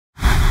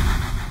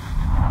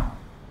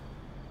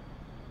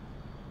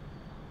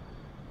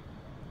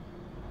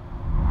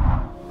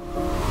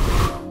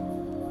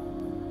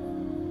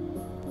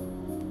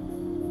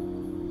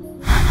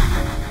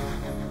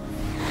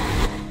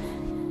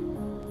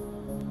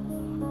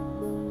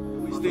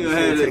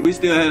We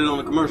still had it on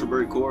the commercial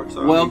break, Corey.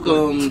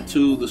 Welcome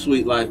to the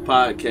Sweet Life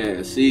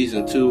Podcast,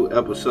 Season 2,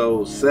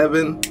 Episode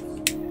 7.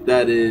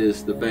 That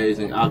is the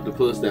phasing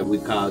octopus that we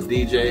call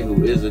DJ,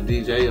 who is a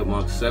DJ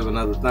amongst 7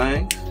 other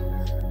things.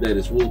 That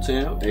is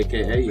Wu-Tim,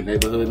 aka your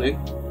neighborhood nigga.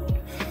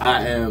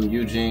 I am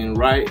Eugene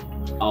Wright,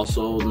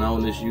 also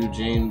known as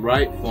Eugene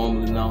Wright,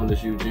 formerly known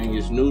as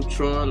Eugenius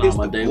Neutron. All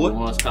my day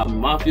ones call me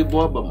Mafia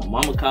Boy, but my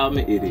mama called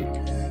me Idiot.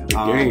 The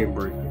game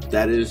break.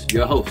 That is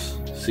your host,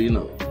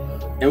 C-No.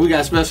 And we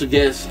got special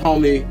guest,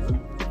 homie,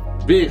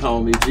 big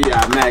homie,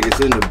 G.I. Magus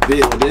in the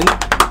building.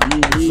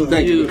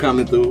 Thank you for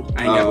coming through.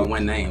 I ain't got but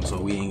one name, so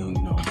we ain't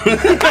gonna know.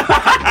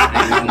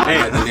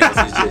 Nothing else,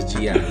 it's just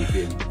G.I. You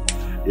feel me?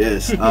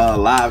 Yes,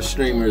 live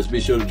streamers,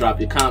 be sure to drop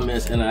your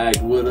comments,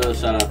 interact with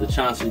us. Shout out to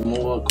Chauncey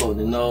Moore,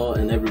 Courtney Noel,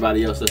 and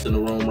everybody else that's in the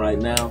room right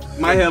now.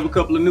 Might have a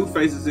couple of new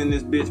faces in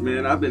this bitch,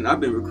 man. I've been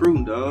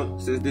recruiting, dog,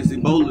 since this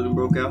Ebola done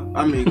broke out.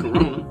 I mean,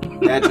 Corona.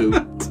 That too.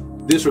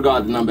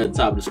 Disregard the number at the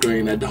top of the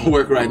screen. That don't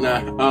work right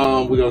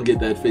now. We're gonna get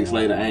that fixed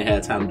later. I ain't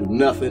had time to do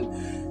nothing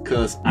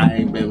because I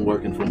ain't been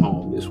working from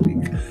home this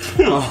week.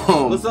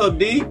 What's up,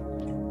 D? 2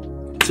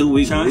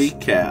 week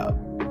recap.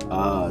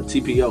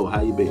 TPO,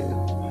 how you been?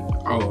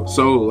 Oh,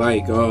 so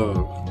like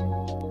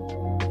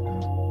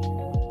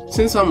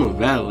since I'm a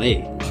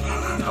valet.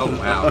 Oh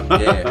wow,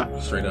 yeah,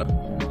 straight up.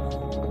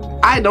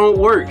 I don't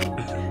work.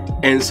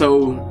 And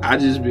so I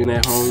just been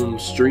at home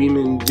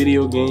streaming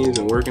video games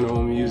and working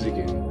on music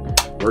and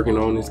working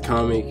on this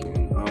comic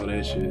and all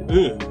that shit.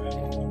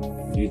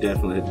 You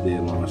definitely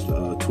did launch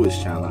the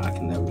Twitch channel. I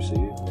can never see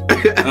it.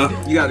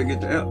 You gotta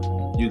get the app.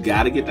 You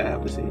gotta get the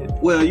app to see it.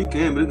 Well, you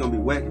can, but it's gonna be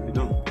whack if you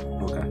don't.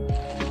 Okay.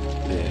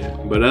 Yeah.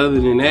 But other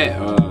than that,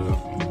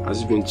 I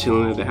just been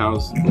chilling at the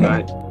house,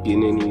 not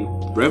getting any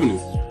revenue.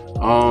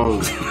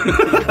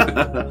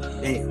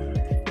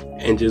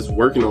 And just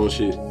working on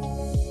shit.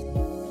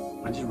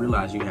 I just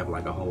realized you have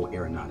like a whole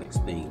aeronautics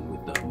thing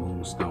with the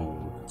Moonstone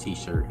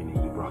t-shirt, and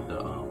then you brought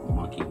the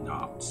monkey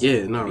knobs.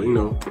 Yeah, no, you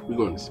know, we're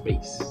going to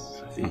space.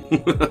 What's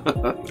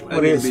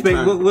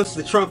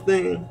the Trump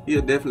thing?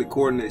 He'll definitely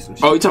coordinate some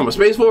shit. Oh, you talking about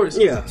Space Force?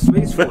 Yeah,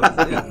 Space Force.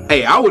 Yeah.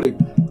 Hey, I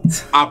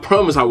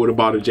promise I would have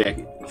bought a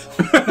jacket.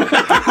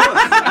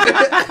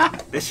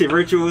 That shit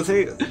retro as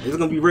hell. It's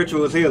gonna be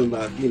retro as hell in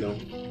about,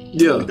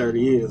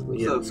 30 years. But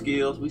What's up,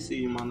 Skills? We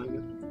see you, my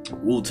nigga.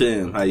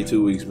 Wu-Tim, how you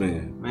 2 weeks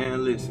been?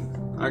 Man, listen,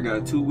 I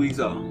got 2 weeks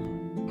off.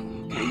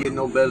 Can't get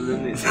no better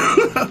than this. You know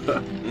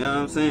what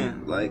I'm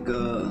saying? Like,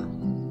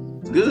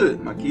 good.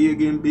 My kid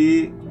getting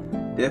big.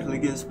 Definitely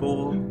getting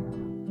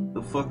spoiled.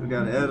 The fucker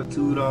got an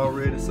attitude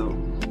already, so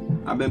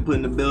I've been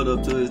putting the belt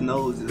up to his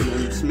nose and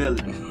letting him smell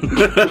it.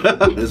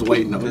 It's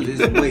waiting on It's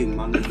waiting,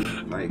 my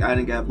nigga. Like, I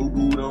done got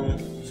boo-booed on,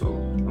 so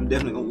I'm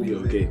definitely gonna be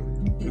okay.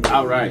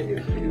 All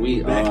right,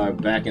 we are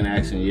back in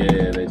action.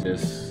 Yeah, we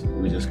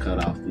just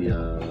cut off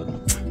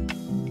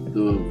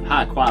the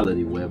high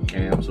quality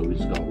webcam, so we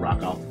just gonna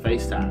rock off the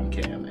FaceTime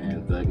cam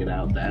and thug it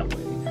out that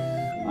way.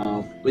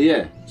 But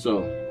yeah,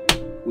 so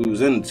we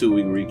was in the 2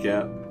 week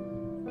recap.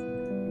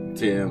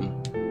 Tim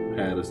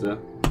had us there.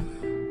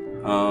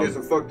 It's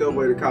a fucked up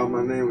way to call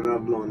my name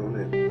without blowing on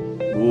that.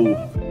 Woo.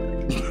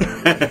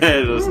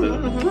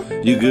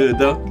 You good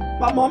though?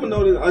 My mama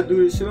know that I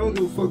do this shit. I don't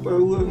give a fuck about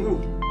who else knew.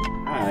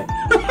 Alright.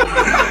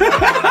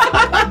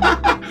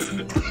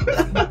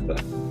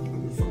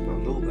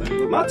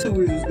 But my 2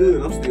 weeks is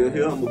good. I'm still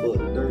here. I'm above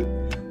the dirt.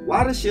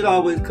 Why does shit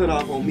always cut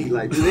off on me?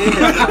 Like, do they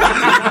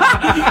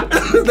have...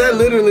 That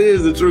literally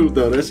is the truth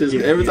though. That's just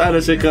every time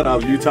that shit cut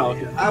off, you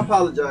talking. I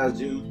apologize,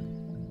 June.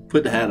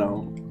 Put the hat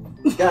on.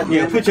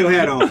 Yeah, put your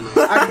hat on.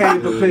 I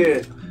came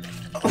prepared.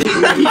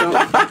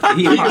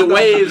 He the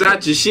waves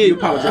out your shit. You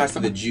apologize to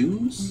the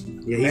Jews?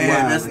 Yeah,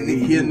 Man, that's what he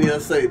hear Neil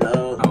say,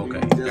 dog. Oh, okay,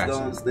 You just gotcha.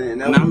 don't understand.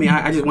 No, I mean,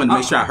 I just wanted to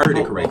make sure I heard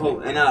it correctly.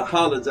 And I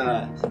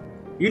apologize.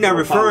 You're not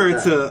referring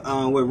to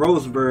what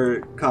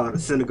Rosenberg called the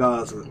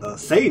synagogues of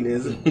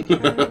Satanism.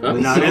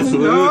 But nah, that's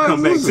we'll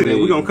come back to that.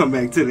 We're gonna come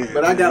back to that.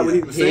 But I got what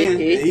he was saying,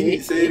 and he need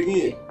to say it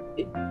again.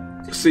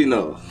 See,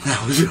 no,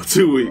 that was your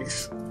 2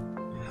 weeks.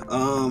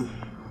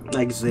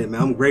 Like I said,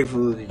 man, I'm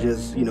grateful to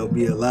just,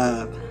 be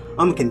alive.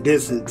 I'm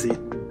condensing to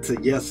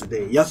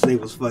yesterday. Yesterday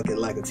was fucking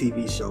like a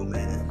TV show,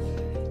 man.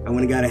 I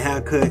went and got a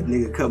haircut,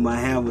 nigga cut my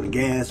hair with a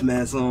gas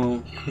mask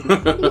on.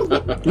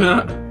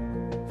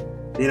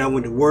 Then I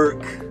went to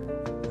work.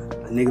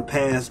 A nigga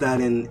passed out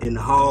in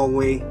the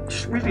hallway.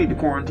 We need to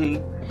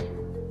quarantine.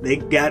 They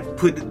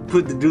put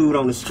the dude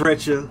on the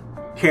stretcher,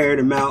 carried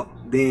him out.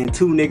 Then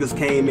 2 niggas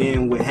came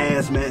in with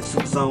hazmat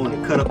suits on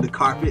and cut up the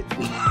carpet.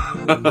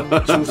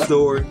 True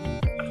story.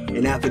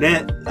 And after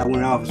that, I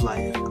went off, was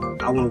like,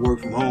 I want to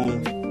work from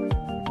home.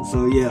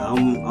 So yeah,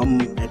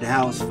 I'm at the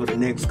house for the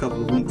next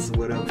couple of weeks or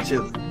whatever,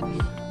 chilling.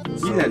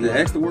 So, You had to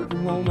ask to work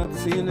from home after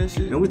seeing that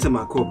shit? And we talking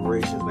about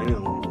corporations, man. They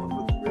don't want to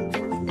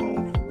really work from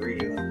home for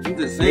real. I'm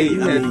just saying,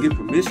 you had to get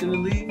permission to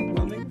leave, you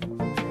know what I mean?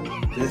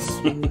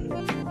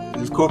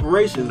 It's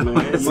corporations, man.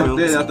 Fuck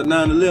that, after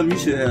 9/11, you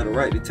should have the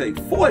right to take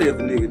 40 if a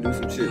nigga do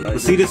some shit like that.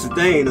 But see, this is the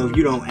thing, though, if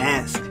you don't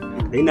ask,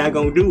 they not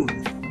gonna do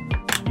it.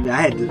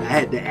 I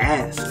had to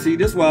ask. See,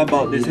 this is why I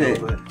bought this hat.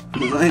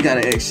 Cause I ain't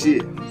gotta ask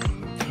shit.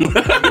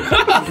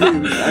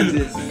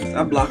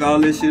 I block all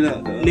this shit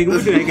out, though. Nigga,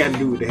 what you ain't got to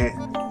do with the hat?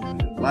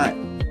 Like,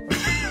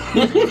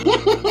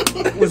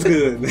 What's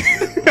good, man?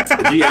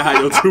 Yeah,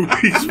 how your 2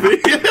 weeks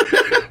been?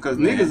 cause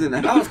niggas in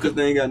the house cause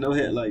they ain't got no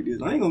hat like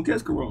this. I ain't gonna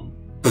catch corona.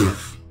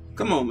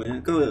 Come on,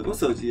 man. Go ahead.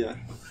 What's up, G.I.?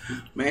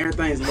 Man,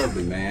 everything's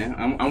lovely, man.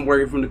 I'm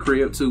working from the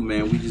crib too,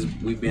 man.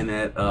 We've been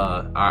at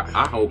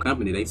our whole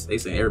company. They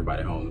send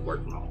everybody home to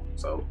work from home,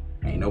 so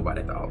ain't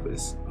nobody at the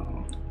office.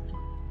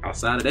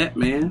 Outside of that,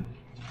 man,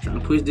 trying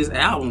to push this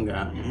album,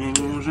 guy. You know what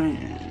I'm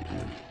saying?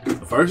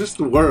 Versus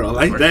the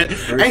world, ain't that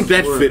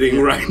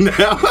fitting right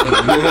now?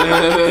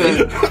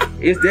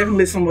 It's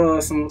definitely some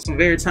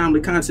very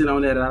timely content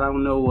on that I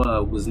don't know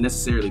was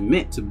necessarily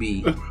meant to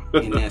be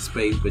in that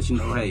space, but you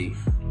know, hey,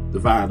 The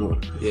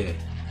vinyl. yeah,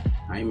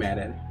 I ain't mad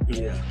at it.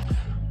 Yeah.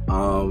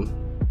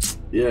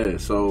 Yeah,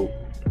 so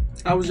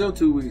How was your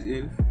 2 weeks,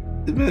 Eddie?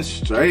 it's been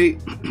straight.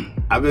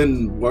 I've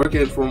been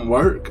working from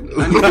work. Do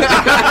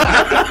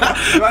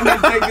I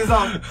need to take this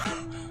off?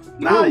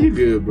 Nah, you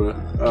good,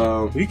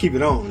 bro. You keep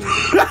it on.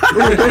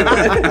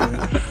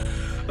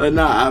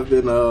 Nah, I've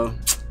been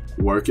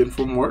working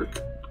from work.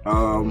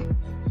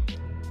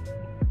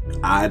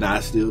 I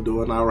still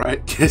doing all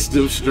right. Catch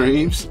them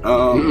streams. It's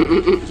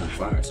on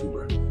fire, too,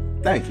 bro.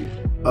 Thank you.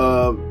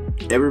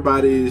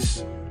 Everybody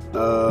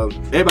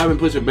been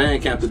pushing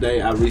Bandcamp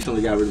today. I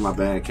recently got rid of my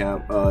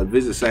Bandcamp.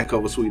 Visit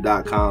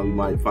sankofasuite.com. You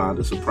might find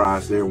a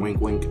surprise there. Wink,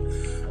 wink.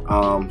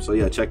 So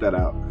yeah, check that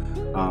out.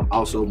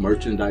 Also,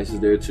 merchandise is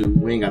there too.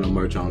 We ain't got no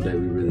merch on today.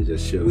 We really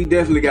just chill. We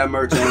definitely got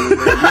merch on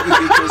today. You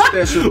can get your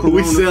special Corona.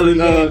 We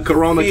selling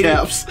Corona fitted.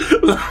 caps.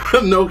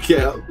 No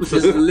cap.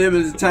 Just a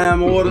limited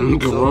time order.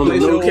 Corona,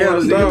 place no your caps,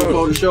 orders in dog.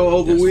 before the show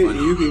over That's with. funny.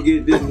 And you can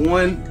get this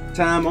one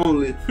time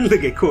only.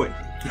 Look at Courtney.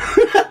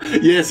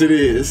 Yes, it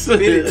is.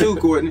 Fitted too,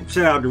 Courtney.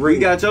 Shout out to We Ray.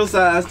 got your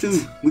size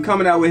too. We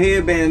coming out with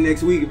headband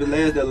next week if it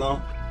lasts that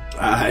long.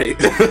 Alright.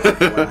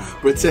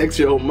 Protect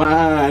your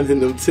mind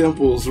and them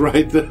temples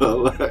right there.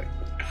 Like.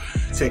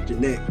 Protect your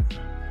neck.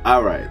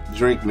 Alright,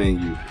 drink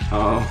menu.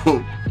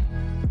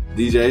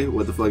 DJ,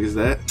 what the fuck is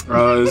that?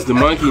 It's the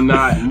Monkey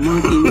Knot.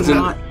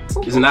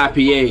 It's an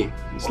IPA.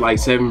 It's like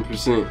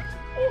 7%.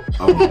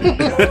 Okay.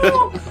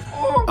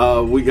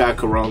 We got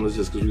Coronas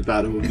just because we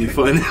thought it would be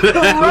funny.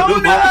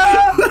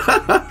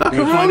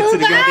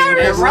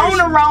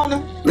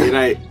 Rona. Good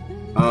night.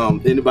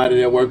 Anybody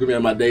that work with me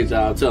at my day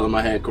job, tell them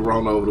I had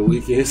Corona over the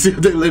weekend. See if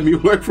they let me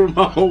work from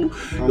home.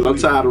 Cause I'm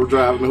tired of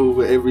driving to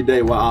Hoover every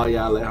day while all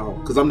y'all at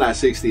home. Cause I'm not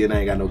 60 and I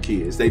ain't got no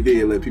kids. They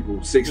did let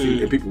people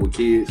 60 and people with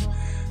kids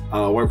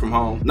work from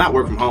home. Not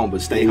work from home,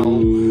 but stay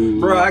home.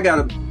 Bro, I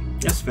gotta.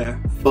 That's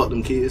fair. Fuck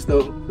them kids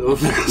though. No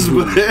offense,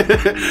 but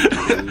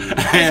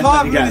It's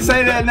hard for me to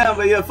say that now,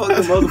 but yeah, fuck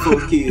them other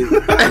folks' kids.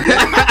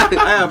 I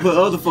gotta put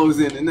other folks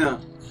in it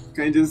now.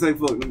 Can't just say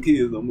fuck them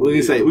kids no more.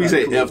 we can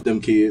say F them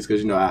kids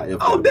because you know I F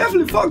Oh, them.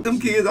 definitely fuck them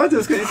kids. I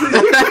just can't say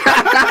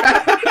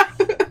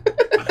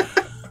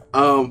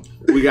it.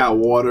 We got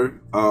water.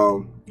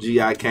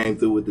 GI came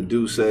through with the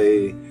Douce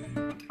And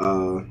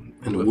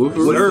the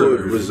Woofer.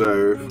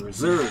 Reserve.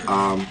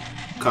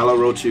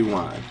 Calorochi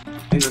wine.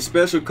 And a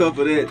special cup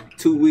of that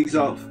 2 weeks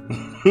off.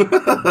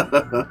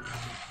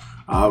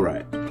 All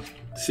right.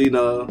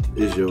 Cena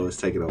is yours.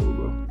 Take it over,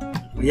 bro.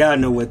 Y'all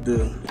know what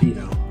the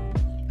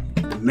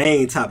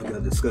main topic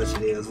of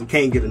discussion is. We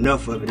can't get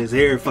enough of it. It's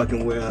every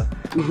fucking well.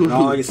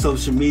 All your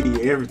social media,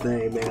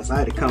 everything, man. So I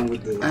had to come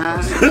with the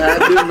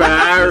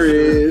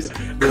virus.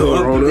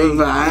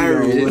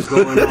 coronavirus. What's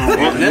going on?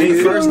 That's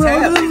the first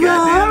tab,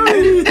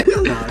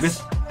 goddamn. Nah,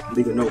 this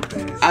legal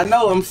notepad. I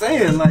know, I'm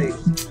saying, like,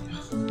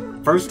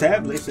 First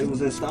tablet, they said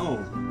was in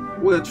stone.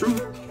 well, true.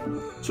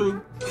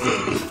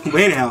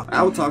 But anyhow,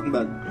 I was talking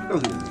about it. Go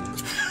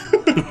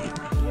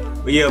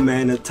ahead. but yeah,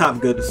 man, the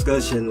topic of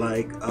discussion,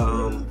 like,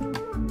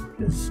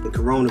 it's the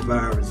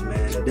coronavirus,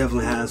 man. It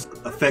definitely has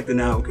affected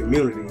our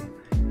community.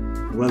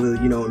 Whether,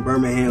 you know, in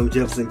Birmingham,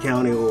 Jefferson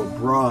County, or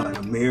abroad,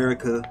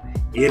 America,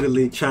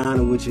 Italy,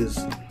 China, which is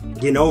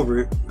getting over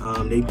it.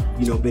 They've,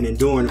 you know, been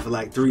enduring it for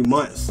like 3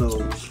 months.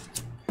 So it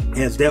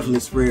has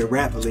definitely spread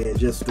rapidly. And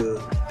just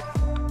to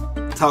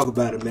talk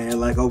about it, man,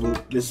 like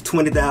there's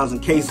 20,000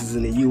 cases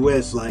in the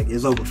U.S. Like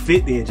it's over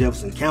 50 in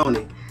Jefferson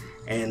County.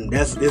 And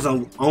it's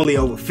only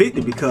over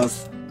 50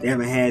 because they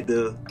haven't had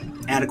the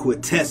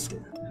adequate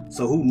testing.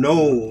 So who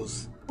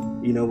knows,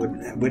 you know,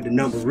 what the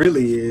number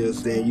really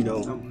is. Then, you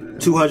know,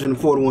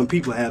 241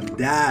 people have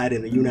died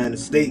in the United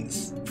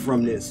States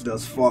from this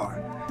thus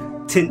far.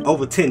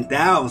 Over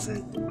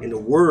 10,000 in the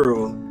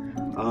world.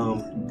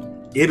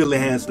 Italy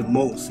has the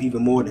most,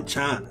 even more than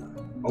China.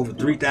 Over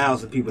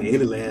 3,000 people in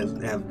Italy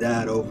have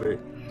died over it.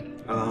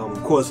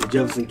 Of course, in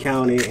Jefferson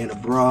County and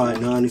abroad,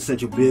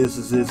 non-essential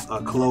businesses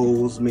are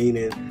closed,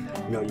 meaning,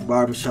 you know, your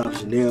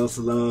barbershops, your nail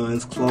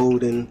salons,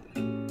 clothing,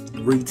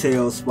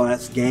 retail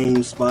spots,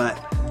 game spot,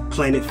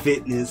 Planet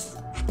Fitness,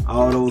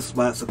 all those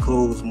spots are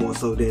closed more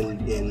so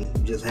than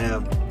just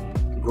have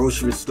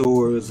grocery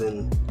stores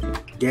and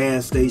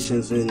gas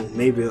stations and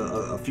maybe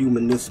a few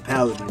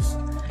municipalities.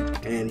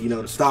 and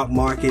the stock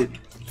market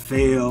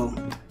fell.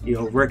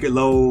 Record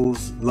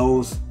lows, the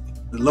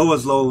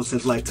lowest lows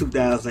since like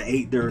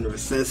 2008 during the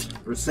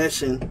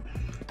recession.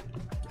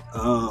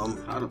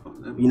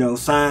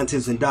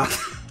 Scientists and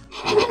doctors,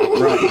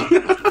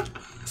 right?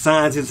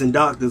 Scientists and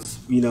doctors,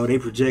 they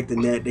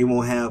projecting that they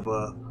won't have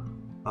a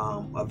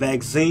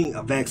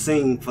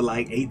vaccine for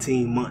like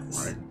 18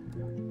 months. Right.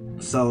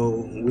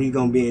 So we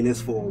gonna be in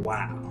this for a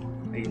while.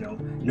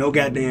 No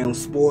goddamn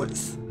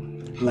sports.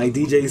 Like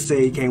DJ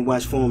said, you can't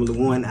watch Formula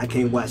One. I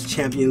can't watch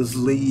Champions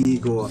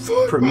League or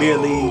Premier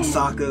League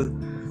soccer.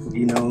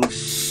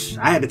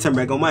 I had to turn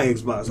back on my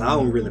Xbox. I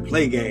don't really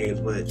play games,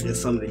 but it's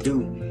something to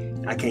do.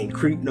 I can't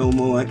creep no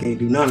more. I can't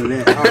do none of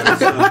that. All that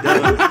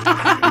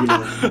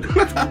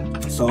stuff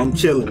done. So I'm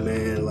chilling,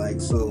 man.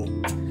 So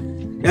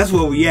that's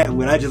where we at.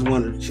 But I just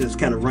want to just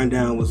kind of run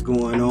down what's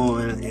going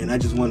on, and I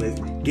just want to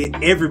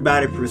get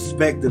everybody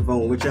perspective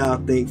on what y'all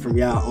think from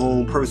y'all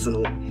own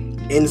personal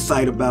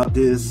insight about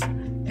this.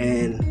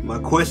 And my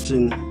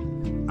question,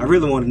 I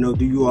really want to know: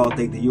 do you all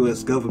think the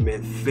U.S.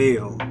 government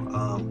failed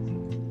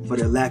for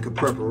their lack of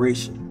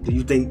preparation? Do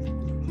you think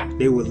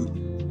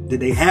did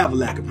they have a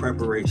lack of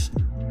preparation?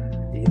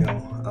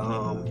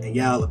 In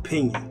y'all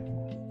opinion.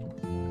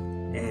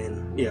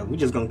 And yeah, we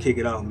just gonna kick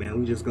it off, man.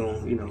 We just gonna,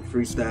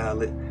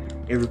 freestyle it.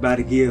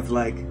 Everybody give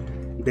like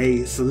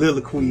they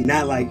soliloquy,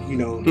 not like,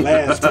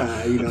 last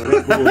time,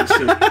 that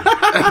bullshit.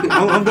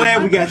 I'm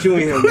glad we got you in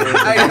here, man.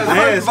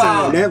 Last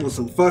time, that was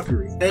some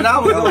fuckery. And I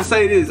was gonna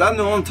say this. I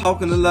know I'm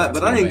talking a lot,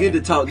 but I didn't get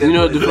to talk that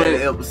much in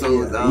that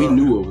episode. We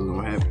knew what was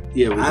gonna happen.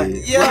 Yeah, we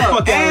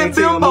did. And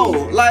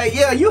Bimbo.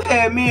 You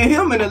had me and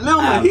him in the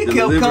limo. He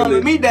kept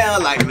calming me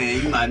down like,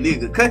 man, you my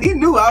nigga. Cause he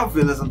knew I was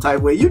feeling some type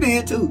of way. You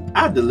did too.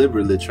 I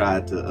deliberately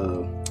tried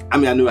to, I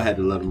knew I had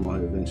to love him more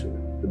eventually.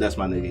 But that's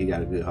my nigga. He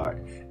got a good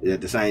heart. At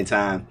the same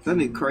time, that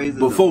nigga crazy.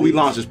 Before we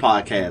launched this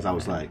podcast, I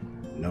was like,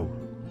 no.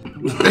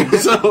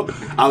 So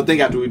I would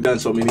think after we've done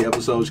so many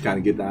episodes, kind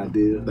of get the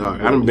idea.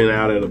 Dog, I done been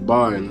out at a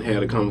bar and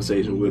had a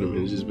conversation with him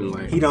and just been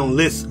like, he don't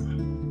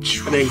listen.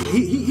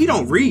 He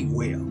don't read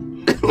well.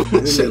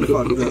 Shut up.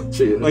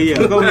 Oh yeah,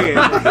 go ahead.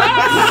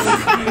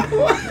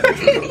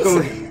 Go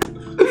ahead.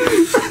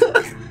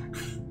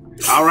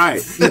 All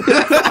right.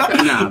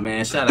 Nah,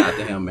 man. Shout out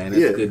to him, man.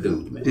 That's a good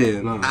dude, man.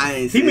 yeah, no.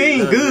 He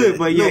mean good,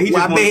 but yeah, he just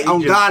I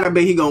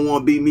bet he gonna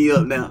want to beat me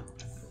up now.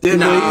 That's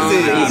what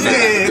he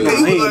said. He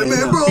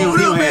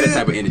don't have that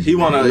type of energy. He'll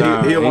want to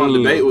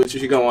debate with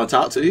you. He gonna want to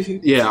talk to you.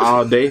 Yeah,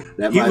 all day.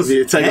 That might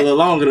take a little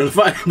longer than a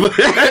fight. But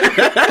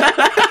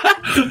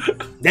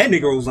that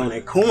nigga was on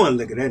that corn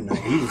liquor that night.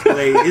 He was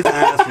glazed. His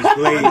eyes was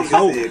glazed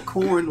over.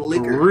 Corn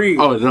liquor.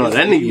 Oh no,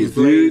 that nigga is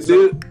good,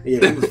 dude.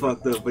 Yeah, he was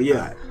fucked up. But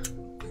yeah.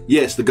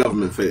 Yes, the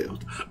government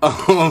failed.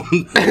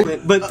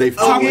 But they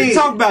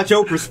talk about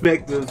your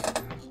perspective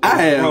on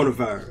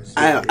coronavirus.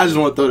 I just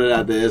want to throw that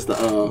out there as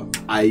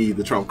i.e.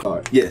 the Trump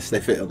card. Yes, they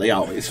failed. They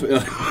always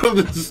fail.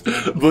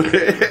 But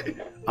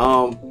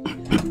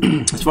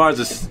as far as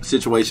the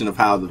situation of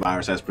how the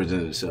virus has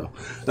presented itself,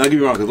 don't get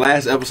me wrong, because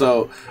last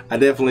episode I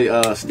definitely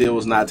still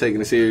was not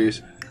taking it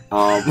serious.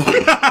 I'm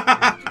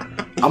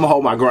gonna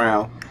hold my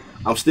ground.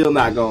 I'm still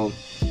not going.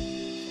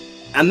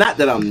 And not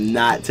that I'm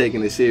not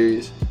taking it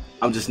serious.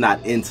 I'm just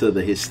not into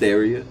the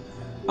hysteria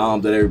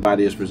that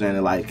everybody is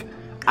presenting. Like,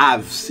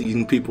 I've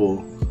seen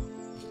people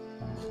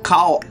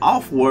call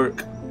off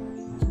work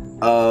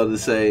to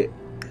say,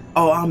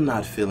 oh, I'm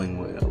not feeling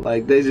well.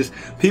 Like,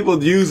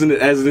 people using it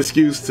as an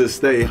excuse to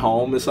stay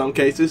home in some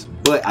cases.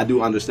 But I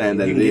do understand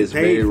that it is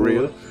very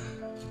real.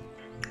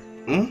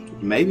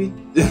 Maybe.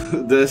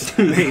 There's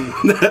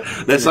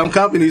some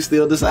companies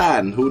still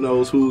deciding. Who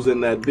knows who's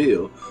in that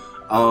bill.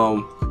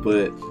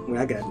 But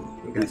well, I got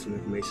some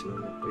information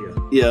on it.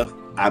 Yeah,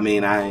 I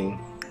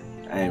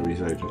ain't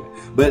researching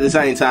it. But at the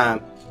same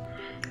time,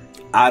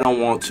 I don't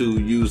want to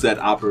use that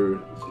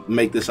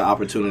make this an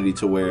opportunity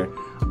to where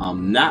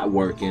I'm not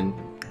working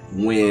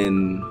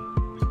when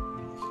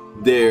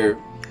there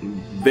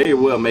very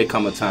well may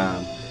come a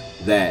time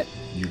that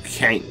you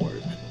can't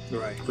work.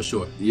 Right. For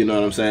sure. You know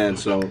what I'm saying?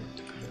 So,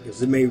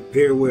 because it may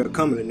very well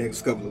come in the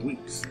next couple of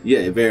weeks. Yeah,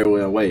 it very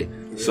well may.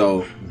 Yeah.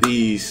 So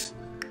these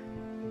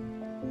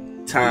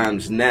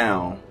times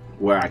now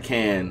where I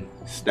can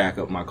stack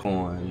up my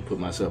coin, put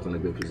myself in a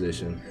good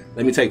position,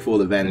 let me take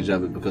full advantage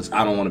of it, because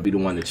I don't want to be the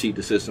one to cheat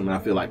the system, and I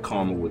feel like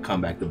karma would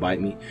come back to bite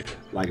me.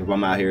 Like if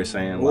I'm out here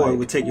saying, or it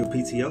would take your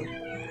PTO.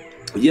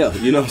 Yeah,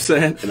 you know what I'm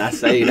saying? And I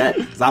say that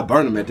because I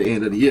burn them at the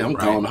end of the year. I'm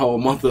gone the whole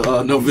month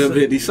of November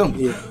and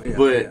December.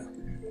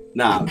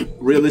 Nah,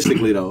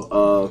 realistically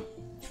though,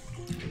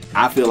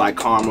 I feel like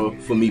karma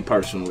for me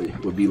personally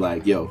would be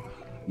like, yo,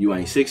 you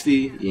ain't 60,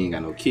 you ain't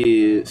got no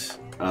kids,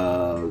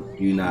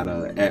 you're not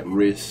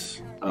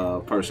at-risk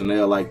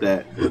personnel like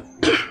that.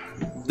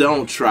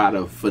 Don't try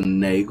to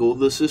finagle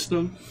the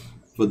system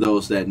for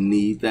those that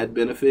need that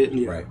benefit.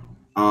 Right.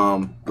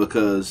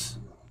 Because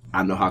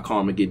I know how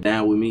karma get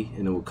down with me,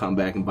 and it will come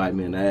back and bite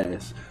me in the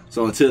ass.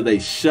 So until they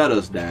shut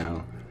us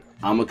down,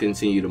 I'm gonna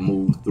continue to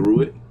move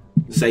through it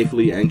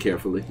safely and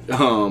carefully. You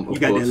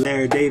got that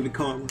Larry David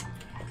karma.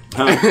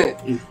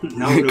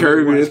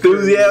 Curb Your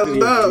Enthusiasm,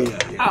 dog.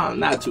 Oh,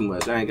 not too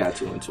much. I ain't got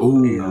too into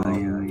Ooh.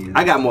 it.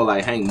 I got more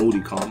like Hank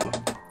Moody combo.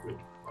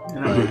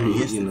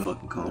 Yes, you know.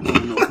 Fucking call. I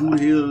don't know who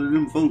the hell are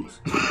them folks.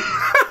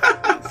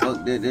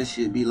 Fuck that. That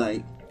shit be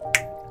like,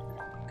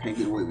 can't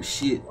get away with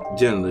shit.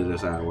 Generally,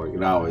 that's how it works.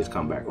 It always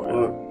come back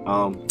right.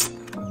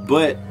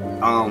 But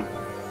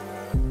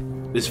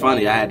it's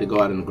funny. I had to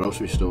go out in the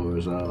grocery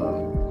stores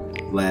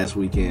last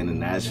weekend,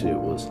 and that shit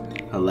was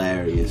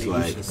hilarious.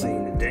 Like,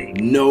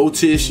 no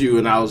tissue,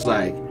 and I was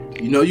like,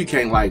 you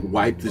can't like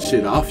wipe the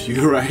shit off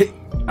you, right?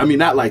 I mean,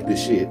 not like the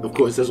shit. Of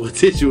course, that's what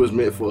tissue is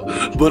meant for.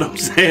 But I'm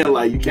saying,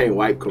 like, you can't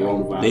wipe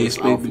coronavirus. They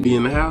expect to be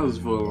in the house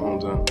for a long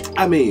time.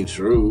 I mean,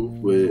 true,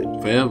 but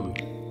forever.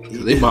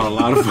 They bought a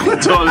lot of fucking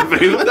toilet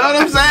paper. You know what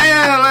I'm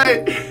saying?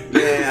 Like,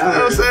 Yeah, you know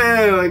what I'm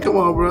saying? Like, come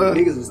on, bro.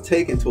 Niggas was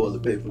taking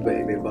toilet paper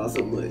back. They bought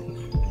so much.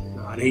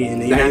 They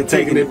They ain't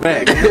taking it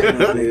back.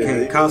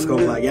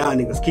 Costco's like, y'all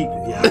niggas keep it.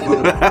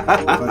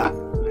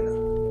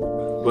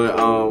 But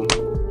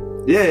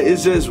yeah,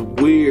 it's just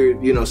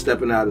weird,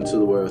 stepping out into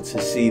the world to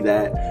see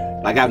that.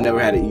 Like, I've never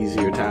had an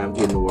easier time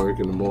getting to work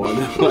in the morning.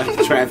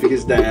 Like, traffic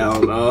is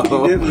down. You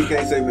definitely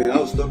can't say, man, I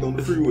was stuck on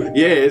the freeway.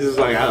 Yeah, it's just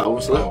like, I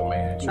was Oh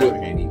man,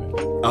 traffic ain't even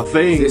a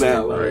thing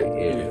now. right?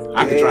 Like, Yeah.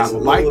 I can drive a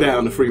bike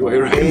down the freeway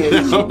right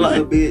now.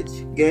 Like,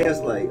 Bitch, gas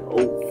like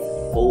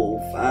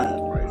 405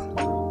 right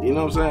now. you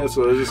know what I'm saying?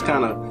 So it's just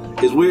kind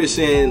of, it's weird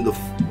seeing the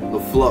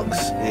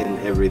flux and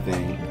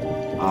everything.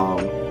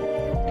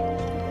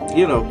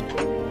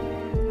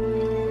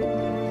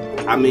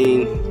 I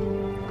mean,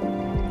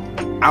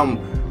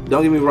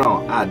 don't get me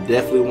wrong, I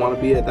definitely want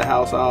to be at the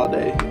house all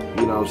day.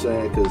 You know what I'm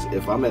saying? Because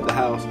if I'm at the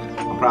house,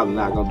 I'm probably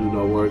not going to do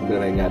no work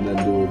that ain't got nothing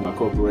to do with my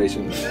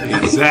corporation.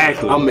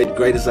 Exactly. I'm make the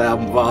greatest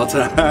album of all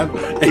time.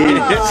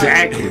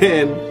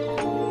 Exactly.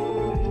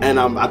 And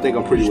I think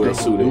I'm pretty well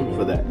suited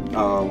for that.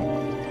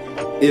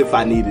 If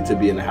I needed to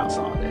be in the house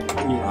all day.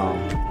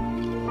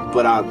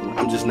 But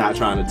I'm just not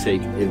trying to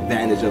take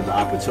advantage of the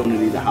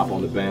opportunity to hop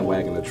on the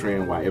bandwagon or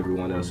trend while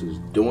everyone else is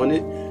doing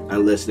it,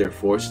 unless they're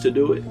forced to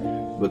do it.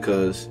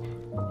 Because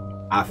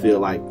I feel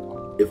like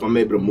if I'm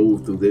able to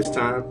move through this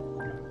time,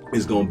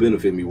 it's going to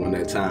benefit me when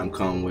that time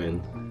comes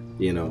when,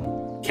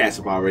 cats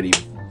have already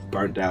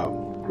burnt out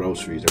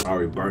groceries, they've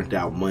already burnt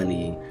out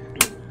money,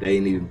 they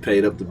ain't even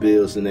paid up the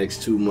bills the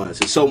next 2 months.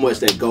 There's so much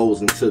that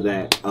goes into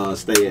that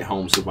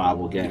stay-at-home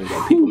survival game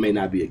that people may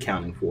not be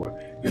accounting for.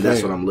 And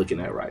that's what I'm looking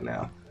at right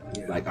now.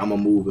 Yeah. Like, I'm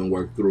going to move and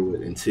work through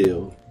it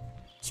until...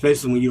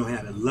 Especially when you don't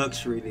have the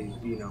luxury to,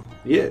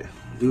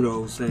 do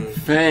those things.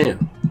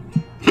 Fam.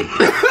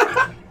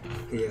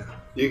 Yeah.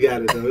 You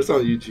got it, though. It's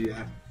on you,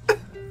 G.I.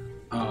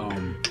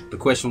 The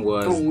question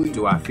was,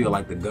 do I feel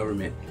like the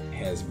government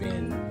has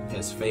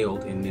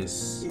failed in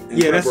this?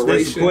 Yeah, that's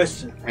the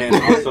question. And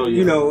also,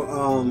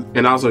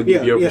 and also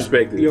give your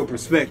perspective. Your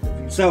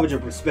perspective. Start with your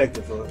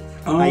perspective of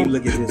how you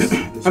look at this.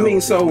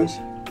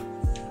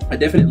 I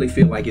definitely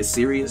feel like it's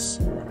serious.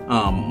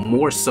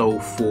 More so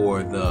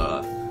for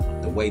the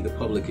way the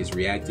public is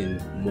reacting,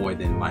 more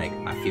than like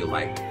I feel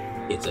like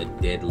it's a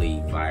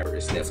deadly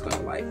virus that's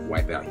gonna like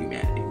wipe out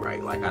humanity,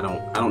 right? Like I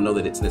don't know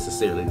that it's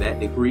necessarily that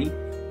degree.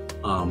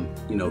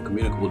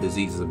 Communicable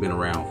diseases have been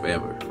around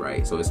forever,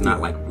 right? So it's not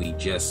like we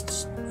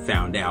just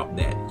found out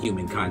that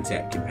human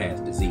contact can pass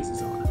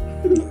diseases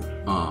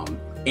on.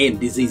 And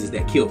diseases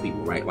that kill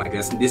people, right? Like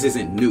this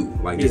isn't new.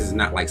 Like this is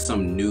not like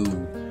some new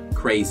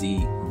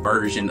crazy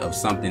version of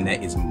something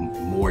that is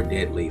more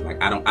deadly.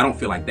 Like I don't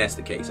feel like that's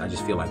the case. I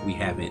just feel like we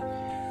haven't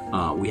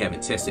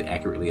tested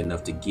accurately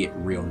enough to get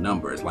real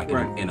numbers. Like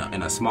in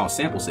a small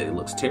sample set, it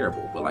looks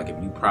terrible. But like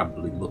if you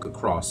probably look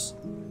across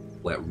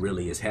what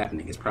really is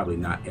happening, it's probably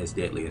not as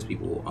deadly as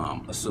people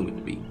assume it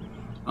to be.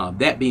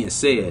 That being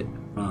said,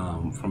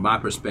 from my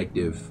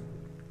perspective,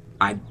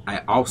 I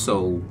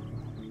also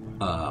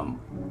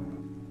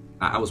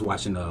I was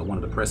watching one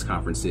of the press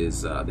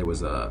conferences. There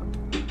was a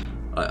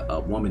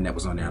woman that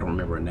was on there. I don't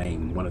remember her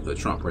name. One of the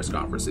Trump press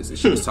conferences, and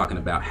she was talking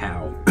about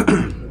how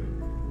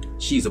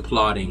she's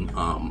applauding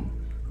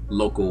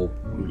local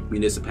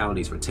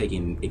municipalities for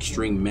taking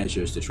extreme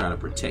measures to try to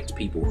protect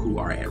people who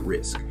are at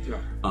risk.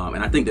 And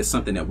I think that's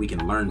something that we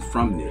can learn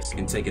from this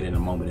and take it in a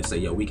moment and say,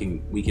 yo, we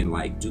can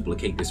like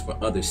duplicate this for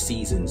other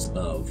seasons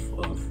of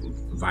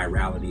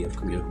virality of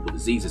communicable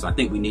diseases. I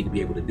think we need to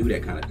be able to do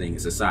that kind of thing in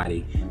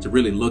society to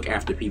really look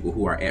after people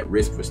who are at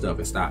risk for stuff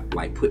and stop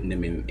like putting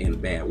them in a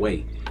bad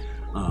way.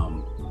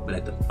 But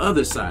at the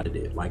other side of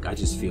it, like I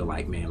just feel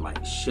like, man,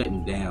 like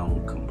shutting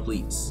down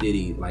complete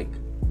city, like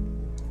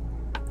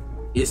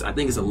I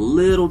think it's a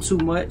little too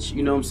much.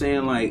 You know what I'm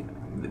saying? Like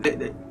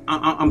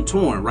I'm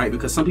torn, right?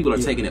 Because some people are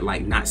taking it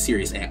like not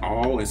serious at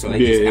all, and so they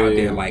just out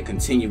there like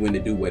continuing to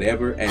do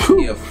whatever as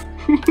if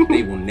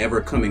they will never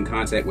come in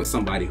contact with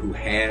somebody who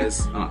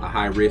has a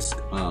high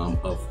risk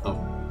of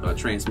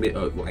transmit.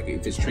 Like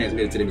if it's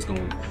transmitted to them, it's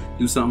going to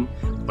do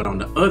something. But on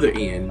the other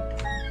end,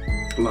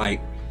 like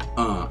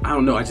I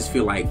don't know. I just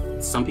feel like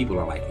some people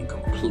are like in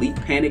complete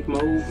panic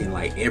mode, and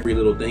like every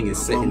little thing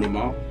is setting them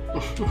off.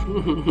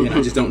 And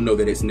I just don't know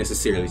that it's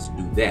necessarily to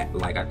do that.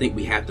 Like I think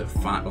we have to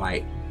find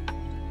like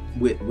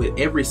with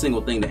every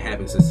single thing that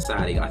happens in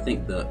society, I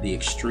think the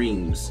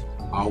extremes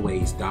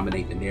always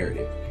dominate the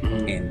narrative,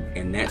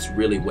 and that's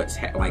really what's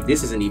like.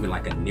 This isn't even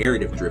like a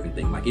narrative driven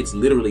thing. Like, it's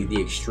literally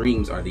the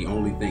extremes are the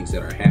only things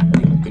that are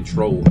happening to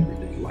control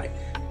everything. Like,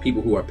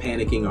 people who are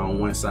panicking on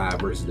one side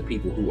versus the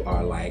people who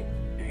are like,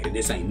 hey,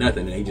 this ain't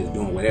nothing, and they just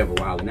doing whatever,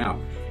 wilding out.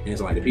 And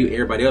it's like the people,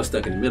 everybody else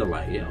stuck in the middle,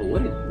 like, yo,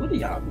 what are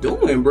y'all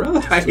doing, bro?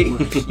 Like,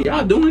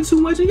 y'all doing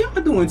too much, or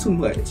y'all doing too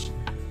much?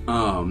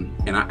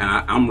 And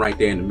I'm right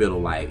there in the middle,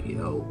 like,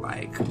 yo,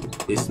 like,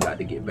 this is about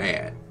to get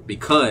bad,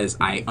 because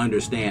I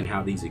understand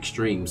how these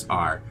extremes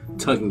are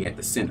tugging at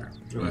the center.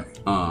 Right.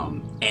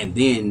 And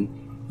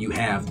then you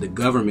have the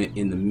government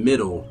in the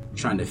middle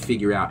trying to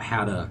figure out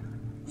how to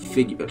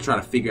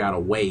figure out a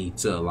way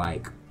to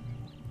like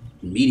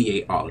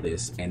mediate all of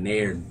this, and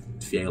they're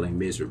failing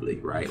miserably,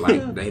 right?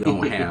 Like, they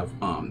don't have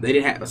they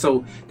didn't have,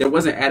 so there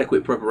wasn't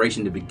adequate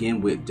preparation to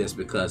begin with, just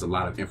because a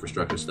lot of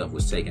infrastructure stuff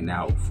was taken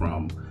out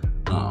from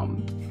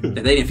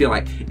that they didn't feel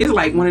like. It's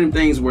like one of them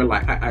things where,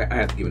 like, I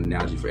have to give an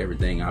analogy for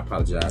everything. I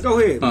apologize. Go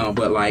ahead.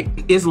 But like,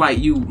 it's like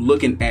you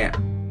looking at,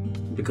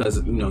 because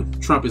you know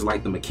Trump is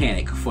like the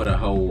mechanic for the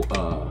whole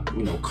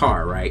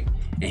car, right?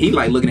 And he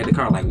like looking at the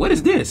car like, what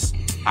is this?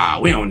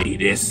 We don't need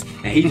this.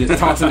 And he just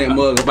tossing that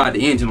mug about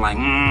the engine like,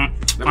 I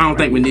don't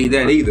think we need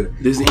that either.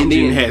 This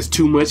engine has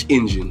too much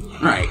engine.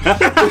 Right.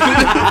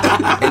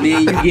 And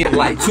then you get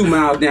like 2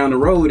 miles down the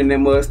road and that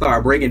mug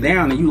start breaking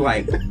down, and you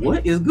like,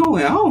 what is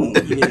going on?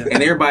 Yeah.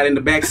 And everybody in the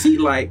back seat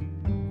like,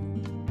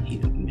 he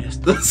done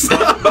messed us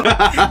up.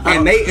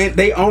 And they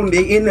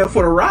in there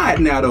for the ride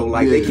now though.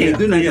 Like, they can't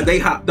do nothing, because they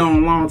hopped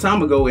on a long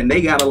time ago, and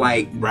they gotta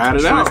like ride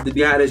it out. The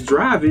guy that's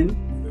driving,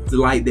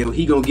 like, that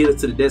he gonna get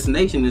us to the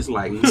destination. It's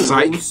like, no,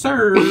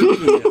 sir,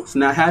 it's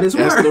not how this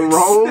works. That's the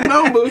wrong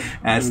number.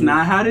 That's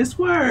not how this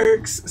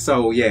works.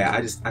 So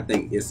yeah, I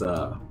think it's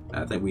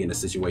I think we're in a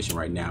situation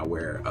right now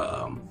where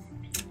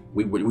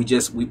we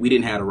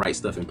didn't have the right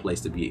stuff in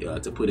place to be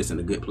to put us in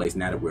a good place.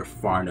 Now that we're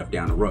far enough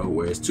down the road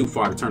where it's too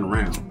far to turn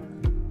around,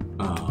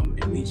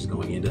 and we just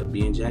gonna end up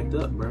being jacked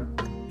up, bro.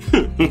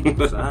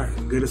 Sorry.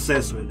 Good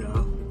assessment,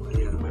 dog.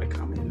 Yeah. Nobody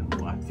commented.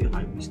 I feel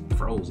like we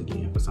froze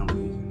again for some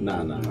reason.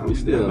 Nah, we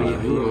still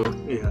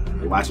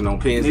watching on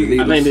pins. I think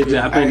they just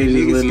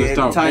letting us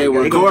talk. Hey,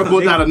 when Corey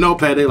pulled out a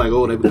notepad, they like,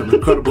 oh, they become a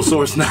credible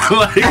source now.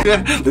 Like,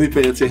 let me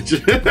pay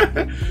attention.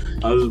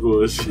 I was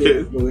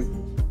bullshit.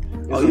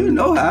 Oh, you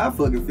know how I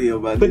fucking feel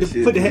about this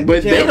shit. But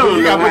they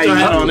don't know how you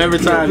hat on every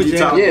time you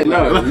talk. Yeah,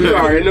 no, you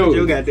already know.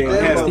 You got that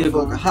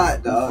motherfucker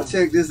hot, dog.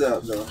 Check this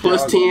out, though.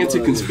 Plus 10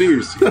 to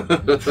conspiracy.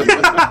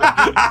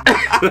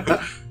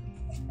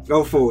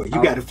 Go for it.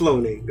 You got the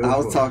flow, nigga. I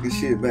was talking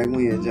shit back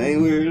when,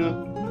 January,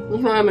 though.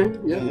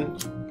 Yeah.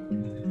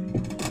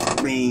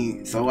 I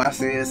mean, so I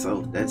said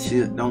so. That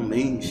shit don't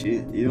mean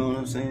shit. You know what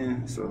I'm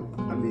saying? So,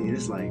 I mean,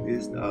 it's like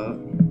this, dog.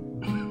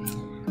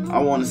 I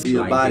want to see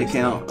a body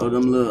count of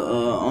them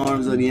little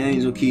Arms of the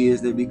Angel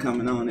kids that be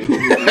coming on there.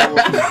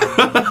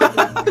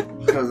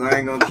 Because I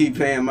ain't gonna keep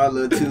paying my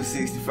little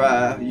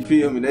 $265. You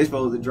feel me? They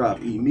supposed to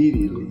drop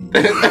immediately.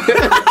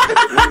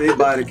 Where they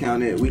body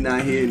count at? We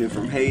not hearing it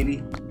from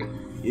Haiti.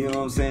 You know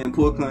what I'm saying?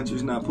 Poor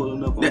countries not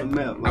pulling up on the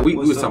map. Like, we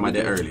was talking about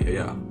that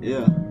earlier,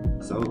 yeah.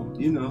 So,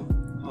 you know,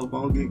 hope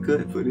I don't get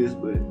cut for this,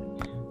 but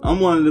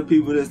I'm one of the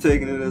people that's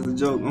taking it as a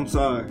joke. I'm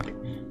sorry.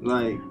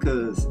 Like,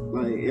 cause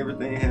like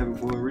everything happened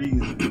for a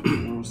reason. You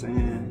know what I'm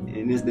saying?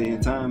 In this day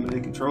and time, and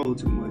they control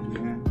too much,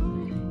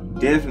 man.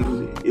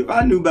 Definitely. If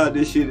I knew about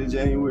this shit in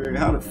January,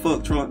 how the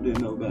fuck Trump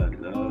didn't know about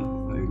it,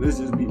 dog? Like, let's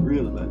just be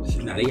real about this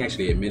shit. Now, they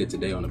actually admitted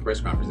today on the press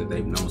conference that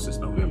they've known since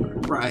November.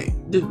 Right.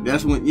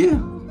 That's when,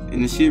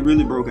 and the shit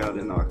really broke out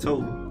in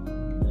October.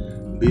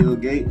 Bill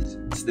Gates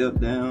stepped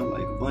down,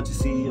 like a bunch of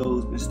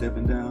CEOs been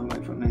stepping down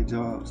like from their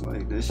jobs.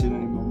 Like, that shit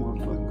ain't no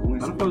motherfucking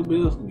coincidence. I thought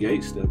Bill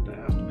Gates stepped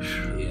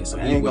down. Yeah, so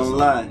I ain't gonna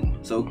lie.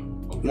 So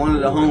one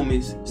of the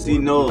homies, C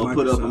Noah,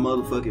 put up a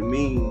motherfucking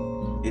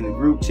meme in the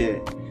group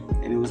chat,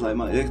 and it was like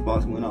my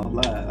Xbox went off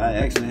live. I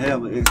actually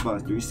have an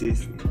Xbox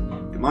 360.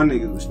 And my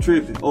niggas was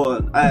tripping.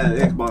 Or I had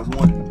an Xbox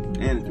One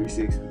and a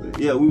 360. But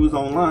yeah, we was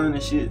online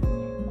and shit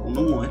on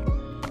the one.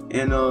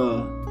 And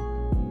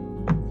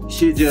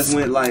shit just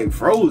went like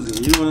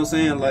frozen, you know what I'm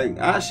saying? Like,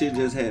 our shit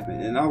just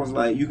happened, and I was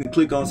like, you can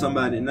click on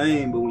somebody's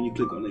name, but when you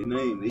click on their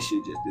name, they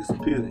shit just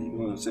disappear, you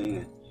know what I'm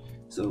saying?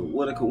 So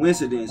what a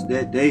coincidence,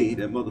 that day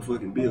that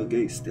motherfucking Bill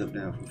Gates stepped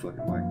down from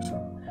fucking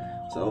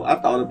Microsoft. So I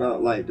thought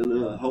about like the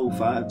little whole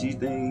 5G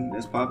thing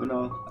that's popping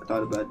off. I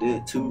thought about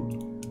that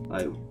too.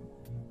 Like,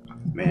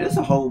 man, there's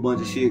a whole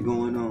bunch of shit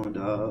going on,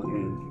 dog,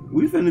 and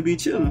we finna be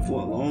chilling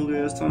for a long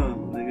ass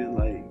time, nigga.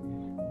 Like,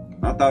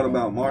 I thought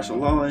about martial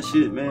law and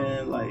shit,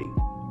 man. Like,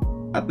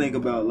 I think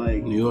about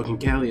like New York and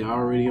Cali are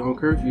already on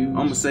curfew. I'm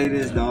gonna say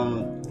this,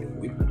 dog.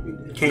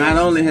 Not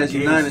only has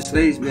United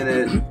States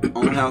been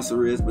on house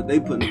arrest, but they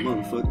putting the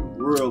motherfucking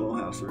world on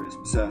house arrest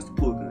besides the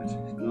poor countries.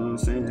 You know what I'm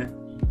saying?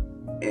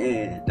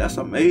 And that's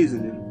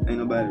amazing. And ain't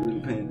nobody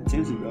really paying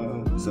attention,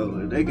 dog. So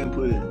if they can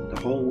put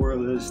the whole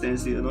world at a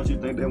standstill, don't you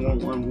think they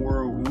want one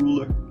world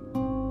ruler?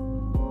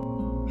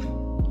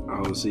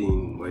 Oh I'm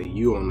seeing like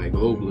you on that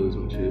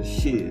globalism shit.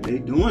 Shit, they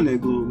doing that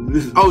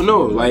globalism. Oh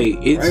no, like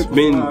it's right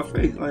been, our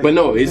face. Like, but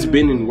no, it's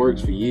been in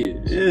works for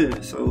years.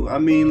 Yeah, so I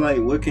mean, like,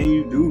 what can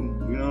you do?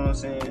 You know what I'm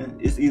saying?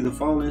 It's either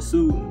fall in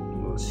suit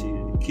or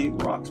shit, kick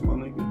rocks, my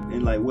nigga.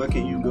 And like, where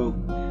can you go?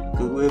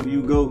 Cause wherever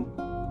you go,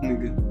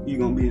 nigga, you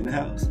gonna be in the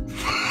house.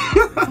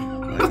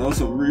 Like, on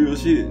some real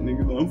shit,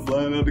 nigga. I'm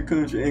flying out the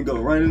country and go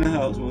right in the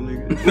house, my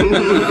nigga.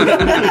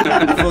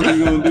 What the fuck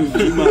you gonna do?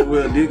 You might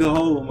well dig a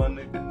hole, my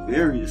nigga.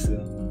 Bury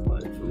yourself.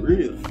 Like, for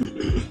real.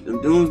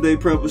 Them doomsday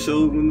prepper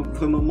shows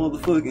for no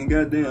motherfucking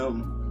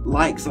goddamn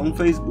likes on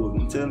Facebook.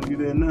 I'm telling you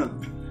that now.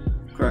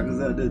 Crackers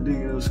out there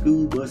digging those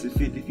school buses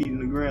 50 feet in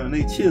the ground.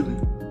 They chilling.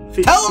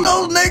 Told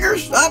those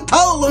niggers. I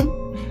told them.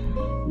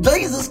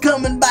 Jesus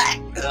coming back.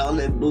 All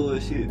that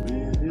bullshit,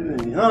 man.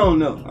 I don't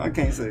know. I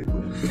can't say. You know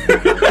what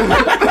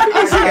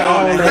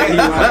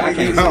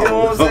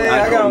I'm saying?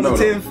 I got on the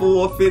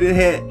 10-4 fitted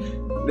hat.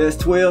 That's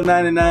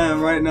 $12.99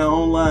 right now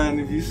online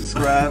if you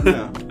subscribe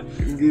now.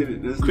 You can get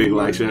it. That's Quick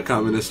like, share,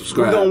 comment, and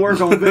subscribe. We're gonna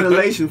work on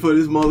ventilation for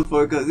this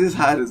motherfucker because it's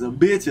hot as a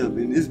bitch up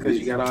in this bitch. Cause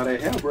you got all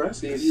that hair, bro.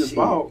 See if you was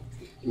bald.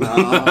 Nah,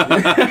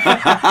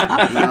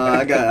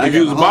 I got. If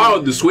you was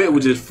bald, the sweat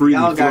would just freely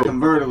Y'all got flow.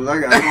 convertibles. I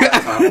got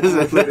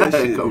that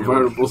shit.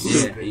 Convertibles.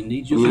 Yeah, you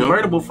need your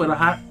convertible for the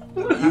hot.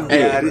 You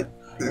got it.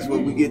 That's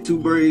what we get 2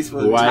 braids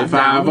for. White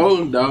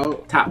 5-0,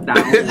 dog. Top down.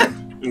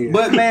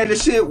 But man, the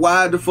shit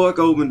wide the fuck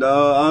open,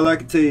 dog. All I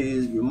can tell you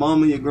is your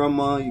mama, your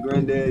grandma, your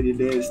granddad, your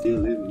dad still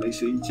living. Make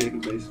sure you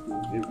checking basic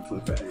food every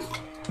 4 5 days.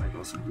 Like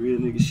on some real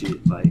nigga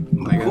shit. Like,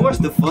 of course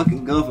the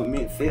fucking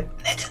government fail.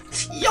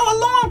 Nigga, your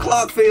alarm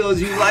clock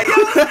fails you. Like,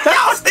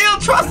 y'all still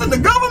trusting the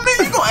government?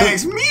 You gonna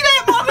ask me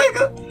that, my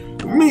nigga?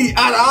 Me,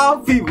 out of all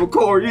people,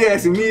 Corey, you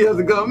asking me as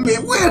a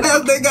government, where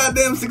have they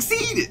goddamn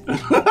succeeded?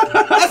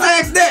 Let's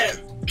ask that.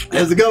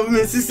 Has the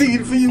government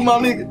succeeded for you, my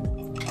nigga?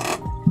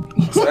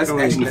 So that's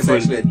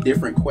actually a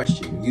different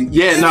question. When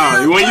you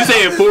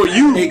say it for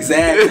you,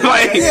 Exactly.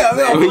 like,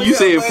 when you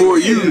say it for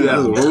you,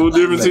 that's a whole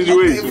different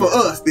situation. For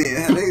us,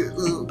 then.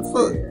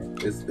 Fuck.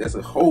 That's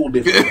a whole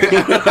different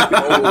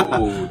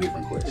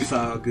question. It's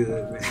all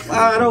good, man.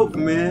 Wide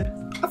open,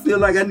 man. I feel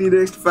like I need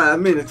an extra 5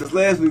 minutes because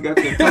last week I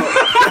couldn't talk.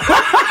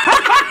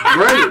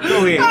 Run it.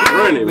 Go ahead.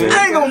 Run it, I man.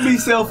 ain't gonna be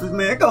selfish,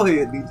 man. Go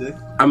ahead, DJ.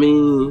 I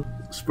mean,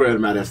 Spread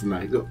them out as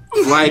tonight. Go.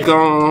 like,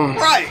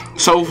 Right.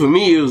 so for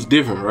me, it was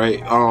different,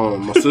 right?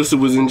 My sister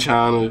was in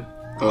China.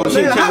 She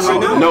in China right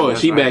now? No,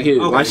 she back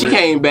here. Okay. Like, she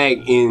came back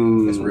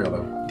in That's real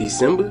though.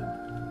 December.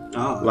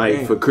 Oh, Like,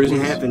 man. for Christmas?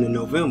 It happened in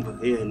November.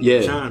 Yeah, in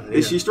Yeah. China.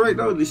 Is she straight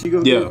though? Did she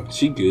go? Yeah,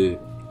 she good.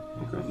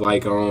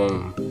 Like,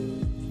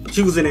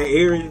 She was in that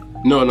area?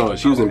 no,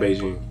 she was in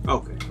Beijing.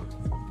 Okay.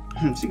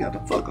 She got the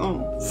fuck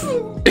on.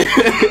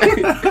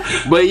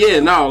 But yeah,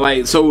 no,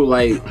 like, so,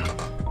 like,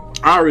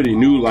 I already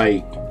knew,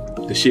 like,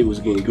 the shit was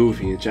getting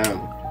goofy in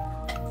China.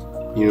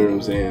 You know what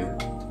I'm saying?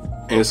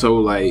 And so,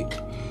 like,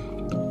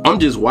 I'm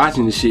just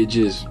watching the shit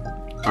just,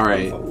 all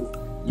right,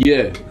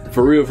 yeah,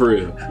 for real.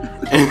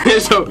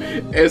 And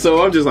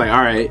so I'm just like,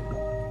 all right,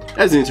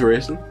 that's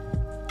interesting.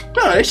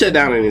 No, they shut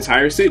down an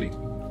entire city.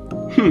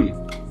 Oh,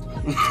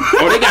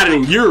 they got it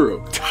in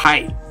Europe.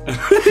 Tight.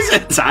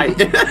 Tight.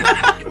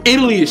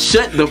 Italy is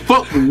shut the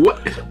fuck.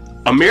 What?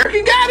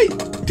 America got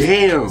it?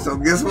 Damn. So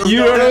guess what? You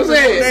know what I'm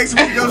saying? Next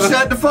week, go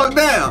shut the fuck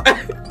down.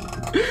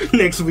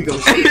 Next week, I'm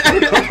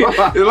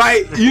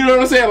Like, you know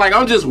what I'm saying? Like,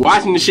 I'm just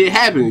watching the shit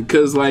happen.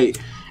 Cause like,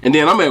 and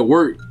then I'm at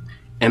work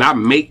and I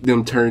make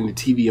them turn the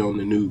TV on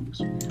the news.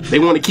 They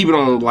want to keep it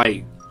on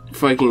like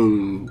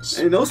fucking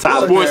Ain't no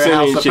Sports sports.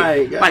 Center and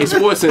shit. Like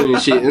Sports Center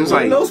and shit. And it's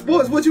like, No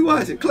sports. What you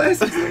watching?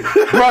 Classics.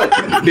 bro,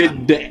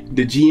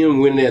 the GM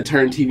went in there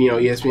turned TV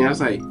on ESPN. I was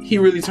like, he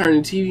really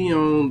turned the TV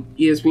on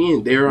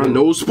ESPN. There are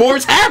no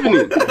sports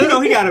happening. You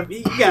know, he gotta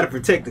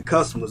protect the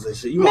customers and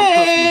shit. You want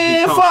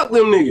Man, customers to fuck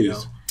them niggas. You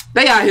know?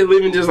 They out here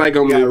living just like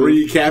I'm Got living.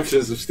 read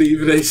captions of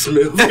Stephen A.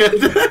 Smith.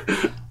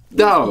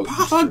 Dog,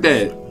 fuck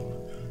that.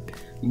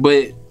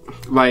 But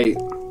like,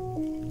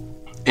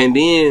 and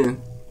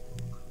then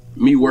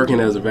me working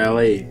as a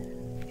valet,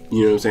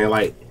 you know what I'm saying?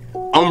 Like,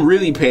 I'm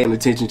really paying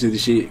attention to the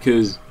shit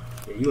because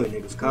Yeah, you in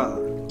niggas' car.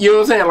 you know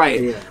what I'm saying? Like,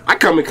 Yeah. I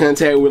come in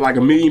contact with like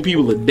 1 million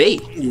people a day,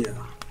 Yeah.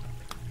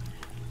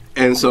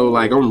 and so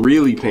like I'm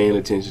really paying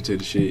attention to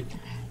the shit.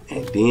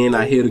 And then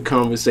I hear the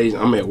conversation.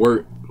 I'm at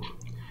work.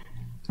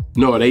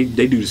 No, they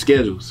do the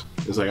schedules.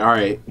 It's like, all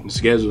right, the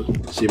schedule,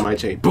 shit might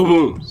change. Boom,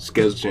 boom,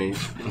 schedule change.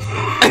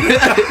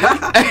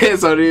 And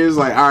so then it's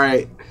like, all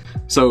right.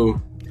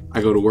 So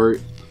I go to work.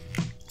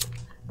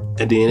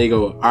 And then they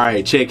go, all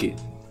right, check it.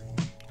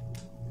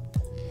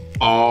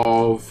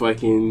 All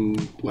fucking,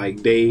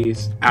 like,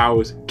 days,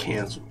 hours,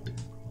 canceled.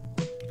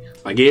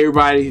 Like,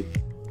 everybody,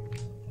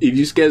 if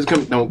you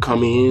schedule don't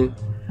come in,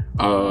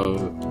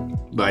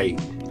 like,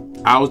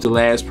 I was the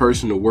last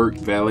person to work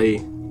valet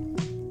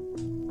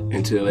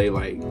until they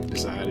like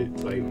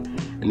decided like,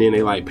 and then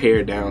they like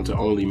pared down to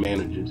only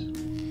managers.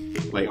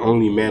 Like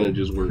only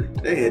managers work.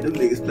 They had them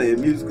niggas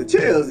playing musical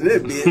chairs in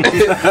that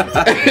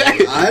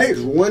bitch. Alright,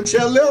 one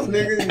chair left,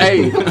 nigga.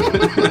 Hey,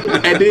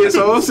 and then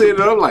so I'm sitting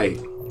there, I'm like,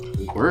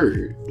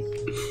 Word.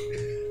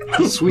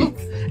 Sweet.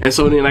 And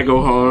so then I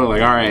go home,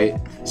 like, all right,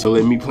 so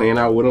let me plan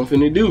out what I'm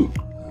finna do.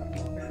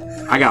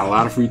 I got a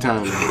lot of free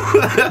time now.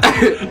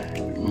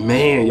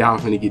 Man, y'all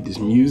finna get this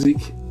music.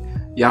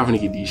 Y'all finna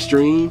get these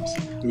streams.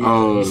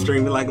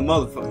 Streaming like a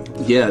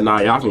motherfucker. Yeah, nah,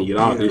 y'all finna get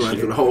all this shit.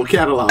 Through the whole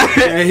catalog.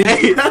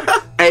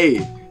 Hey,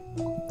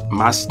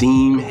 my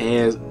Steam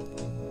has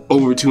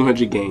over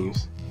 200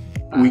 games.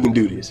 We can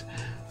do this.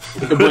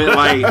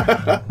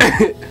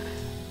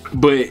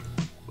 But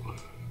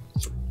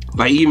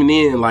like even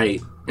then,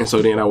 like, and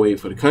so then I wait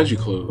for the country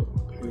club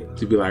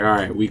to be like, all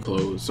right, we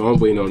closed. So I'm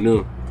waiting on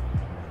them.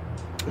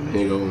 And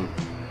they go,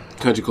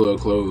 country club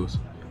closed.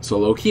 So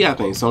low key, I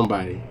think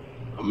somebody,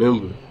 a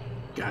member,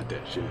 got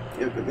that shit.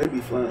 Yeah, because they be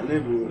flying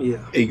everywhere.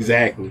 Yeah.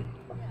 Exactly.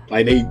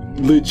 Like they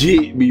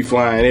legit be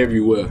flying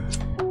everywhere.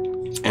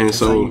 And That's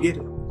how so you get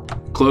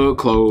it. club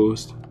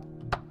closed.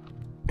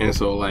 And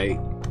so like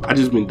I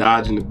just been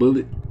dodging the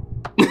bullet.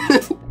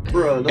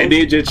 Bro, And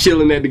then just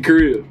chilling at the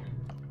crib.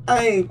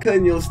 I ain't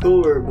cutting your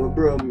story, but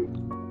bro,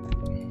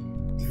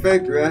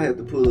 factory I have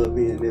to pull up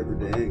in every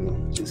day. I ain't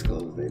gonna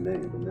disclose their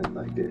name or nothing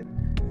like that.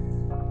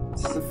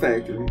 It's a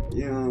factory,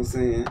 you know what I'm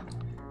saying?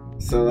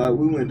 So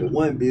we went to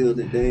one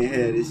building, they ain't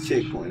had this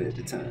checkpoint at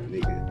the time,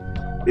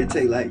 nigga. It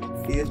take like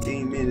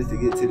 15 minutes to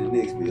get to the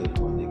next building,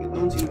 my nigga.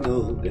 Don't you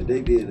know that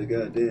they did a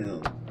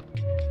goddamn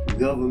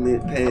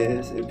government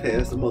passed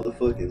a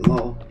motherfucking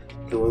law?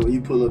 So when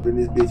you pull up in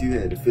this bitch, you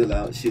had to fill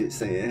out shit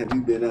saying, have you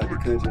been out the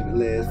country in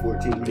the last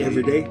 14 days?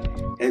 Every day.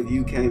 Have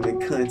you came in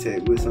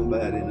contact with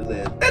somebody in the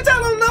last? That y'all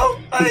don't know.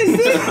 I ain't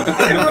seen.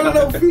 I don't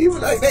know people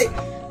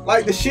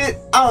like the shit.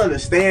 I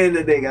understand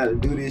that they gotta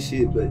do this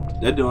shit, but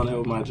They're doing that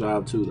with my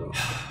job too, though.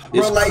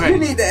 bro, like crazy. you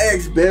need to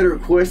ask better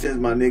questions,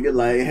 my nigga.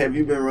 Like, have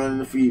you been running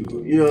the fever?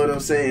 You know what I'm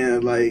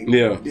saying? Like,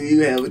 Yeah. do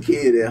you have a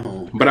kid at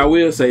home? But I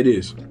will say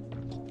this.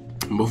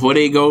 Before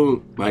they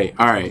go, like,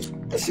 all right,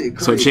 That shit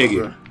crazy. so check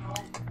bro. it.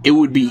 It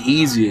would be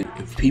easier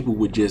if people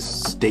would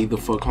just stay the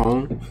fuck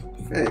home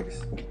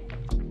Facts.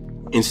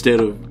 instead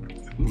of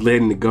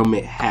letting the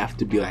government have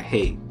to be like,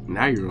 hey,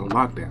 now you're on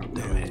lockdown,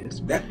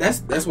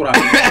 dumbass. That's what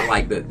I mean by,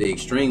 like the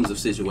extremes of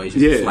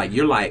situations. Yeah. It's like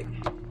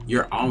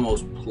you're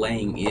almost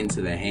playing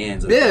into the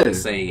hands of Yeah.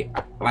 say,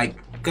 like,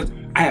 cause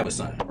I have a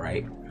son,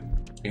 right?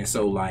 And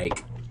so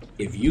like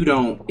if you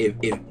don't if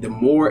the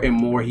more and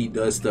more he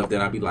does stuff,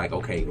 then I'll be like,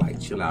 okay, like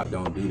chill out,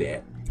 don't do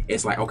that.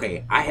 It's like,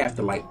 okay, I have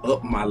to like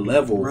up my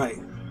level Right.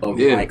 of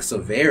Yeah. like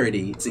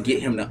severity to get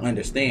him to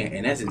understand.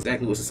 And that's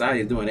exactly what society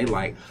is doing. They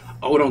like,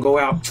 oh, don't go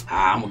out.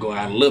 I'm gonna go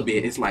out a little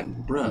bit. It's like,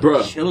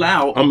 bruh. Chill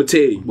out. I'm gonna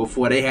tell you.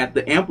 Before they have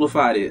to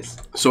amplify this.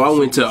 So I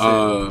went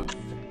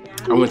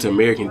to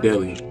American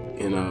Deli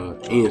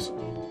in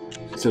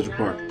Central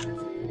Park,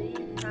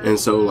 and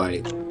so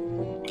like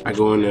I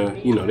go in there,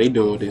 you know, they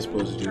doing what they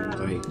supposed to do.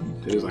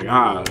 Like they was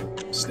like,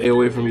 stay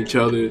away from each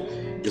other.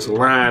 It's a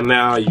line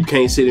now. You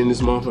can't sit in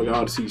this motherfucker.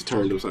 All the seats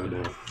turned upside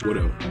down.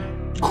 Whatever.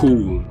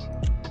 Cool.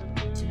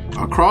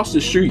 Across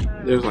the street,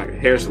 there's like a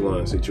hair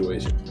salon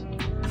situation.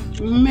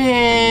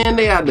 Man,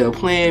 they out there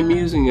playing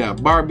music and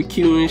got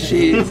barbecue and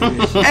shit.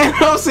 And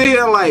I'm sitting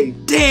there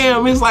like,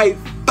 damn, it's like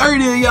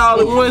 30 of y'all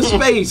in one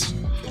space.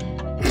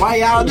 Why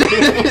y'all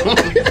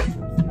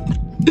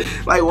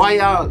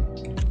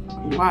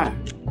like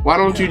why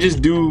don't you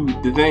just do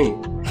the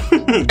thing?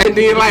 And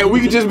then like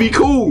we could just be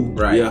cool.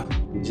 Right. Yeah.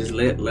 Just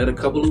let a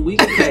couple of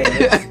weeks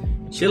pass.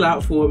 Chill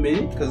out for a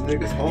minute. Cause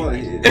niggas hard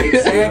headed.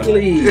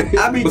 Exactly.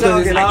 I be Because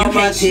talking it's like, all you my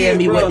can't shit, tell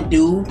me bro. what to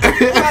do. Right,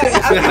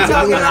 I be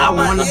talking What I all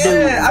my wanna do.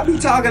 yeah, I be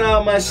talking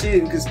all my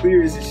shit and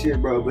conspiracy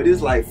shit, bro. But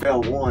it's like fair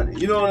warning.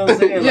 You know what I'm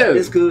saying? Yeah. Like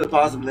this could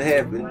possibly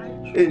happen.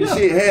 And the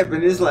shit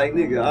happen. It's like,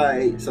 nigga, all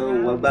right.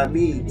 So by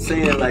me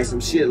saying like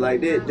some shit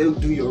like that, they'll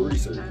do your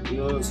research. You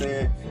know what I'm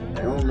saying?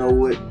 I don't know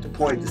what the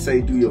point to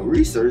say do your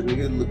research,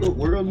 nigga. Look up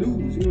world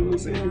news. You know what I'm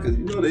saying? Because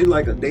you know they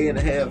like a day and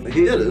a half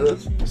ahead of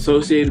us.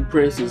 Associated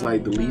Press is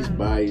like the least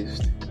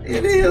biased.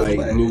 It is Like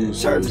like news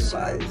church service.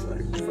 bias.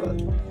 Like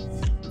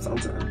fuck.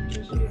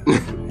 Sometimes.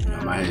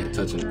 I might have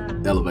touching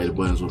elevator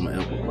buttons with my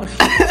elbow.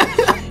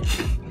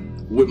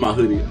 With my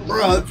hoodie.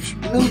 Bro,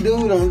 new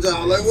dude on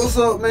job. Like, what's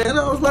up, man?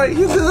 I was like,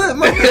 you good,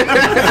 man?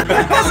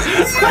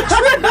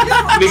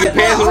 Nigga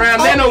pass around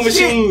nano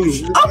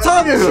machines. I'm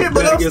talking shit,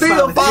 but I'm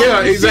still following.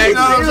 Yeah, this shit, exactly. you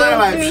know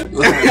what I'm saying?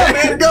 Like, yeah,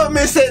 man, the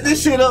government set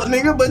this shit up,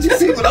 nigga. But you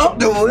see what I'm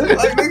doing?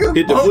 Like, nigga,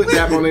 Hit the foot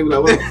tap on them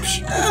like,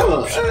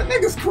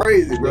 niggas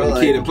crazy, bro. the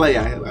Like, kid and play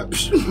out here like,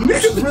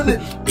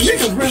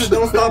 niggas really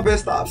don't stop at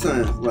stop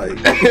signs. Like,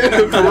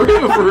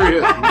 For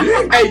real.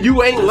 Hey,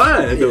 you ain't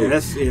lying though. Yeah,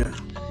 that's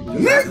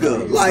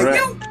nigga, like Right.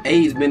 you.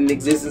 AIDS been in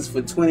existence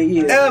for 20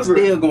 years. Ever.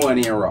 Still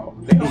going in raw.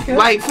 They don't care.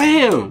 Like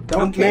fam.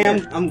 Don't care.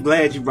 Man, I'm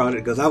glad you brought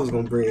it because I was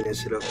gonna bring that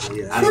shit up.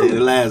 Yeah, I said in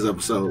the last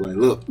episode, like,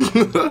 look,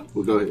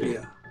 we'll go ahead.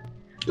 yeah.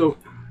 Oh,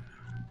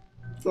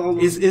 So,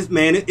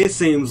 It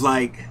seems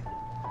like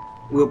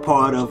we're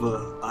part of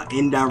a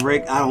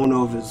indirect. I don't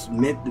know if it's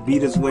meant to be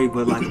this way,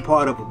 but like a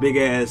part of a big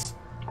ass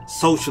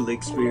social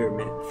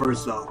experiment.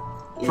 First off,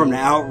 from the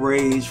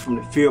outrage, from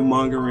the fear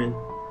mongering,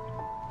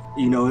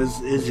 You know, it's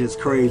just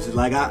crazy.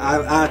 Like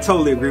I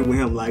totally agree with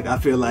him. Like I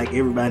feel like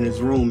everybody in this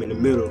room in the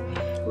middle,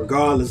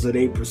 regardless of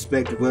their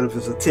perspective, whether if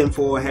it's a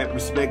tinfoil hat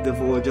perspective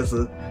or just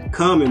a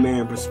common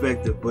man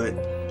perspective, but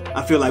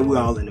I feel like we're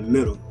all in the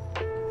middle.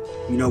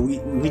 You know,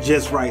 we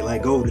just right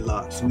like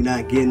Goldilocks. We're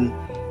not getting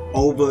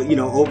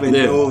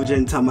overindulging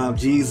and talking about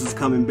Jesus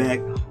coming back,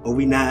 or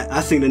we not.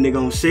 I seen a nigga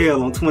on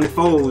Shell on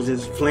 24s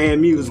just playing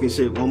music and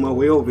shit on my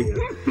way over here.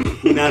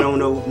 We not on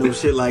no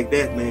shit like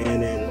that,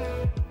 man. And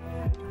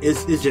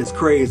it's just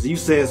crazy. You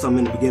said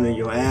something in the beginning of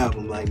your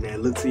album, like,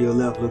 man, look to your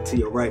left, look to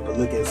your right, but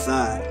look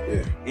inside.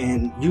 Yeah.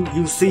 And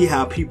you see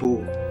how people,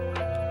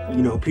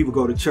 you know, people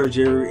go to church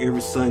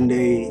every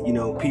Sunday. You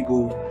know,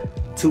 people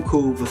too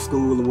cool for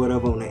school or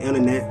whatever on the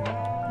internet,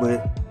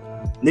 but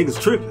niggas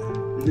tripping.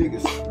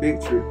 Niggas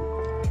big tripping.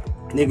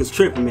 Niggas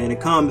tripping, man. The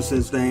common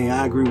sense thing,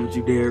 I agree with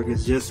you, Derek,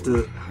 is just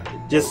to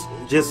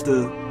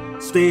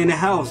stay in the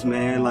house,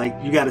 man. Like,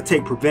 you got to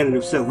take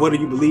preventative steps, whether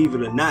you believe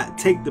it or not.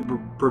 Take the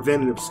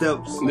preventative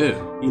steps. Yeah.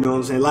 You know what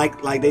I'm saying?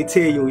 Like they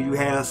tell you when you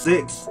have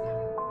sex,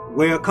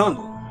 wear a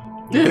condom.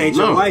 Yeah, it ain't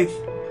your wife.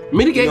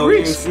 Mitigate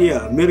risk.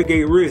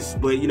 Mitigate risk.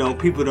 But you know,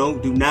 people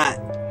don't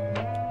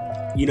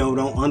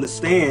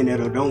understand that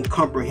or don't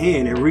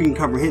comprehend. And reading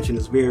comprehension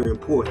is very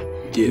important.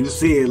 Yeah. You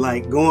see it,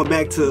 like going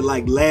back to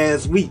like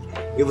last week,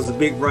 it was a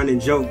big running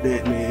joke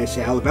that, man,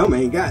 shit, Alabama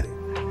ain't got it.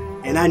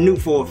 And I knew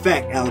for a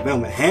fact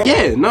Alabama had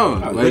it.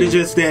 But it's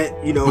just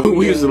that, you know,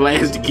 we was the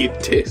last to get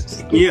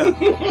tested. Yeah.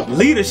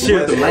 Leadership. We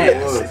weren't the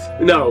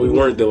last. No, we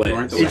weren't the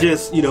last. It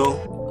just, you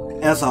know,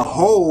 as a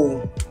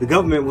whole, the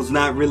government was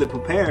not really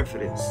prepared for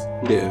this.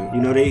 Yeah. You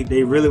know,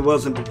 they really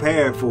wasn't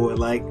prepared for it.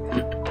 Like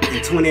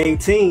in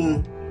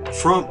 2018,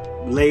 Trump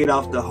laid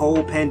off the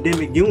whole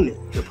pandemic unit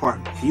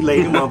department. He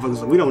laid them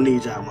motherfuckers, we don't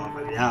need y'all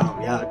motherfuckers.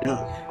 Y'all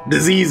done.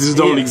 Diseases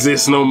don't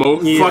exist no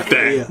more. Yeah. Fuck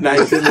that. Yeah. Now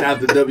you sending out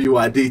the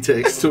WID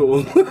text to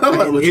him.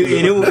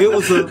 it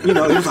was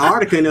an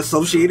article in the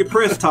Associated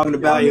Press talking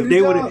about if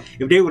they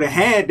would have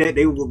had that,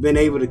 they would have been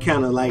able to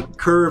kind of like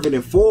curve it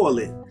and foil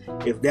it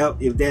if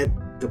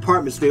that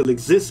department still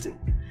existed.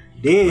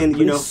 Then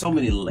there's so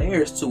many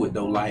layers to it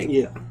though.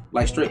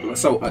 Like straight.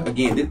 So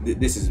again,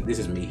 this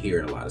is me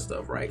hearing a lot of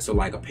stuff, right? So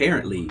like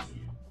apparently,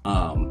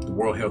 the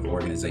World Health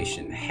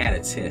Organization had a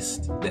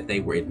test that they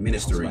were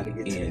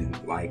administering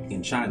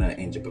in China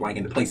and like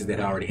in the places that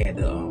already had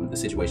the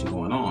situation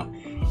going on,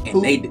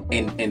 and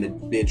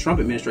the Trump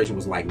administration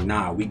was like,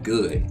 nah, we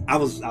good. I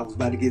was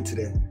about to get to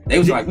that. They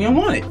was like, we don't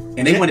want it,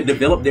 and they wanted to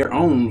develop their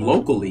own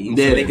locally so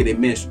they could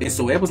administer. And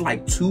so it was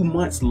like 2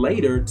 months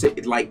later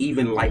to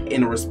even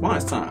in a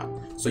response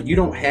time. So you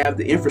don't have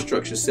the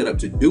infrastructure set up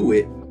to do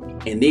it.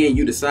 And then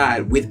you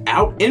decide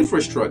without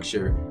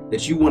infrastructure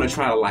that you want to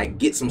try to like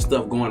get some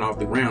stuff going off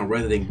the ground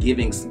rather than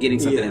getting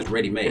something that's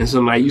ready made. And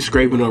so like you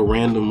scraping up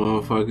random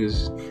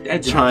motherfuckers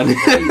trying to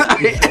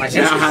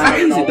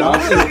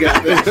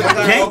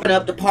open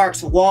up the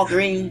parks,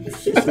 Walgreens,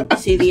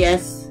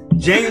 CVS.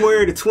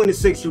 January the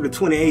 26th through the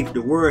 28th,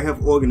 the World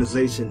Health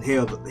Organization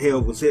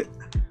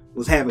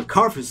was having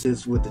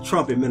conferences with the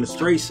Trump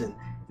administration,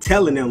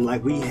 telling them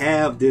like, we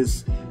have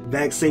this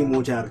vaccine, we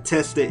want y'all to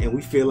test it, and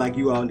we feel like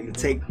you all need to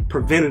take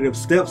preventative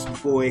steps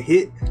before it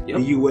hit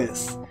the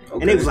U.S. Okay.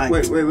 And it was like,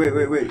 wait,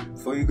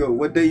 before you go,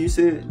 what day you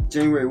said?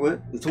 January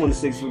what? The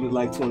 26th through the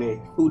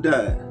 28th. Who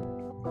died?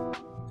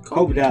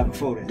 Kobe died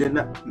before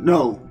that.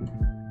 No.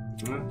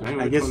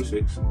 I guess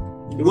 26.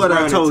 It was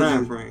I told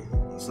time frame.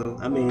 So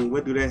I mean,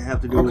 what do that have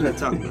to do with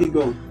talking? Keep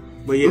going.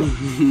 But yeah,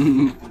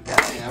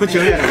 put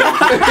your head up.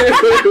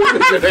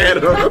 Put your head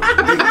up.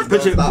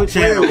 Put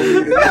your head up.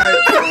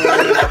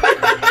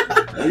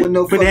 It wasn't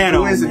no fucking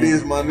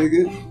coincidence, my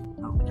nigga.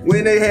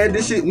 When they had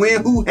this shit,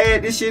 who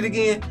had this shit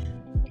again?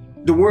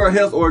 The World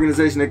Health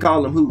Organization. They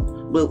call them who?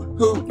 But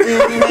who?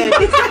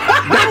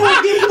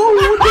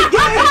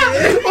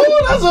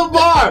 Oh, that's a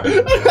bar.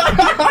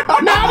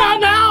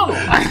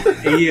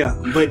 No. Yeah,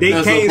 but they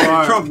came to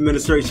the Trump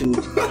administration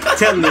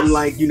telling them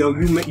like,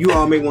 you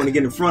all may want to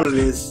get in front of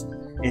this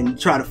and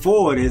try to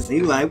forward this. And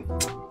he's like,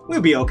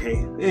 we'll be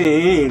okay.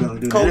 Ain't gonna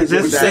do that.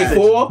 Just say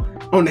 4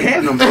 on the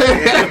hand number.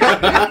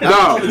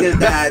 No.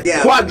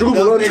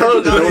 Quadruple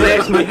unturned. Don't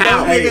ask me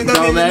how.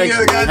 Don't ask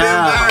me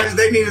how.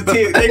 They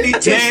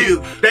need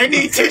tissue. They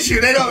need tissue.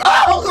 They don't.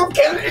 Oh, I'm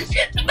killing this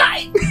shit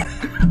tonight.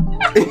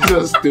 It's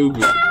so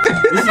stupid.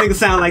 This nigga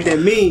sound like that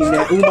meme,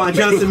 that Umar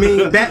Johnson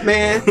meme,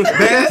 Batman,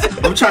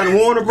 I'm trying to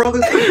warn the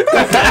brothers.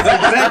 That's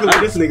exactly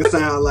what this nigga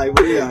sound like.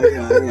 But yeah.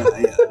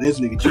 This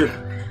nigga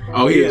tripping.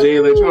 Oh, yeah, Jay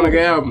Electronic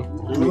album.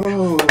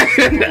 Oh,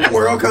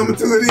 world coming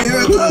to an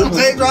end.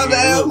 Jay dropped the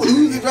album.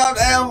 Uzi dropped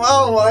the album.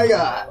 Oh my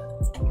god.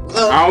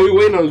 All we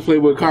waiting on is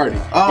Playboy Cardi.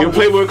 Your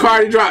Playboy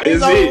Cardi drop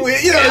is it.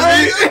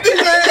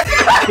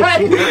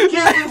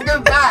 Kiss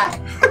goodbye.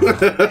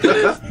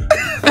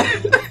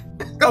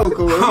 Go,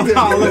 cool.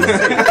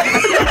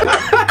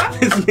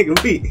 This nigga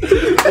beat.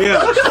 Yeah.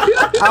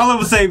 All I'm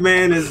gonna say,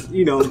 man, is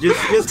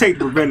just take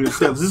preventative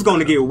steps. It's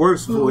gonna get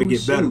worse before it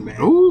get better,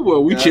 man. Ooh,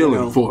 well, we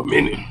chilling for a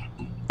minute.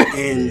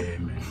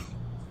 And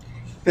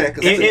pack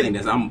of That's the shit. thing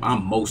that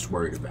I'm most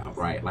worried about,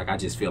 right? Like I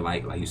just feel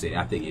like you said,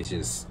 I think it's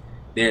just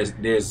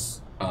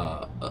there's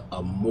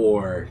a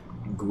more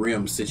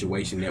grim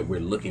situation that we're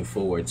looking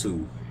forward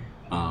to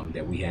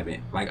that we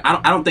haven't. Like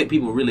I don't think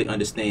people really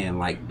understand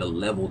like the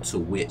level to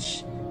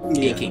which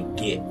it can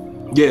get.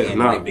 Yeah, and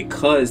like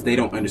because they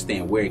don't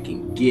understand where it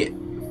can get,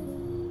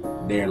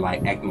 they're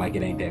like acting like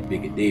it ain't that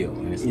big a deal.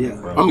 And it's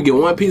like, bro, I'm gonna give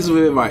one piece of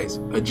advice: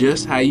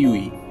 adjust how you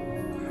eat.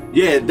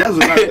 Yeah, that's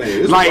what I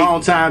say. It's Like, a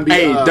long time.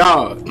 Hey,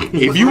 dog,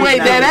 if you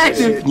ain't that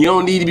active, you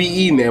don't need to be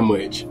eating that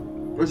much.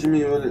 What you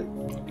mean with it?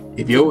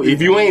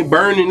 If you ain't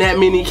burning that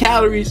many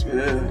calories,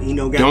 Yeah. You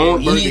know,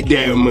 don't eat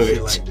that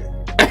much. Like that.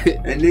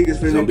 And niggas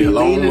finna gonna be be a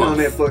long leaning month. on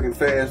that fucking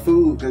fast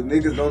food because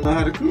niggas don't know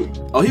how to cook.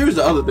 Oh, here's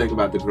the other thing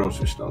about the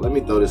grocery store. Let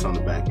me throw this on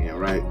the back end,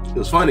 right? It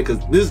was funny because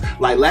this,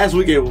 like last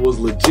weekend was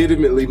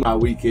legitimately my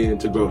weekend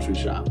to grocery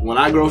shop. When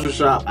I grocery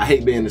shop, I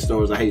hate being in the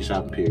stores. I hate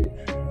shopping, period.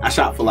 I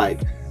shop for like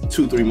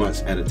 2-3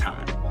 months at a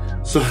time.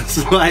 So it's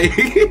like,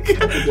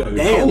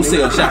 Damn,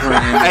 wholesale nigga. shop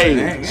right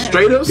now. hey,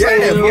 straight up yeah,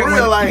 saying, for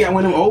real, like, You got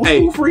one of them old Hey,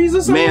 school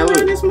freezers man, somewhere look,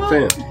 in this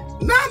month?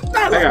 fam, not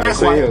I like gotta that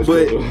say quite, him,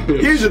 but too.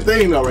 here's the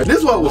thing though, right? This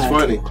is what was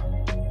funny.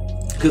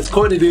 Because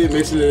Courtney did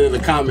mention it in the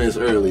comments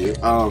earlier.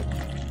 Of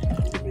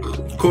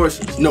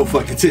course, no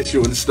fucking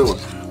tissue in the store.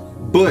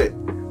 But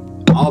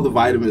all the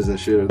vitamins and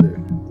shit are there.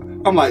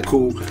 I'm like,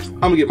 cool. I'm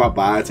gonna get my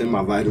biotin,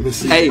 my vitamin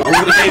C. hey,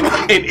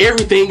 and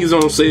everything is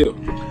on sale.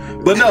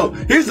 But no,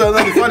 here's the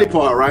other funny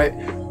part, right?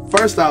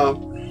 First off,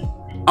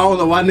 I don't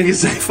know why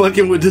niggas ain't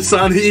fucking with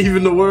Dasani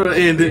even the world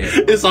ended.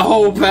 It's a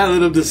whole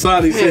pallet of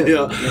Dasani sitting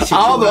here.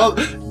 All the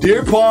other,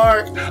 Deer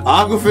Park,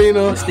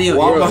 Aquafina, Still,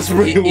 Walmart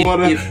Spring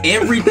Water. if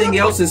everything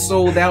else is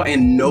sold out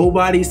and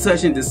nobody's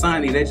touching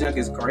Dasani, that junk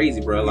is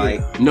crazy, bro.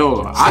 Like,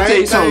 No, I'll tell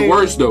you something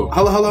worse though.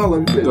 Hold on, let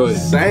me finish. Go ahead.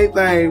 Same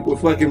thing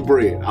with fucking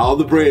bread. All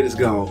the bread is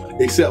gone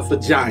except for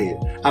Giant.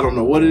 I don't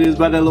know what it is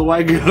about that little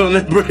white girl on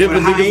that bread, but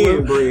But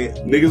high-end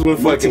niggas bread, went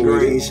fucking with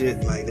multi-grain it.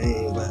 shit, like they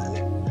ain't buying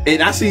it.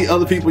 And I see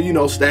other people, you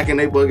know, stacking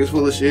their buckets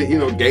full of shit, you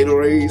know,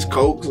 Gatorades,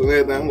 Cokes, and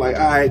everything. I'm like,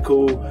 all right,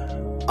 cool.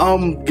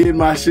 I'm getting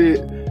my shit.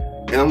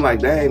 And I'm like,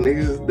 dang,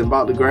 niggas done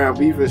bought the ground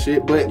beef and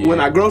shit. But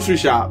when I grocery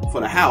shop for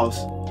the house,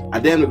 I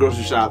damn the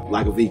grocery shop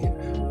like a vegan.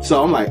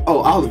 So I'm like, oh,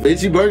 all the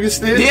veggie burgers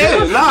still?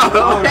 Yeah,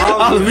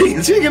 all the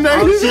vegan chicken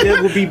All the shit nuggets?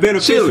 that would be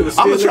beneficial. Chilling. is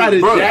I'm gonna still try in the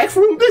it. Bro.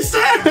 jackfruit this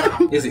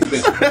time. it's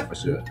expensive for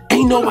sure.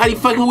 Ain't nobody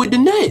fucking with the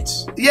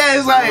nuts. Yeah,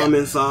 it's like,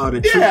 Almonds, all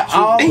the yeah,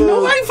 all Ain't the,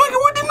 nobody fucking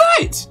with the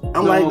nuts.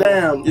 I'm like,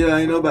 damn. Yeah,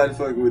 ain't nobody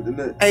fucking with the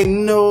nut. Ain't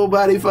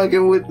nobody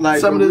fucking with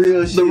Like some the of real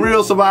the shit.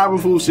 real survival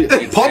food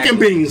shit. Pork and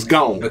beans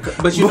gone.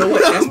 But you know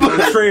what? That's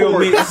because, Trail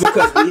mix.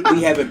 because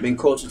we haven't been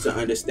cultured to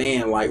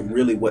understand like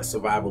really what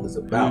survival is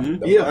about. Mhm.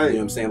 though. Yeah, You know right.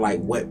 what I'm saying? Like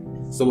what?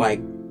 So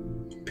like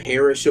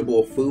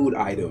perishable food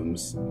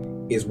items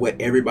is what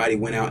everybody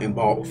went out and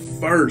bought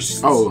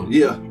first. Oh,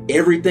 Yeah.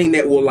 Everything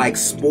that will like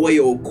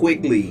spoil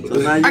quickly. So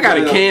now you I got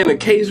a gotta-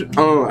 case.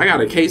 I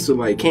got a case of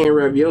like canned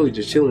ravioli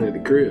just chilling at the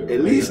crib.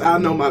 At least I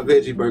know my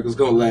veggie burger's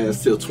gonna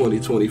last till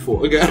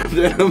 2024.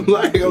 Goddamn,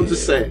 like I'm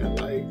just saying,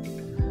 like,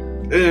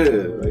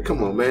 yeah, like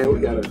come on, man, we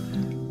gotta.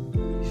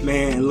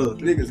 Man, look,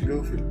 Niggas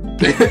goofy.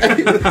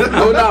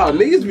 Oh no,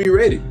 niggas be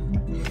ready.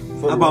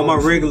 I bought my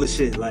regular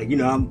shit. Like, you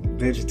know, I'm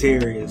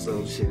vegetarian,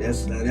 so shit,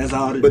 that's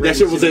all. But that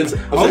shit was in.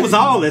 Oh, it was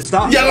all in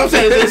stock. Yeah, I'm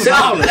saying it's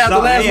all in stock. I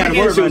Last ain't had to weekend,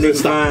 worry shit was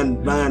about in niggas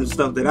stock. buying the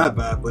stuff that I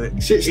buy,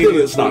 but Shit it still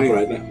in is stock what it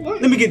right is. now.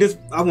 Let me get this.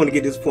 I want to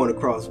get this point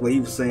across. Where he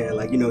was saying,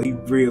 like, you know, he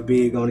real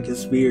big on the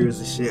conspiracy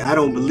and shit. I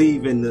don't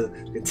believe in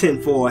the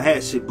tinfoil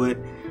hat shit, but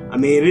I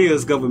mean, it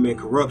is government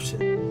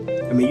corruption.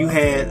 I mean, you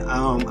had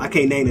I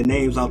can't name the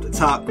names off the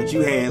top, but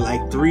you had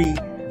like 3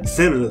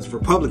 senators,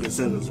 Republican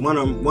senators.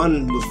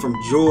 One was from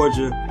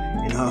Georgia,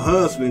 and her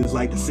husband is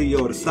like the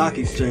CEO of the stock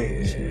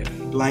exchange.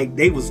 Like,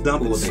 they was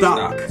dumping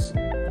stock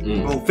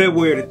on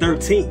February the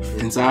 13th.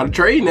 Insider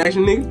trading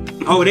action,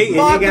 nigga. Oh, they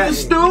got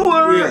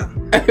Stewart.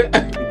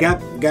 yeah,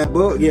 got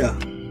booked, yeah,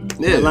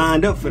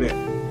 lined up for that,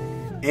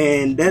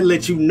 and that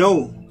lets you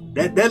know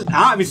that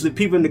obviously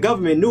people in the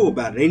government knew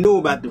about it. They knew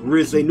about the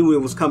risk. They knew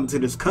it was coming to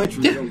this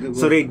country,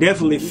 so they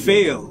definitely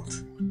failed.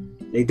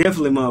 They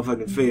definitely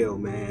motherfucking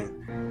failed,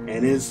 man.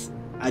 And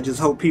I just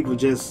hope people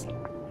just,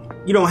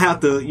 you don't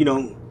have to, you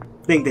know,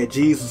 think that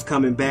Jesus is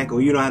coming back,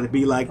 or you don't have to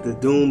be like the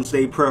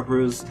doomsday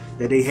preppers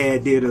that they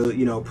did a,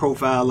 you know,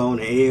 profile on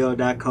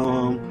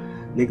AL.com.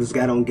 Niggas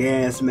got on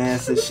gas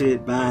masks and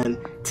shit, buying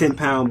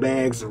 10-pound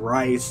bags of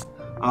rice,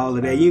 all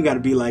of that. You ain't got to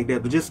be like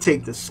that, but just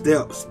take the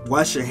steps.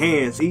 Wash your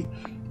hands.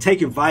 Take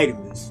your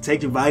vitamins.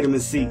 Take your vitamin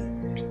C.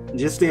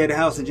 Just stay at the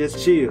house and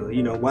just chill.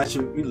 You know, watch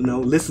your, you know,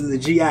 listen to the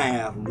GI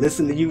album.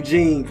 Listen to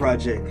Eugene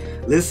Project.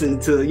 Listen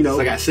to, you know,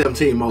 I got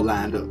 17 more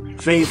lined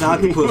up. Phase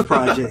Octopus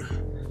Project.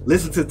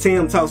 Listen to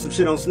Tim talk some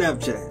shit on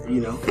Snapchat,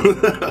 you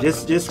know.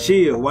 just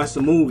chill, watch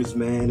the movies,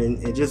 man,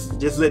 and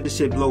just let the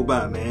shit blow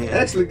by, man.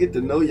 Actually get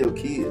to know your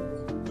kids.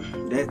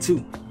 That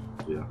too.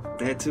 Yeah.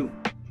 That too.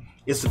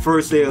 It's the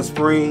first day of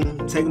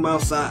spring. Take them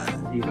outside,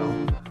 you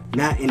know.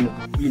 Not in,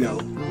 you know,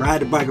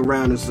 ride the bike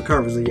around the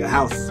circumference of your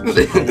house.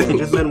 Just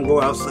let them go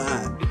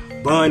outside.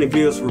 Bond and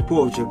build some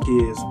rapport with your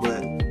kids,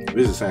 but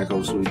Visit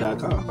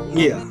SankofaSuite.com.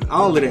 Yeah,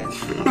 all of that.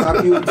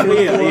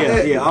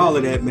 Yeah, all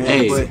of that, man.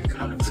 Hey, But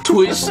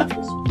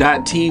Twitch.tv/The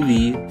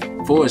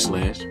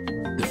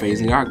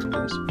Phasing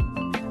Octopus.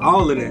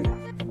 all of that,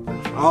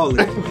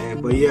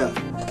 man. But yeah,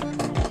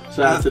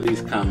 Shout out to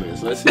these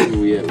comments. Let's see where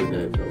we at with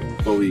that though,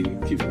 before we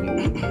keep it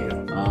moving.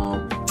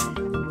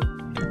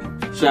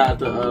 Shout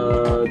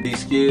out to D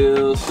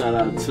Skills. Shout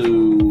out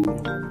to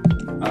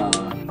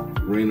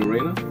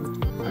Rena,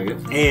 I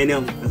guess.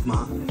 A&M, that's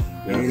mine.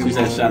 Yeah, she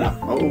said shout out.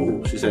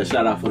 Oh, she said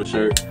shout out for the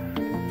shirt.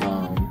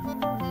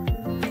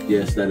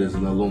 Yes, that is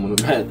an aluminum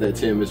hat that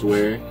Tim is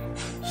wearing.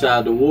 Shout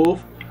out to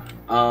Wolf.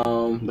 The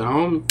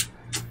homie.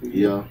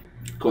 Yeah.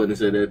 Courtney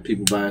said that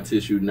people buying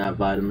tissue, not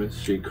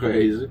vitamins. Shit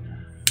crazy.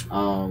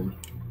 Rena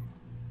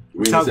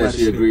said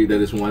she agreed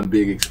that it's one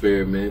big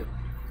experiment.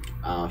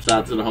 Shout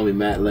out to the homie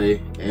Matt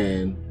Lay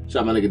and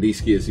shout out my nigga D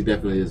Skis. He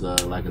definitely is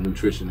like a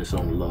nutritionist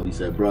on the low. He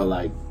said, bro,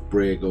 like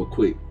bread go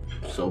quick,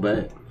 so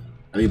bad.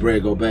 I mean,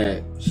 bread go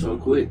bad, so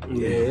quick.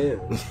 Yeah.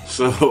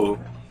 So,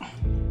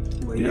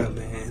 But yeah,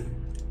 man.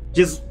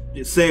 Just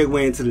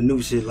segue into the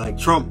new shit. Like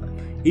Trump,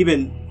 he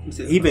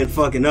been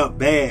fucking up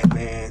bad,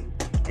 man.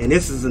 And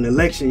this is an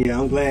election year.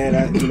 I'm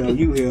glad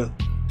you here.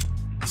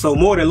 So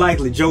more than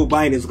likely, Joe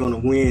Biden is gonna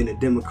win the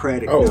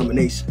Democratic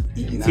nomination.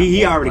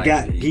 He already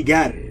got it. He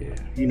got it.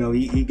 You know,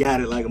 he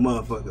got it like a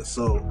motherfucker.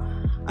 So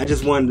I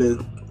just wanted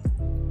to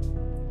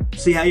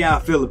see how y'all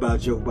feel about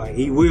Joe Biden.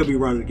 He will be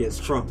running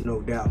against Trump,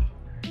 no doubt.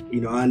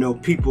 You know, I know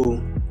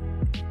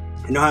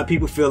how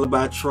people feel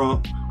about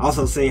Trump.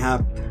 Also saying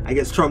how I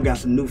guess Trump got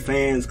some new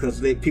fans because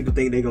people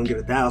think they're gonna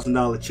get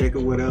 $1,000 check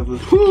or whatever.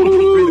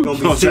 Really gonna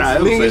be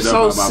Niggas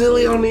so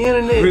silly on the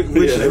internet.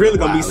 which is really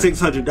gonna be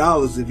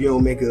 $600 if you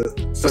don't make a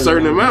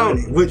certain amount.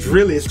 money, which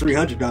really is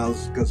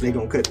 $300 because they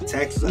gonna cut the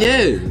taxes out.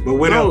 Yeah, but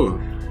whatever. no.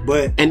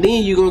 But and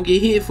then you gonna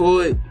get hit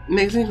for it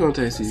next income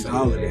tax season.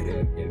 all of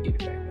that.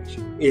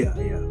 Yeah.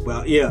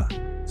 Well, yeah.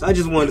 So I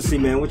just wanted to see,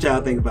 man, what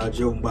y'all think about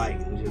Joe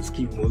Biden. Just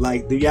keep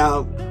like,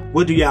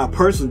 what do y'all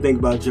personally think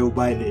about Joe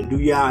Biden, and do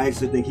y'all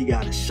actually think he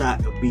got a shot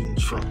of beating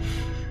Trump?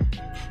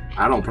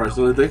 I don't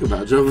personally think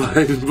about Joe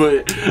Biden,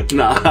 but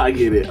nah, I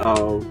get it.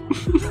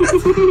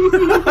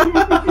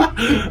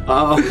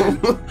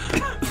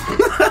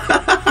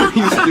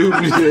 You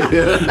stupid.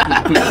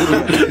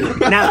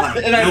 Not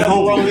like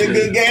no wrong in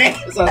good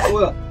games. I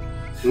swear.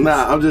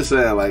 Nah, I'm just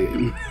saying, like,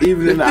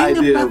 even in the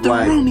idea of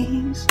like,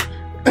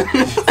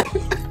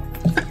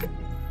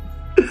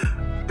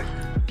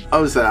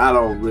 I'm just saying, I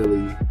don't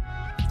really.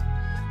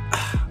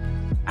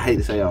 I hate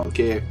to say I don't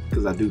care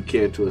because I do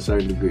care to a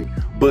certain degree,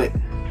 but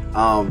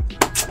I'm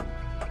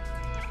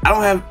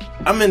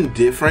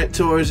indifferent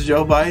towards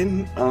Joe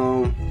Biden.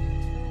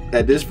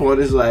 At this point,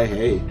 it's like,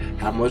 hey,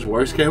 how much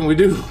worse can we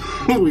do?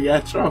 We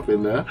got Trump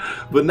in there,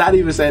 but not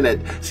even saying that.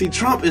 See,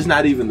 Trump is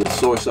not even the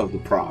source of the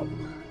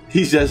problem.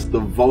 He's just the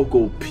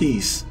vocal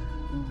piece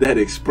that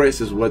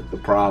expresses what the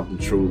problem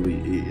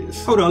truly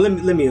is. Hold on,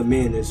 let me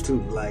amend this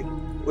too. Like,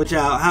 what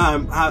y'all,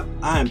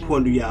 how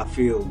important do y'all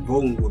feel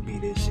voting will be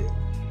this year?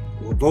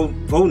 Well,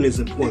 voting is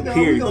important,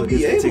 period, for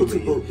this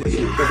particular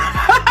year.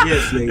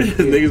 Yes, nigga.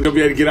 Niggas gonna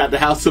be able to get out the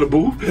house to the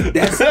booth.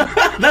 That's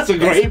a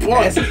great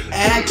point. That's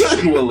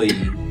actually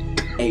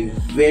a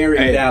very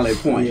valid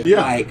point.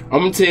 Yeah. Like, I'm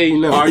gonna tell you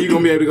now. Are you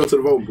gonna be able to go to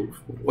the voting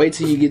booth? Wait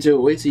till you get your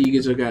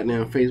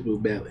goddamn Facebook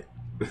ballot.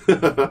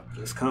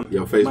 It's coming.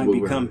 Your Facebook might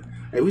be coming.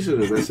 Hey, we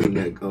should invest in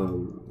that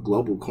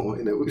global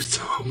coin that we was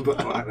talking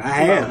about. I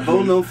have.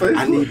 Voting on Facebook.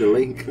 I need the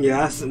link.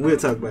 Yeah, we'll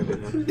talk about that.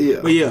 Man. Yeah.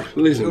 But yeah,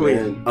 Listen,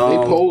 man, they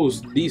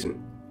posed decent.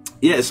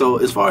 Yeah, so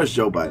as far as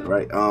Joe Biden,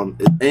 right?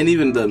 And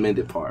even the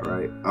amended part,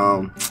 right?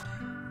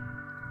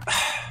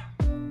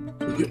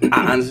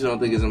 I honestly don't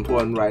think it's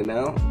important right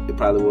now. It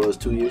probably was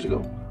 2 years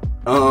ago.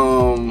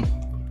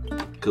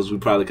 Because we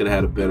probably could have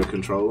had a better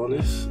control on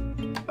this.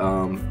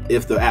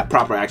 If the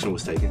proper action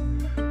was taken.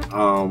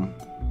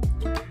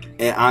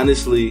 And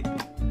honestly,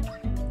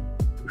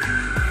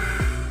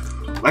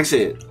 like I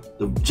said,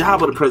 the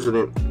job of the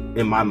president,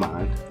 in my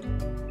mind,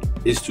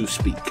 is to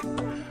speak.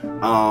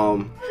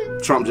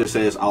 Trump just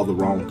says all the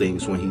wrong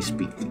things when he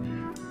speaks.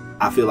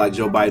 I feel like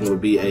Joe Biden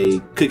would be a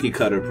cookie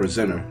cutter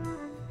presenter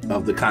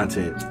of the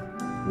content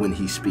when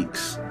he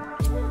speaks.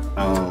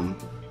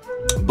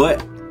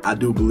 But I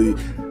do believe,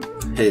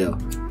 hell,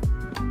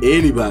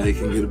 anybody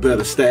can get a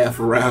better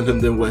staff around him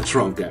than what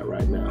Trump got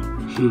right now.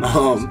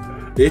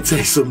 It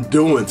takes some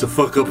doing to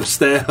fuck up a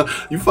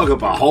staff. You fuck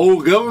up a whole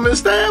government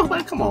staff?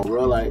 Like, come on,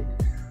 bro. Like,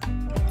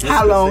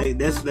 how long?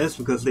 That's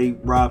because they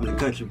robbing the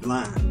country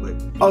blind. But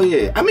oh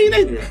yeah, I mean,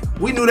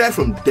 we knew that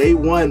from day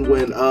one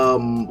when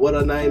what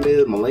her name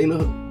is,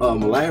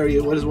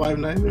 Malaria. What his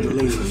wife's name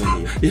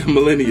is?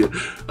 Melania.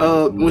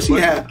 When she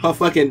had her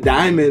fucking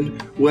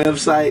diamond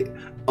website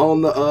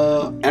on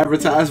the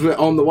advertisement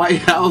on the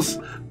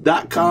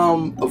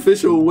WhiteHouse.com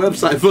official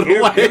website for the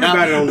White House.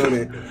 Everybody don't know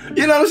that.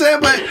 You know what I'm saying?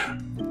 But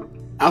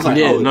I was like,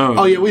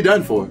 oh yeah, we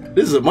done for.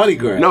 This is a money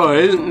grab. No,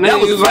 that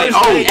was like,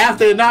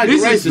 after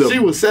inauguration, she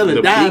was selling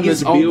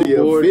diamonds on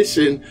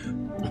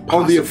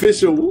the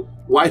official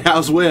White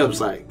House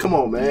website. Come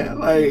on, man.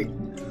 Like,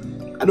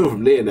 I knew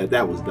from then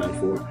that was done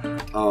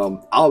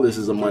for. All this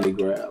is a money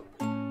grab.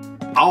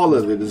 All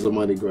of it is a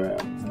money grab.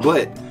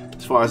 But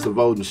as far as the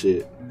voting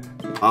shit,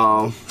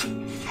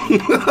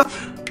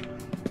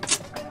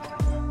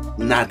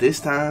 not this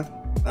time.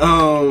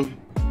 A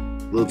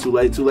little too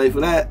late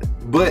for that.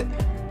 But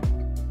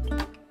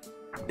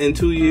in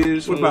 2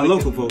 years, What about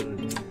local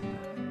voting?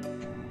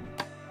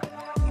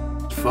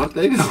 Fuck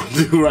they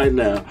gonna do right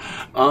now?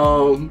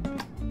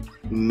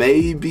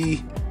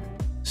 Maybe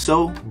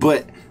so,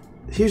 but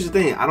here's the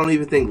thing. I don't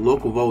even think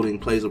local voting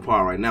plays a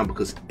part right now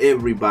because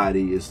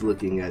everybody is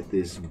looking at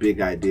this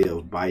big idea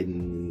of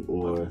Biden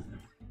or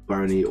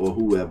Bernie or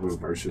whoever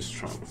versus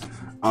Trump.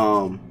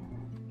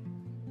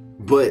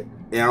 But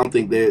I don't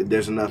think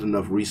there's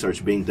enough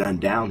research being done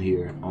down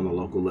here on the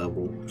local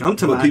level. I'm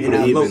talking about in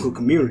our local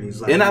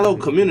communities. Like In our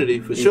local community,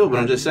 for sure, but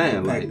I'm just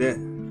saying, like that.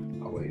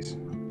 Always.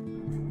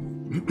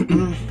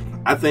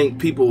 I think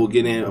people will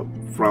get in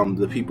from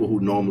the people who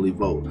normally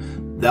vote.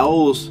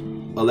 Those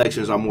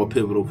elections are more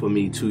pivotal for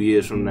me 2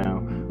 years from now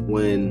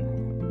when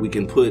we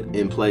can put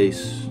in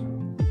place,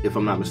 if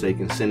I'm not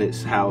mistaken,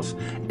 Senate's House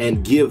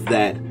and give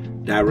that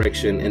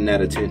direction and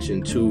that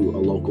attention to a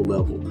local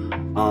level.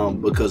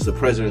 Because the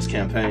president's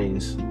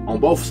campaigns on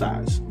both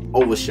sides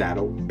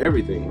overshadow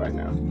everything right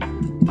now.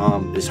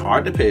 It's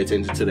hard to pay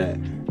attention to that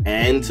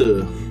and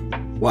to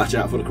watch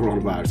out for the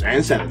coronavirus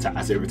and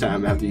sanitize every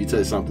time after you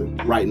touch something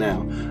right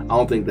now. I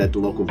don't think that the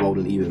local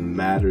voting even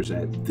matters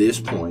at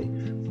this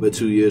point, but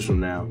 2 years from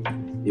now,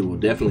 it will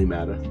definitely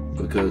matter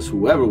because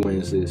whoever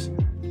wins this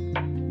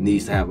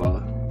needs to have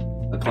a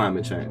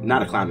climate change,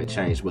 not a climate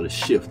change, but a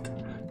shift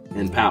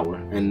in power.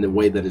 And the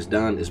way that it's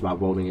done is by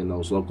voting in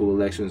those local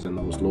elections and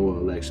those lower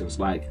elections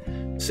like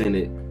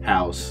Senate,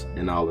 House,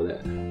 and all of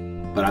that.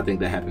 But I think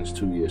that happens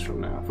 2 years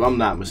from now, if I'm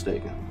not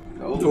mistaken.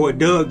 Or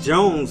Doug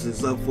Jones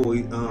is up for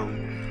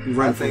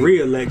run for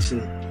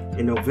re-election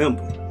in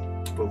November.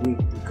 But we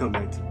come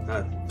back to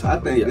I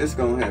think this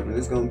gonna happen.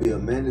 It's gonna be a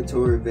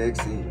mandatory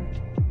vaccine.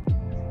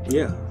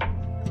 Yeah.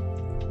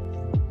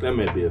 That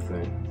may be a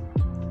thing.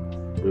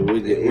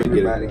 But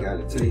Everybody got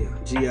it too.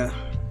 GI.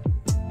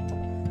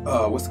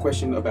 What's the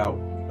question about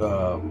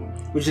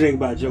What you think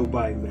about Joe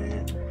Biden,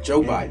 man?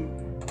 Joe Biden?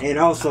 And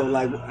also,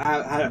 like,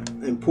 how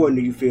important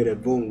do you feel that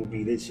voting will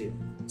be this year?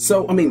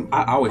 So, I mean,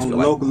 I always On feel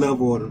the like local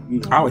level, or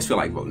I always feel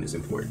like voting is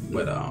important,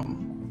 but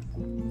I'm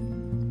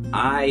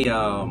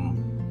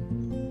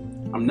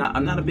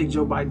not a big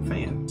Joe Biden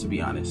fan, to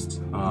be honest.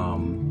 I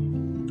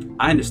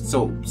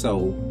understand.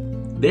 So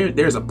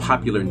there's a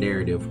popular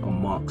narrative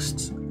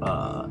amongst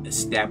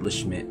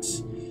establishment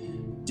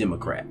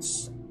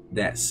Democrats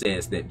that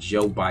says that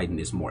Joe Biden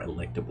is more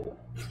electable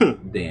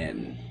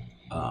than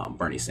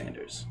Bernie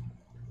Sanders,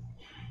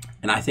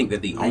 and I think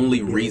that the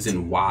only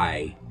reason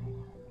why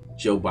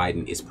Joe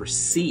Biden is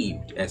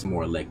perceived as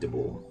more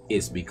electable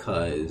is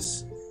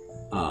because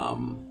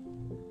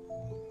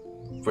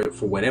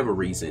for whatever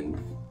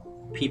reason,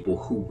 people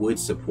who would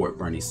support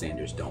Bernie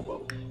Sanders don't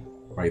vote,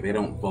 right? They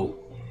don't vote.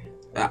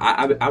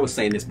 I was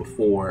saying this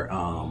before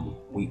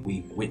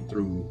we went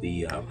through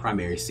the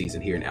primary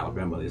season here in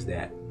Alabama, is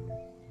that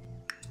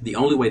the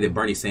only way that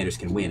Bernie Sanders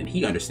can win, and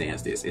he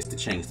understands this, is to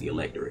change the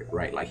electorate,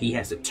 right? Like, he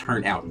has to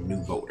turn out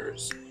new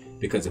voters.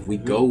 Because if we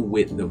go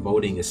with the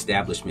voting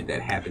establishment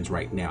that happens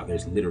right now,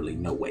 there's literally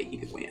no way he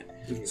could win.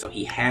 So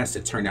he has to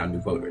turn out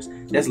new voters.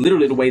 That's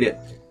literally the way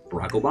that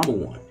Barack Obama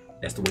won.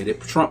 That's the way that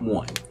Trump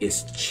won.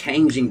 It's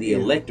changing the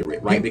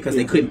electorate, right? Because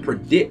they couldn't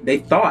predict. They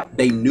thought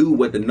they knew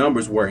what the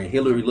numbers were, and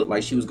Hillary looked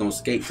like she was going to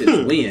skate to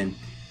the win.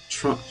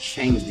 Trump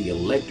changed the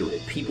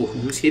electorate. People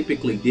who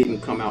typically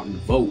didn't come out and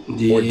vote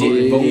or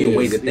didn't vote the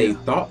way that they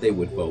thought they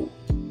would vote,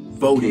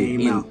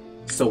 voted in.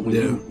 So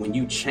when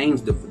you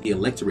change the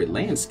electorate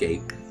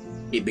landscape,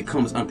 it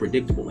becomes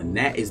unpredictable, and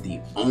that is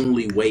the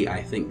only way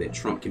I think that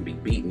Trump can be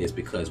beaten, is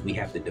because we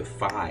have to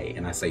defy,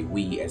 and I say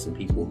we as in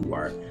people who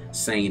are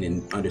sane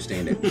and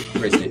understand that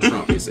President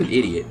Trump is an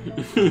idiot.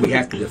 We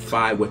have to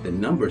defy what the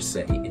numbers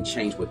say and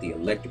change what the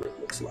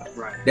electorate looks like.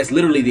 Right. That's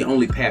literally the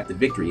only path to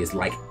victory, is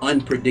like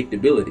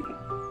unpredictability,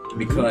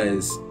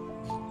 because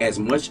as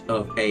much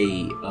of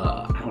a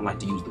I don't like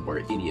to use the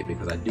word idiot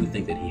because I do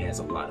think that he has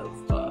a lot of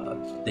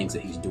things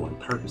that he's doing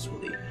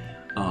purposefully.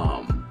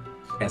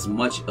 As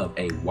much of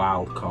a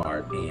wild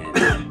card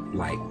and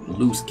like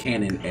loose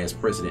cannon as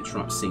President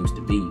Trump seems to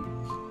be,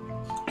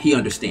 he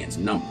understands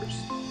numbers,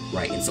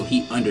 right? And so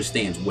he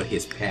understands what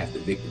his path to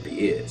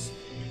victory is.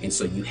 And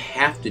so you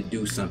have to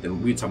do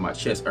something. We were talking about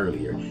chess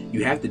earlier.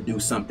 You have to do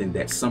something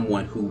that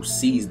someone who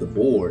sees the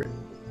board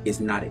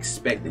is not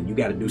expecting. You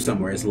got to do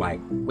something where it's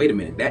like, wait a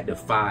minute, that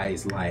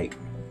defies like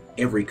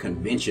every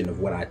convention of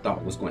what I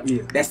thought was going to.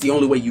 Yeah. That's the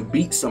only way you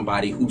beat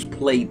somebody who's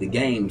played the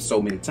game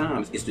so many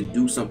times, is to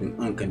do something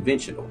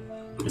unconventional.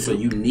 And so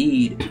you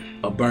need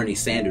a Bernie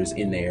Sanders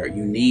in there.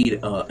 You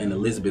need an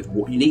Elizabeth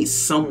Warren. You need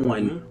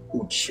someone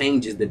who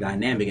changes the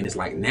dynamic, and it's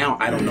like, now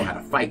I don't know how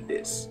to fight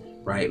this,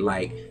 right?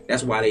 Like,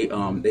 that's why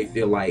they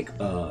feel like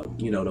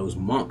you know, those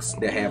monks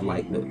that have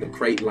like the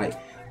crate, like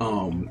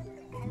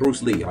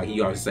Bruce Lee, like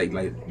he always say,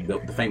 like the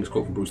famous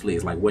quote from Bruce Lee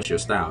is like, "What's your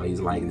style?" He's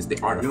like, "It's the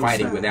art of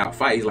fighting without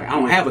fight." He's like, "I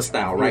don't have a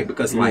style, right?"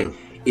 Because like,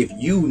 if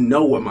you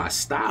know what my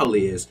style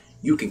is,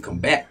 you can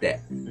combat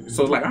that.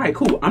 So it's like, all right,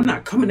 cool. I'm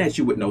not coming at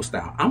you with no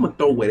style. I'm gonna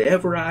throw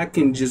whatever I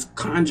can just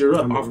conjure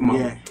up off my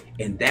own.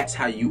 And that's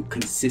how you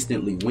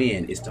consistently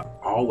win, is to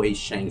always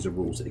change the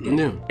rules of the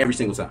game every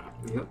single time,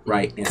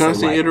 right? And constant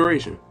so, like,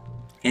 iteration.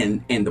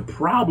 And the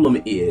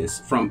problem is,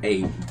 from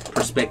a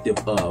perspective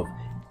of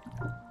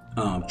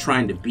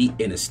trying to beat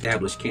an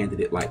established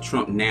candidate like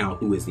Trump now,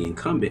 who is the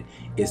incumbent,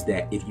 is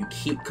that if you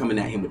keep coming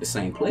at him with the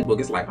same playbook,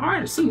 it's like, all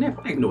right, I've seen that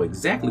play, I know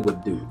exactly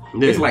what to do.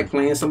 It's like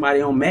playing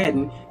somebody on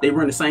Madden. They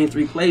run the same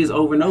 3 plays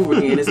over and over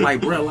again. It's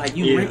like, bro, like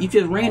you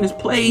just ran this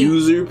play.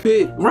 User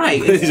pick.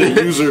 Right. It's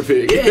a user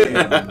pick.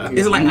 Yeah.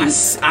 It's like,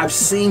 I've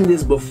seen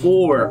this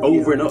before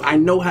over and over. I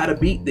know how to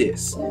beat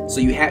this. So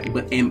you have,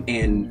 but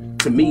and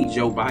to me,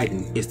 Joe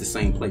Biden is the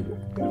same playbook.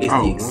 It's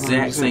the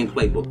exact 100%. Same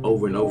playbook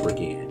over and over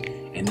again.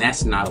 And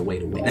that's not a way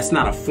to win. That's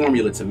not a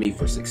formula to me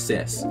for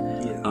success.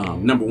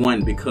 Number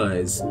one,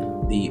 because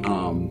the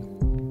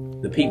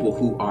people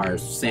who are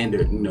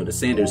Sanders, the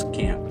Sanders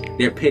camp,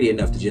 they're petty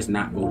enough to just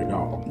not vote at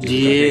all. Just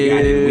they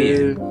got to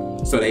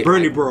win. So they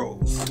Bernie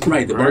Bros.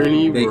 Right, they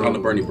call the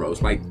Bernie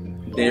Bros. Like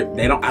they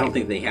don't. I don't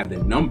think they have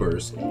the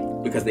numbers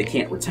because they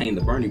can't retain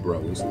the Bernie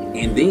Bros.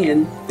 And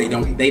then they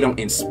don't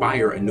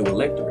inspire a new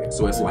electorate.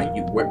 So it's like,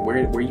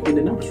 where you getting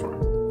the numbers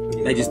from?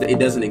 It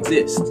doesn't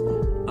exist.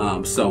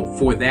 So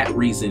for that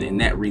reason and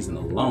that reason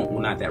alone,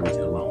 well, not that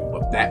reason alone,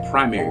 but that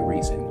primary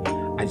reason,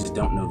 I just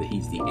don't know that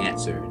he's the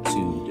answer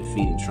to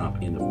defeating Trump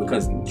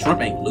because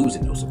Trump ain't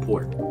losing no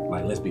support.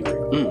 Like, let's be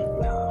real.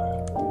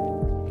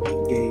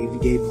 He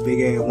gave a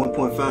big ass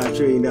 $1.5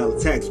 trillion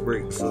tax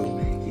break, so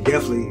he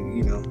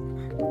definitely,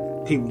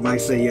 people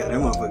might say, yeah, that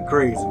motherfucker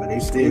crazy, but they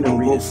still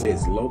gonna vote for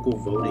says local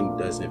voting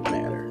doesn't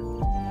matter.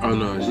 Oh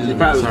no, she's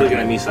probably looking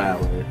at me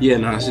sideways. Yeah,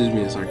 no, she's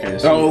being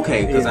sarcastic. Oh,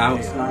 okay, because I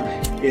was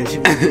she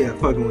was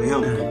fucking with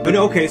him. But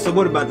okay, so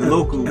what about the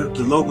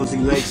locals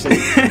election?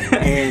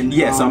 And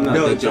I'm not a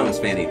Doug Jones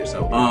fan either.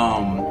 So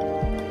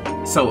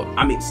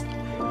I mean,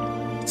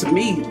 to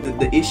me,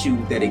 the issue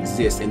that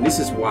exists, and this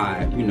is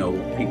why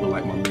people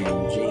like my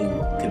man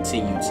Eugene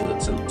continue to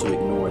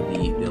ignore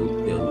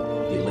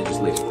the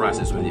legislative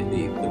process or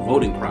the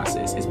voting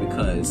process, is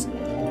because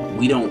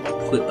we don't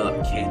put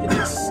up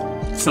candidates.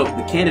 So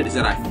the candidates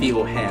that I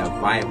feel have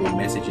viable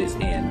messages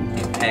and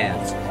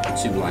paths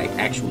to like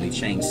actually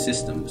change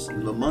systems.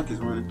 The monkey's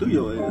running through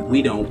your head.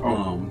 We don't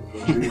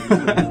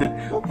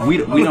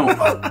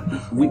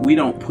we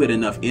don't put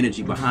enough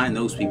energy behind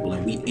those people,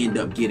 and we end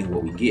up getting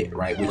what we get,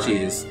 right? Which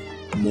is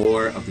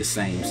more of the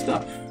same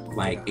stuff.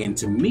 Like, and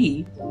to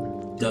me,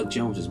 Doug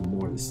Jones is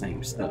more of the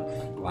same stuff.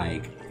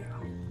 Like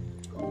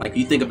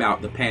you think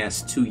about the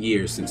past 2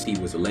 years since he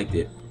was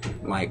elected,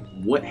 like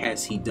what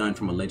has he done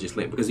from a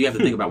legislator? Because you have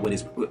to think about what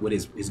his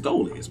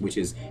goal is, which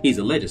is he's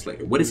a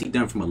legislator. What has he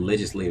done from a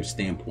legislative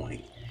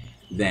standpoint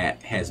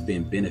that has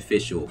been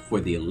beneficial for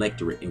the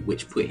electorate in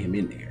which put him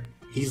in there?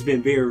 He's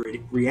been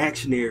very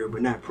reactionary,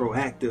 but not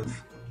proactive.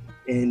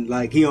 And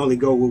like he only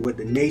go with what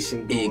the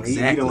nation going.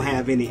 Exactly. He don't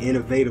have any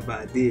innovative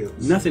ideas.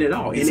 Nothing at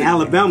all. In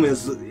Alabama,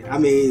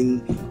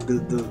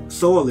 the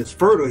soil is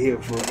fertile here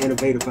for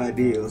innovative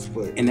ideas.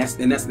 But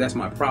that's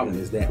my problem,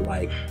 is that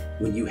like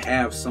when you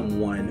have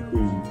someone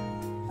who,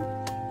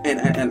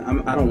 and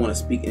I don't want to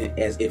speak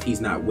as if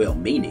he's not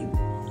well-meaning,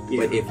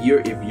 but if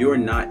you're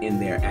not in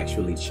there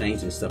actually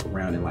changing stuff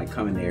around and like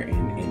coming there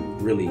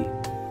and really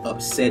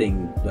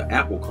upsetting the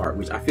apple cart,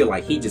 which I feel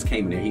like he just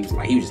came in there,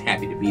 he was just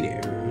happy to be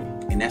there.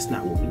 And that's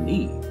not what we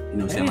need. You know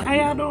what I'm saying? Like, how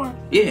y'all doing?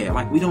 Yeah,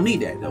 like we don't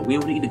need that though. We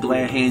don't need the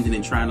glad handing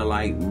and trying to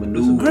like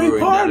maneuver great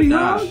party,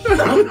 Like,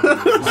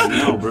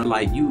 no, bro.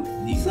 Like you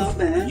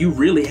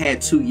really had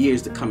 2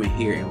 years to come in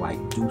here and like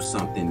do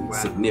something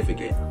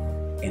significant,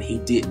 and he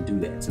didn't do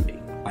that to me.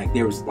 Like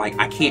there was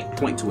I can't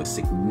point to a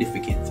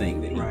significant thing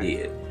that he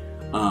did.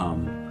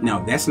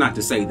 Now that's not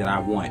to say that I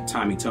want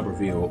Tommy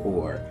Tuberville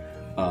or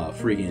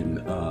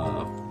freaking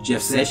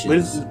Jeff Sessions. But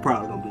this is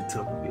probably gonna be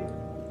Tuberville.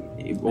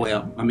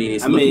 Well, I mean,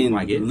 looking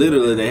like it.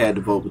 Literally, they had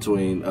to vote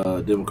between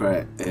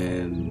Democrat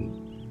and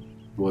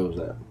what was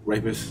that?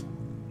 Rapist?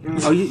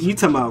 Oh, you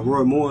talking about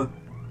Roy Moore?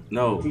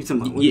 No. You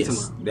talking about?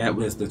 Yes, that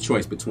was the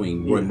choice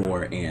between Roy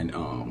Moore and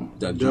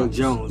Doug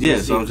Jones. Yeah,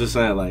 so I'm just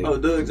saying, like,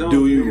 Doug Jones,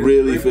 do you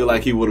really feel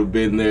like he would have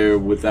been there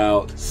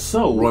without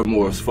Roy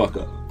Moore's fuck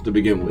up to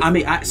begin with? I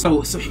mean,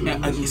 so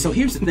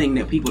here's the thing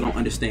that people don't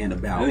understand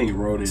about. I think he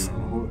rode in on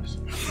a horse.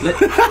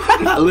 Let's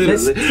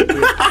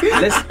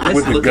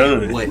look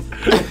at what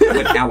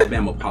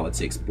Alabama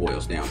politics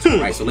boils down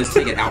to, right? So let's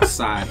take it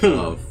outside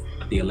of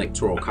the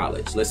Electoral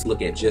College. Let's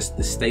look at just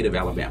the state of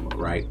Alabama,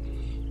 right?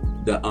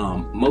 The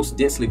most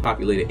densely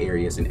populated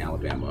areas in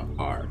Alabama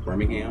are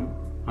Birmingham,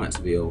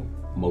 Huntsville,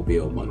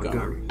 Mobile,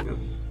 Montgomery.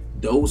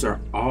 Those are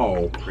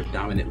all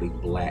predominantly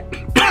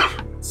black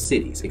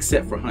cities,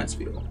 except for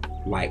Huntsville.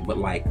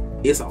 But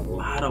it's a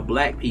lot of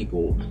black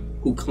people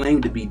who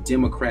claim to be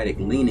Democratic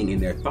leaning in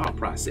their thought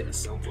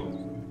process,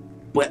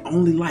 but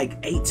only like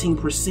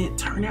 18%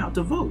 turn out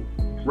to vote.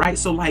 right?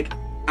 So like,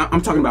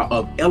 I'm talking about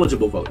of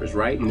eligible voters,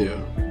 right? Yeah.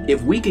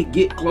 If we could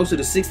get closer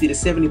to 60 to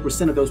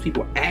 70% of those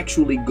people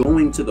actually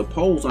going to the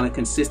polls on a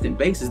consistent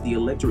basis, the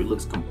electorate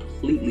looks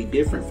completely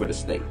different for the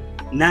state.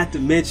 Not to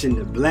mention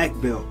the black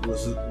belt,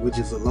 which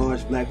is a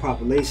large black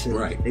population.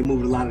 Right. They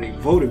moved a lot of their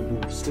voting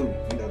booths too.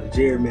 You know, the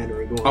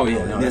gerrymandering going Oh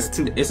yeah, on no, there that's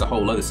too. it's a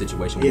whole other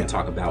situation when Yeah. we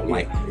talk about Yeah.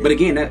 like. Yeah. But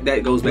again,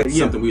 that goes back to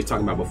Yeah. something we were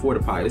talking about before the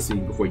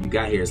podcast, before you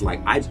got here. It's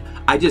like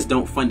I just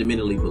don't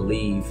fundamentally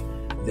believe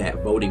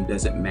that voting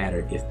doesn't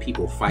matter if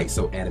people fight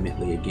so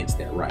adamantly against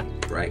that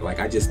right? Like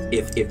I just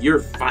if you're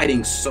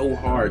fighting so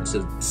hard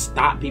to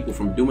stop people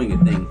from doing a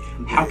thing,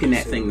 how can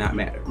that thing not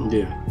matter?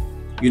 Yeah.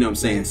 You know what I'm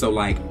saying? So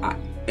like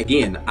I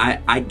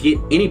get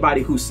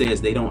anybody who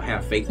says they don't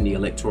have faith in the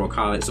electoral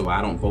college, so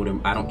I don't vote him,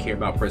 I don't care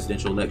about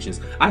presidential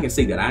elections. I can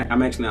see that.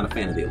 I'm actually not a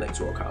fan of the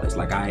electoral college.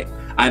 Like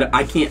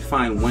I can't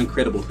find one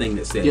credible thing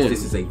that says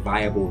this is a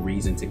viable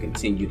reason to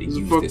continue to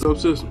use this. Up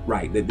system.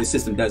 Right. The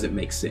system doesn't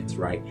make sense,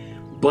 right?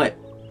 But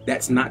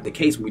that's not the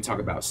case when we talk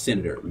about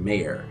senator,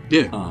 mayor,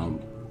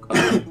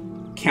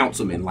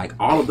 councilman. Like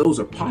all of those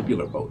are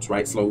popular votes,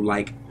 right? So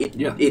like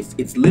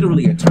it's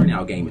literally a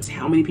turnout game. It's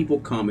how many people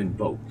come and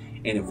vote.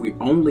 And if we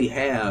only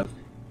have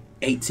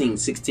 18,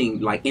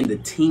 16, like in the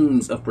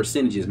teens of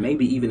percentages,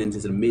 maybe even into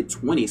the mid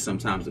 20s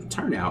sometimes of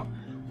turnout,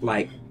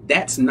 like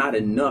that's not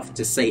enough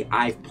to say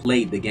I've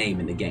played the game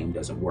and the game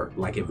doesn't work.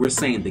 Like if we're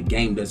saying the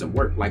game doesn't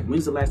work, like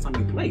when's the last time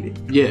you played it?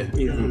 Yeah.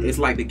 It's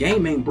like the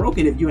game ain't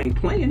broken if you ain't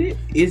playing it.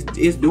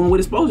 It's doing what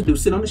it's supposed to do,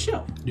 sit on the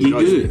shelf. You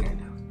good.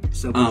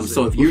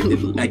 So if you're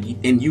like,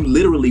 and you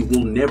literally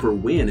will never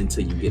win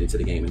until you get into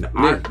the game. And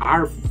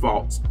our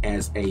fault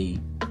as a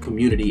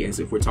community, as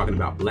if we're talking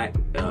about black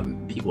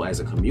people as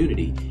a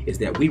community, is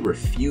that we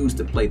refuse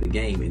to play the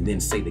game and then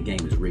say the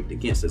game is rigged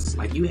against us. It's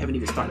like you haven't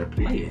even started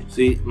playing.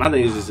 See, my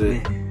thing is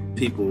that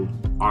people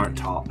aren't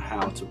taught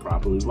how to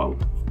properly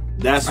vote.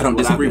 That's I don't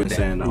what disagree I've with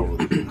been that. saying the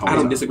whole I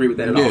don't time. disagree with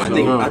that at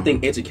Yeah, all. I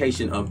think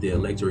education of the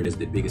electorate is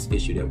the biggest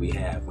issue that we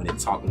have when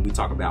we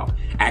talk about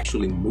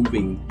actually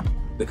moving.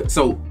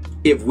 So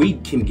if we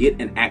can get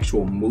an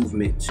actual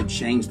movement to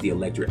change the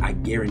electorate, I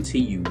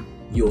guarantee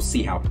you'll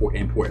see how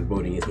important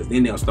voting is. Because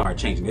then they'll start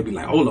changing. They'll be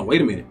like, hold on,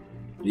 wait a minute.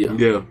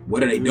 Yeah.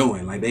 What are they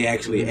doing? Like they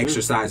actually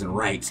exercising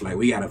rights. Like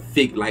we gotta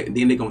fix. Like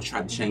then they're gonna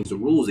try to change the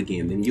rules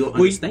again. Then you'll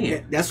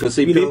understand. That's what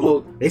See,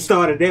 people. They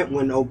started that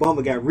when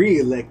Obama got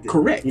reelected.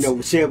 Correct. You know,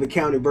 with Shelby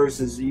County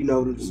versus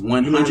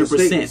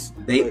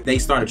 100%. They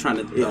started trying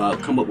to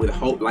come up with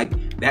hope.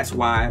 Like that's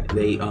why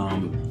they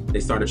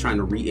started trying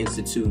to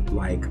reinstitute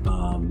like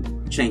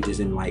changes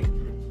in like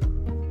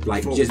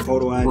just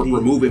photo ID.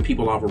 removing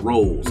people off of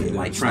rolls and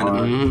like trying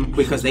to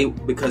because they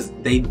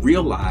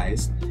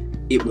realized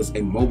it was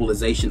a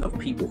mobilization of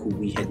people who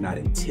we had not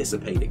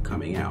anticipated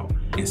coming out.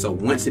 And so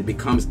once you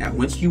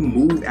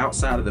move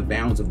outside of the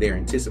bounds of their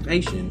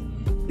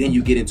anticipation, then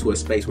you get into a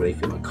space where they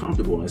feel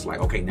uncomfortable and it's like,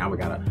 okay, now I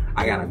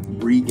gotta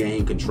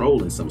regain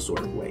control in some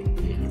sort of way.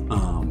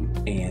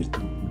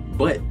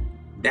 But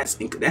that's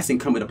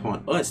incumbent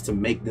upon us to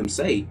make them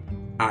say,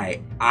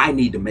 I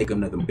need to make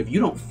another move. If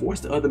you don't force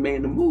the other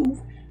man to move,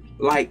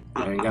 like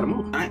I ain't gotta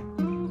move.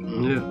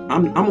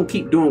 I'm gonna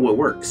keep doing what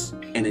works,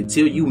 and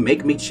until you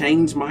make me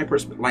change my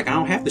perspective, like I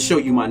don't have to show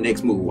you my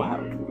next move. Wow,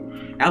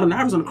 Allen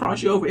Iverson's gonna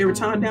cross you over every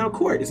time down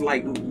court. It's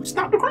like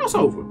stop the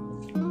crossover.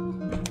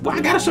 Well,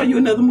 I gotta show you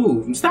another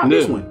move and stop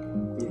this one.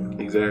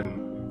 Exactly.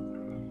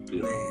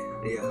 Yeah.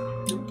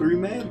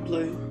 3-man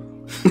play.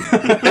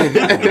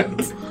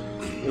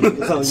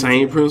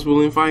 Same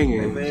principle in fighting Hey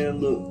games. man,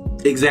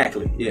 look.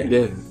 Exactly. Yeah.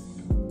 Yeah.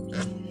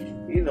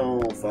 You know,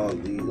 I don't follow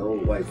these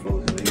old white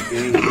folks in their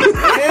games.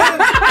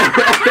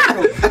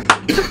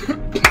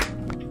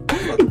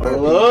 I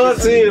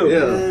love him.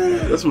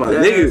 Yeah. That's my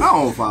nigga. I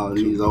don't follow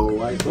these old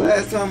white folks.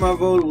 Last time I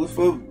voted was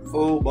for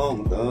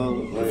Obama,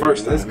 dog. Like,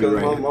 First time, that's because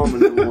right. my mama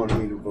didn't want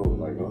me to vote.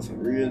 Like on some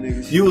real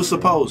nigga shit. You were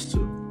supposed to.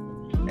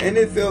 And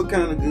it felt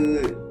kind of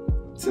good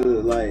to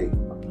like,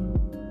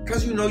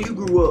 cause you know you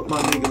grew up,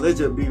 my nigga. Let's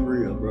just be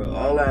real, bro.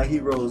 All our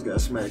heroes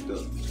got smacked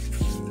up.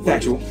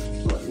 Factual.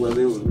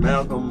 Whether it was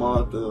Malcolm,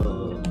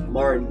 Martha,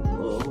 Martin,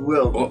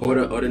 whoever.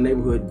 Or the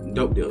neighborhood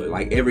dope dealer.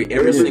 Like every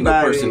single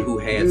person who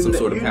had some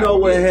sort of power. You know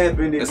what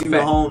happened if That's you a a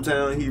fact.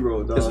 hometown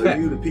hero, That's a dog. fact.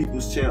 You the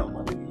people's champ,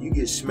 my nigga. You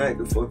get smacked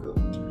the fuck up.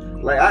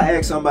 Like I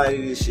asked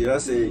somebody this shit. I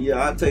said,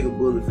 yeah, I take a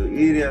bullet for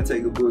Eddie. I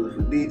take a bullet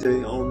for DJ.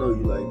 I don't know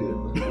you like that,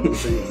 but I'm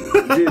saying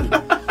Jimmy,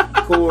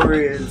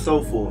 Corey, and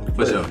so forth.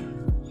 For sure.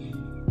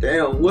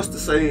 Damn, what's to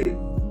say?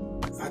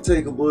 I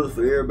take a bullet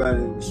for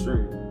everybody in the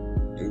stream,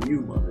 and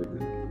you, my nigga.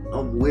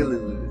 I'm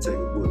willing to take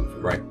a bullet for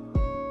you. Right.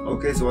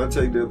 Okay, so I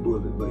take that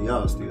bullet, but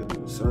y'all still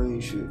do the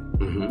same shit.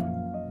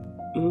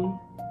 You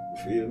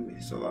feel me?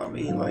 So I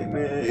mean, like,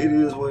 man, it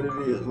is what it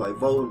is. Like,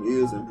 voting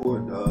is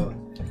important,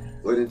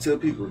 but until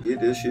people get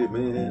that shit,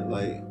 man,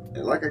 like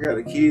I got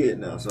a kid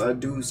now, so I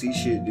do see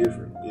shit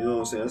different. You know what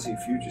I'm saying? I see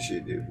future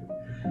shit different.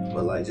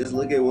 But like, just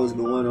look at what's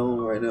going on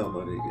right now,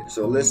 my nigga.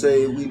 So let's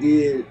say we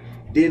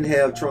didn't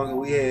have Trump and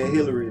we had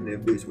Hillary in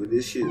that bitch, but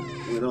this shit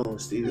went on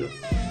still.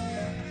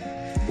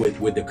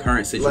 with the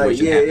current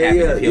situation happening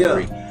with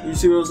Hillary? You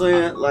see what I'm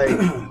saying? Like,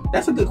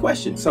 that's a good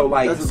question. So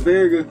like, that's a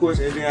very good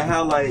question. And then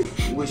how like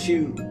would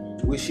she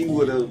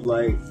would have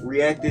like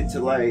reacted to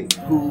like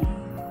who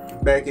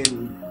back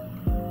in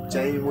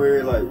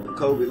January, like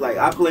COVID? Like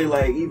I play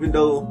like, even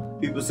though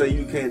people say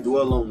you can't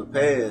dwell on the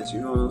past,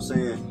 you know what I'm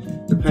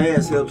saying? The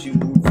past helps you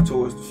move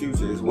towards the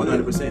future. Is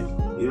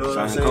 100%. You know what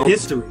I'm saying?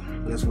 History.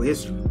 That's what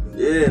history.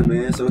 Yeah,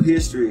 man. So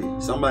history.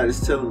 Somebody's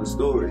telling the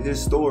story.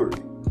 His story.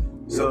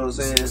 You know what I'm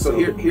saying? So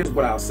here's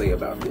what I'll say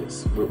about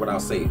this. What I'll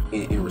say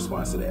in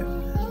response to that.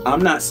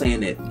 I'm not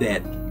saying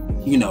that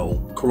you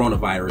know,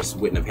 coronavirus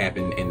wouldn't have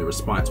happened and the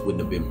response wouldn't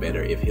have been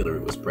better if Hillary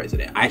was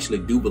president. I actually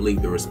do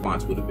believe the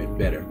response would have been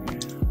better.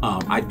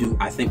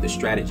 I think the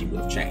strategy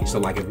would have changed. So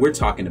like if we're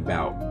talking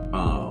about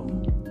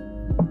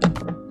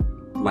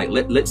like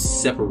let's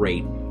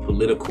separate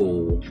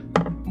political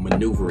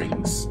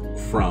maneuverings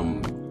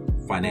from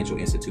financial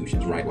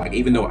institutions, right? Like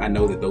even though I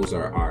know that those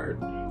are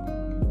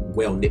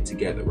well knit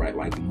together, right?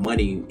 Like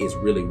money is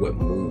really what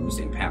moves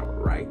in power,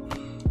 right?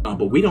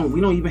 But we don't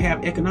even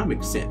have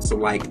economic sense. So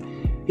like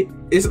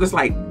it's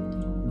like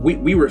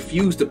we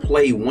refuse to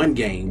play one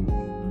game,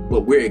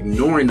 but we're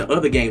ignoring the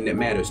other game that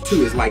matters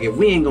too. It's like if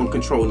we ain't gonna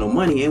control no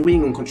money and we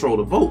ain't gonna control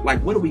the vote,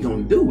 like what are we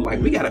gonna do?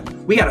 Like we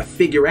gotta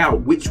figure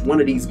out which one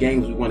of these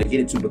games we want to get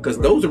into, because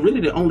those are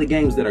really the only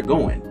games that are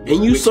going.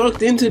 And you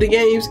sucked into the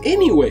games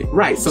anyway,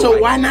 right? So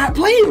like, why not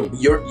play them?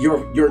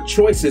 Your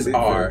choices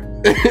are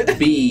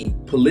be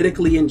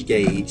politically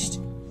engaged,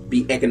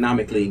 be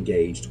economically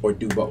engaged, or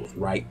do both,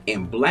 right?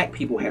 And black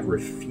people have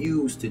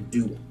refused to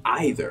do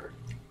either,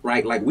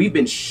 right? Like we've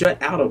been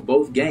shut out of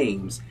both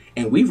games,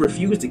 and we've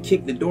refused to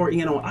kick the door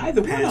in on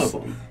either one of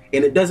them.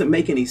 And it doesn't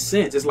make any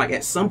sense. It's like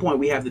at some point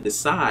we have to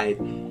decide,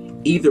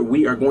 either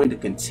we are going to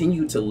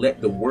continue to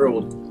let the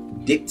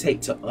world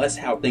dictate to us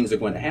how things are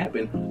going to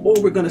happen,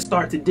 or we're going to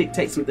start to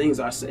dictate some things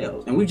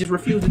ourselves. And we just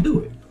refuse to do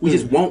it. We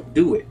just won't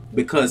do it,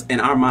 because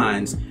in our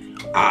minds,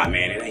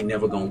 man, it ain't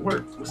never gonna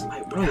work. It's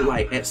like, bro,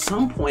 like at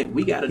some point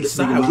we gotta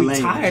decide. We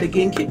tired of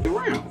getting kicked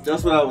around.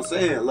 That's what I was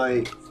saying.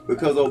 Like,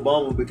 because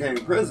Obama became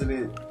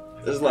president,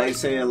 it's like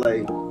saying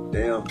like,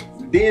 damn.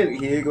 Then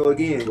here you go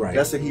again. Right.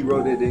 That's a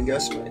hero that didn't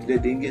get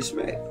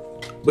smacked.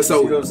 But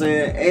so, you know what I'm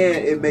saying?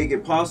 And it make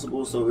it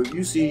possible. So if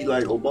you see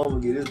like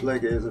Obama get his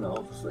black ass in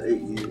office for 8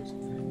 years,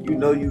 you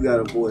know you got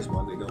a voice,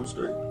 my nigga. I'm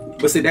straight.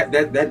 But see,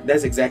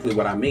 that's exactly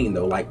what I mean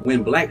though. Like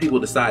when black people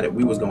decided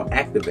we was gonna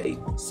activate,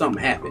 something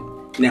happened.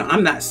 Now,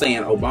 I'm not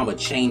saying Obama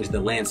changed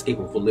the landscape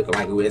of political,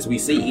 like as we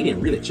see, he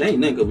didn't really change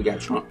nothing because we got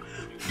Trump.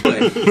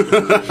 But,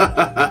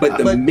 but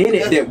the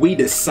minute that we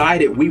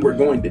decided we were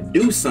going to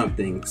do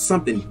something,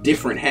 something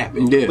different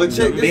happened. Yeah. But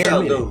check this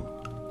out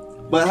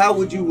though. But how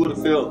would you would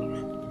have felt?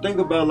 Think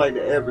about like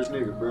the average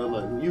nigga, bro.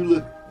 Like when you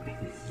look,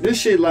 this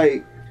shit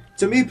like,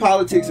 to me,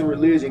 politics and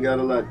religion got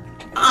a lot.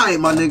 Alright,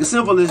 my nigga,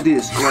 simple as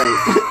this.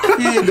 Like,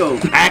 here you go.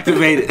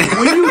 Activate it.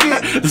 When you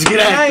get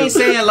I ain't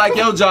saying like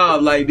your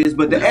job like this,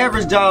 but the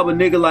average job a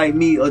nigga like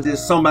me or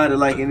just somebody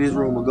like in this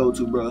room will go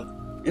to, bro.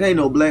 It ain't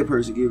no black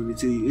person giving it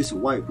to you. It's a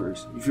white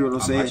person. You feel what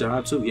I'm saying? My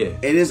job too, yeah.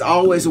 And it's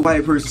always a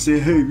white person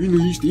saying, hey, you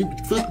know, you still with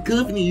the fucking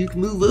company, you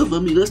can move up. I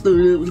mean, I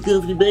started out with the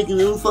company back in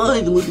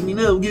 2005, and look at me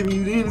now, I'm giving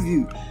you the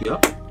interview.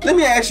 Yep. Let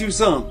me ask you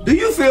something. Do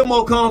you feel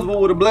more comfortable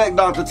with a black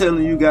doctor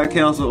telling you got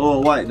cancer or a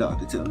white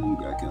doctor telling you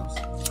got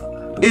cancer?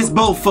 It's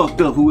both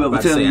fucked up, whoever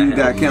telling you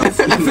got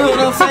cancer. You feel what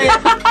I'm saying?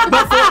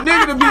 But for a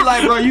nigga to be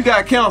like, bro, you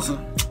got cancer,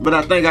 but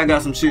I think I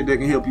got some shit that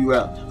can help you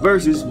out.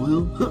 Versus,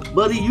 well,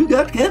 buddy, you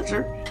got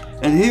cancer,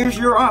 and here's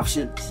your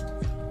options.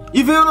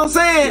 You feel what I'm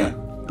saying?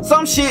 Yeah.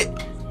 Some shit,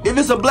 if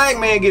it's a black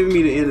man giving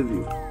me the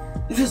interview,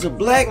 if it's a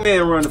black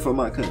man running for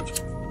my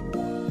country,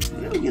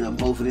 let me get up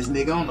both of this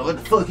nigga. I don't know what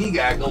the fuck he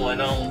got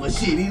going on, but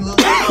shit, he look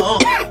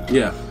like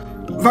yeah.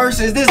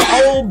 Versus this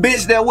old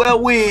bitch that wear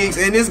wigs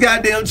and this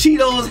goddamn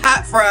Cheetos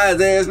hot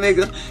fries ass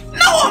nigga.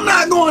 No, I'm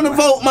not going to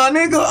vote, my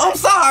nigga. I'm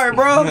sorry,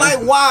 bro. Like,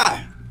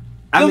 why?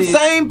 Them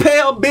same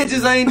pale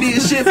bitches ain't did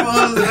shit for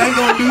us and ain't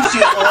gonna do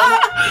shit for us.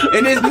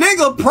 And this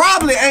nigga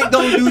probably ain't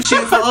gonna do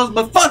shit for us,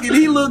 but fuck it,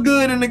 he look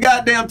good in the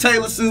goddamn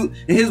tailor suit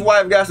and his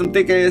wife got some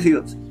thick ass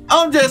hips.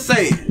 I'm just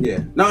saying.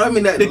 Yeah. No, I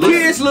mean that. The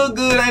kids look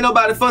good, ain't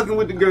nobody fucking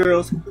with the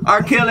girls.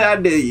 R. Kelly, I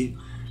dare you.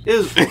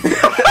 It's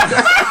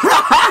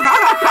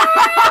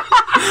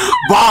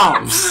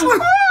bombs.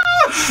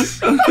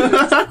 You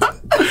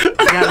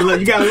gotta love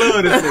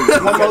this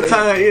thing. One more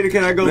time, Eddie,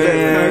 can I go back?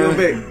 Can I go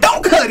back?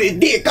 Don't cut his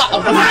dick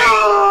off.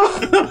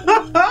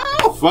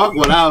 Fuck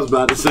what I was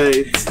about to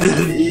say.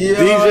 DJ.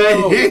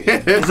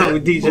 What's up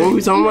with DJ? What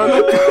we talking about?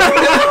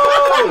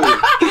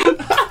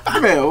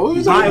 Man, what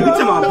we talking about?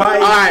 We talking about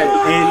bike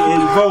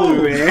and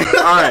voting, man.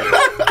 Alright.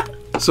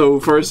 So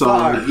first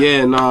off,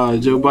 yeah, nah,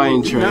 Joe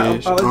Biden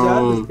trash.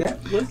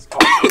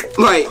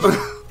 Like,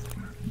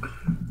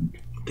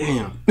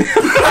 damn.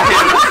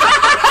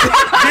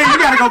 Yeah, you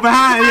gotta go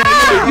behind.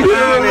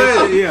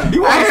 Yeah.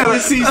 You want to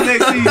see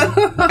next season?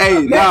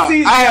 Hey, nah,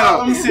 I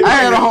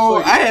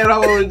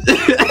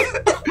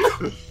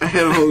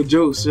had a whole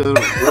joke. Shut up.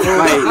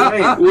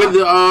 Like with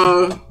the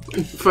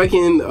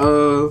fucking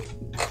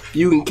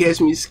You can catch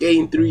me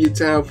skating through your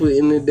town,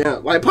 putting it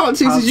down. Like,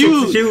 politics is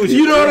used.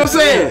 You know what I'm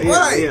saying?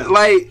 Yeah.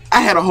 Like,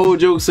 I had a whole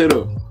joke set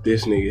up.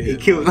 This nigga. He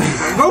killed me.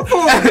 Go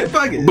for it.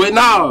 Fuck it. But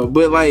no,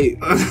 but like, you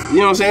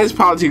know what I'm saying? This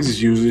politics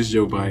is used. This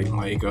Joe Biden.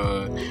 Like,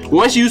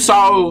 once you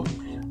saw,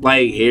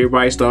 like,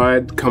 everybody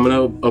started coming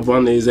up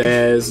under his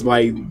ass,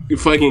 like,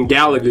 fucking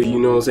Gallagher, you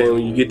know what I'm saying?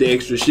 When you get the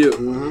extra ship.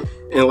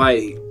 And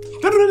like, you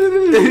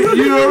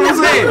know what I'm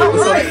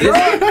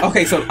saying?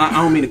 Okay, so I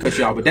don't mean to cut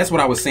you off, but that's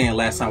what I was saying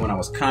last time when I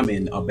was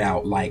commenting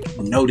about, like,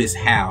 notice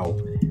how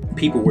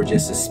people were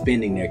just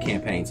suspending their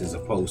campaigns as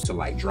opposed to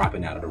like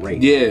dropping out of the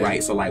race. Yeah.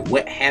 Right. So like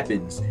what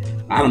happens,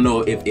 I don't know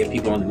if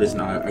people on the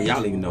listen or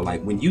y'all even know,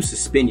 like when you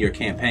suspend your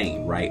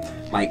campaign, right?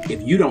 Like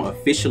if you don't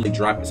officially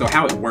drop it, so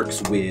how it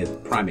works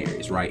with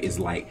primaries, right, is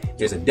like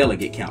there's a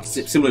delegate count,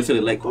 similar to the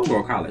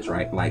Electoral College,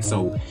 right? Like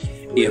so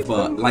if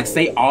like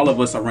say all of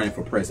us are running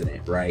for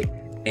president, right?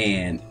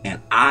 And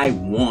I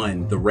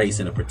won the race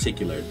in a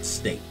particular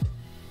state.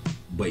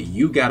 But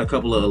you got a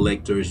couple of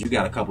electors, you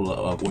got a couple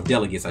of, or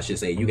delegates, I should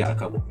say, you got a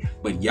couple.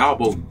 But y'all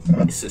both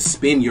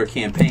suspend your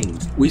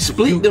campaigns. We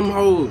split them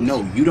hoes.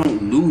 No, you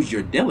don't lose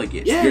your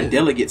delegates. Yeah. Your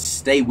delegates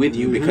stay with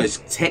you because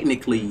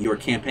technically your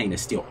campaign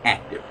is still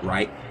active,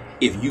 right?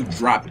 If you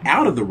drop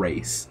out of the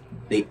race,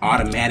 they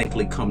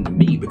automatically come to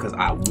me because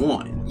I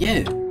won.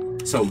 Yeah.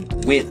 So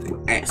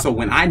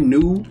when I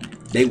knew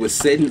they were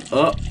setting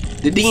up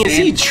the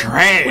DNC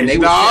trash.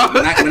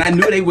 When I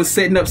knew they was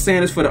setting up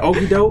Sanders for the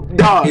okie doke,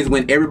 is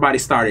when everybody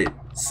started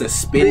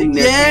suspending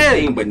their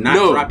campaign but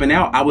not dropping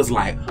out. I was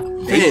like,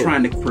 they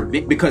trying to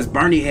prevent, because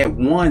Bernie had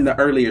won the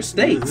earlier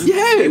states.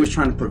 Yeah, they was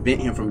trying to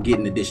prevent him from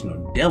getting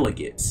additional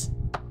delegates,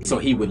 so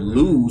he would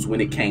lose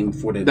when it came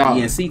for the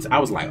DNC. I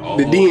was like, oh,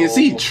 the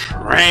DNC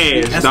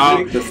trash,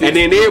 dog. And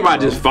then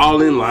everybody just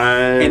fall in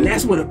line. And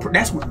that's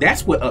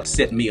what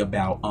upset me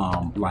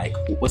about like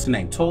what's her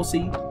name,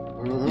 Tulsi.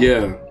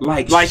 Yeah,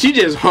 like she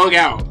just hung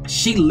out.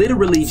 She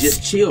literally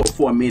just chilled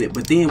for a minute,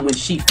 but then when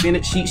she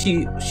finished,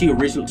 she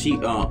originally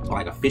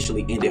like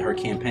officially ended her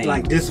campaign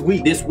like this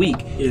week,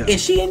 and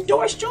she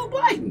endorsed Joe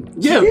Biden.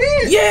 Yeah,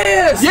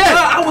 yes.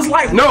 I was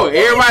like, no,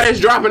 everybody's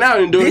dropping out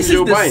and endorsing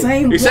Joe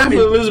Biden, except for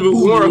Elizabeth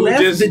Warren, who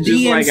left just the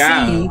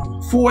DNC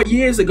like 4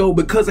 years ago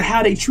because of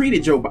how they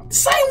treated Joe Biden.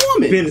 Same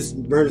woman,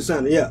 Bernie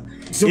Sanders. Yeah.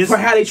 So for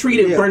how they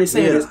treated Bernie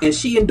Sanders, and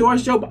she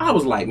endorsed Joe Biden. I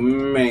was like,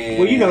 man.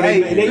 Well, you know, they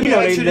made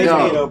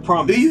a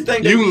promise. Do you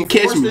think you can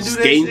catch me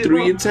skating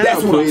through your town?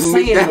 That's what I'm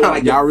saying.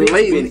 Like, y'all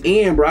related.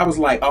 In, bro, I was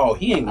like, oh,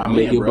 he ain't gonna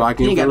make it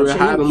blocking for real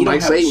hide him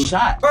like Satan.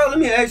 Shot. Bro, let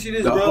me ask you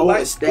this, bro.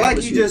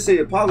 Like you just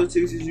said,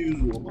 politics is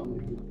usual, my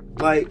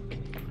nigga. Like,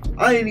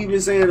 I ain't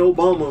even saying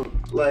Obama.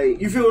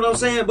 Like, you feel what I'm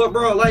saying? But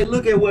bro, like,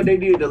 look at what they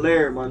did to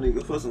Larry, my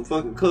nigga, for some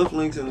fucking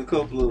cufflinks and a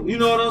couple of, you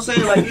know what I'm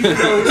saying? Like, even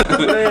though his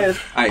stupid ass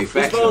was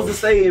supposed to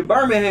stay in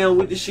Birmingham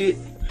with the shit,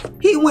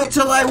 he went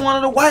to like one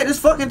of the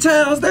whitest fucking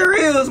towns there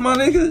is, my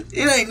nigga.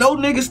 It ain't no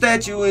nigga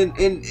statue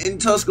in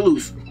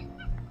Tuscaloosa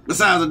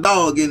besides a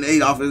dog getting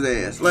ate off his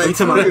ass. Like, I'm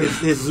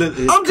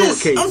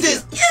just,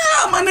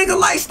 yeah, my nigga,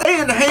 like, stay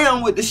in the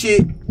ham with the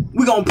shit.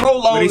 We gonna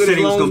prolong it. They said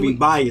he was gonna be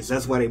biased.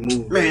 That's why they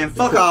moved. Man,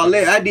 fuck all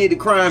that. I did the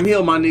crime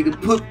here, my nigga.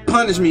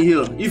 Punish me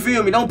here. You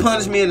feel me? Don't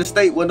punish me in a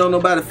state where don't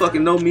nobody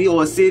fucking know me,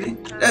 or a city.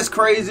 That's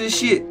crazy as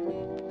shit.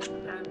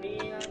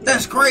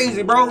 That's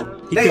crazy, bro.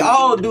 They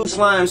all do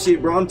slime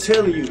shit, bro. I'm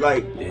telling you.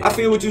 Like, I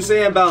feel what you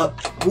saying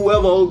about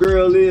whoever old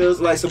girl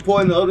is, like,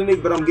 supporting the other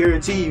nigga, but I'm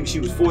guarantee you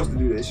she was forced to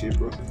do that shit,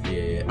 bro.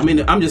 Yeah. I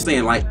mean, I'm just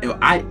saying, like,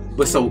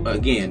 but so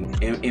again,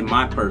 in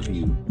my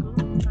purview,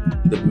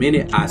 the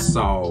minute I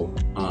saw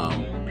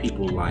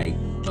people like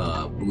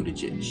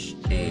Buttigieg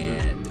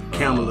and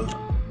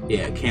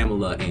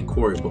Kamala and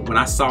Corey, but when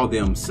I saw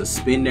them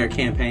suspend their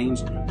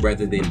campaigns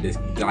rather than just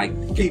like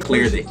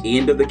declare the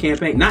end of the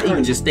campaign, not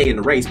even just stay in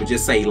the race, but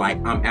just say like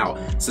I'm out.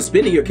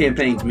 Suspending your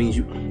campaigns means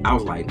you. I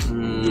was like,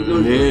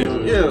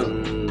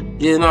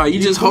 yeah, no, you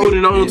just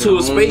holding on to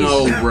a space.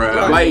 No, bro.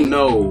 Like,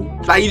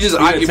 like you just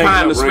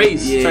occupying the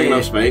space. Taking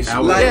up space.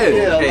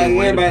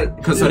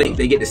 Because so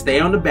they get to stay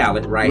on the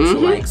ballot, right? So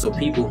like, so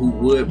people who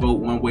would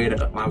vote one way or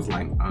the other, I was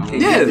like,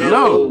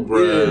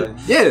 bro.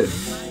 Yeah.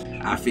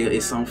 I feel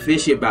it's some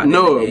fishy about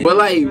that. But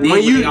like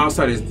when you all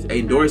started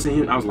endorsing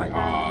him, I was like,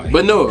 oh.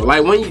 But no,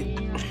 like when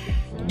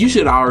you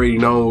should already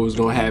know what was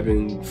gonna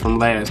happen from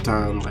last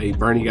time. Like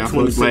Bernie got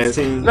fucked last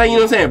time. Like, you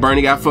know what I'm saying?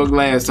 Bernie got fucked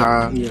last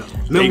time. Yeah.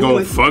 They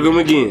gonna fuck him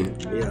again.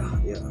 Yeah.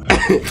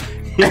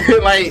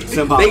 Like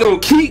they gonna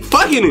keep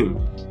fucking him.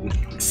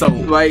 So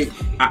like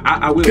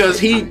I will,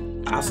 because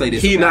I'll say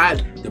this. He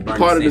not the Bernie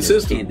part of the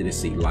Sanders system.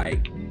 Candidacy,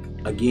 like.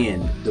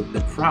 Again, the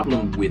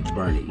problem with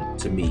Bernie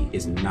to me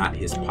is not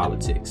his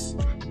politics.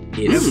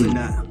 It's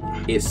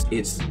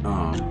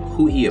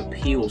who he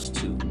appeals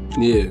to.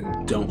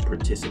 Don't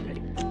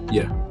participate.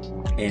 Yeah.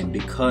 And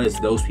because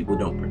those people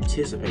don't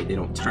participate, they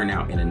don't turn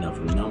out in enough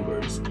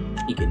numbers,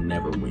 he can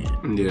never win.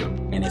 Yeah.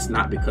 And it's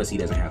not because he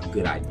doesn't have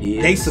good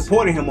ideas. They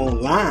supported him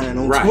online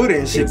on Twitter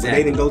and shit, but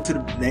they didn't go to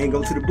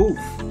the booth.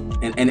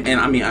 And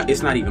I mean,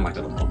 it's not even like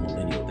a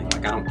millennial thing.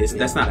 like I don't.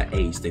 That's not an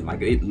age thing.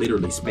 Like it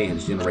literally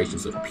spans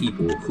generations of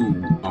people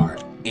who are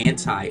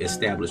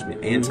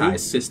anti-establishment,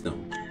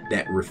 anti-system,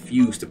 that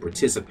refuse to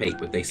participate,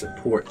 but they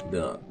support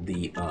the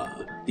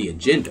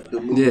agenda.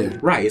 Yeah.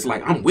 Right. It's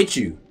like I'm with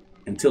you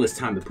until it's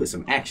time to put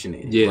some action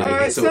in. Yeah. Right? All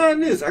right, And so, sign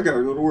this. I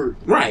gotta go to work.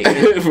 right.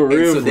 For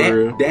real, so for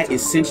real. that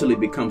essentially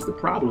becomes the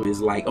problem.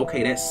 Is like,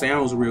 okay, that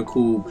sounds real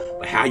cool,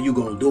 but how you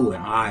gonna do it?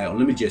 All right,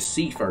 let me just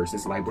see first.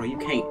 It's like, bro, you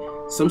can't.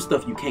 Some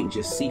stuff you can't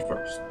just see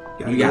first.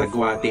 You gotta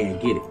go out there and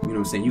get it. You know what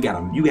I'm saying?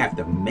 You have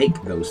to make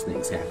those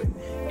things happen.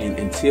 And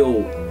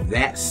until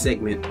that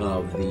segment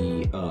of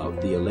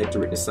the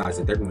electorate decides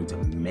that they're going to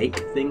make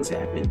things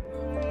happen,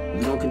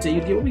 we're gonna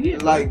continue to get what we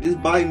get. Like this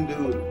Biden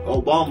dude,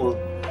 Obama,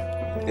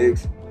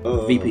 ex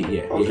VP,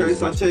 yeah. Okay, he's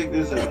so vice- check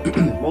this out.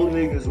 Most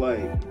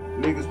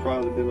niggas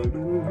probably been like,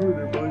 "Man, I heard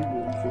that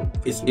Biden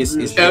motherfucker."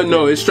 It's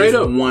no, it's straight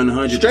up.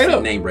 100% Straight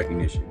up. name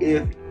recognition.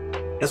 If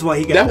That's why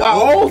he got. That's why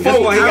old That's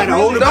folks- why he got the I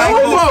older really black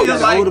don't vote. feel Got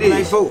the like older black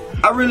this. vote.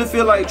 I really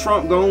feel like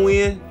Trump gonna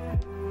win,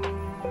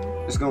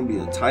 it's gonna be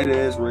a tight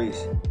ass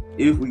race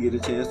if we get a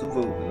chance to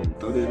vote. I'm gonna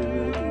throw that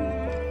in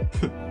there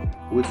too.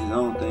 Which is I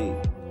don't think.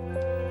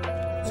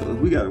 So if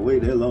we gotta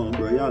wait that long,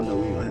 bro, y'all know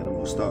we ain't gonna have no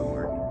more stock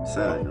market.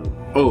 Side note.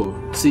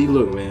 Oh, see,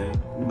 look, man.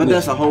 But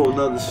that's a whole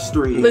nother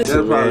stream. Listen,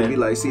 That'll probably man. be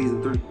like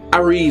season 3. I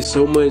read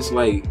so much,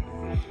 like,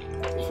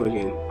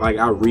 fucking, like,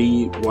 I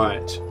read,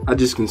 watch. I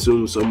just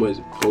consume so much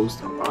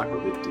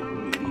post-apocalyptic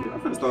media.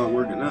 I'm gonna start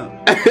working out.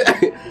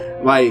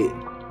 Like,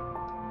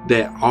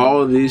 that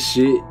all this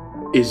shit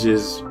is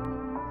just,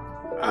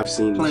 I've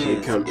seen this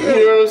shit Plans. come. Yeah.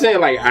 You know what I'm saying?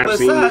 Like, I've But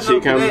seen side this note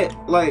shit to come.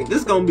 that, like,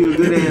 this gonna be a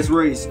good ass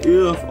race if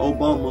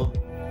Obama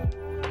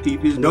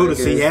keep his Notice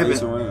black he ass haven't.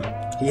 face around.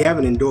 He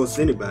haven't endorsed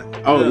anybody.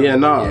 Oh, yeah,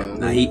 no. Yeah,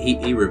 no,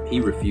 he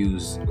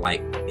refused.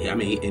 Like, I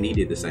mean, and he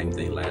did the same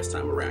thing last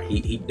time around.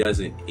 He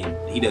doesn't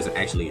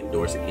actually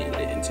endorse a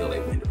candidate until they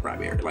win the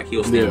primary. Like,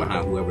 he'll stand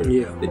behind whoever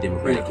the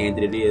Democratic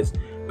candidate is,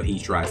 but he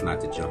tries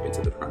not to jump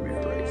into the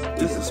primary race.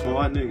 This is a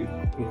smart nigga.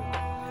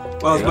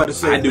 Well, I was about to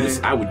say, I do man,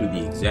 this. I would do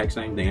the exact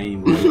same thing. I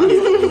ain't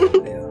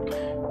even.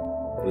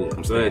 Yeah,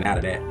 I'm staying out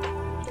of that.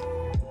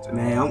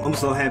 man, I'm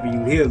so happy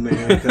you here,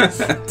 man. Because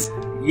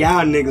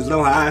y'all niggas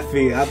know how I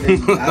feel. I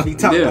be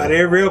talking about it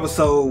every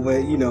episode,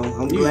 but you know,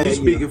 I'm glad You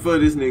speaking for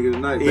this nigga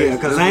tonight. Yeah,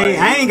 because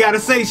I ain't gotta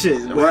say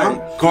shit. But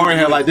Right. Corey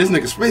had like this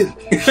nigga spitting.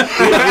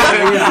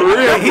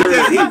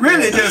 He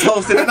really just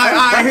hosted tonight.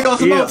 All right, here goes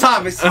some more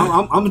topics.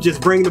 I'm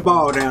just bringing the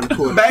ball down the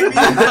court. Baby.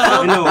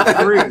 You know,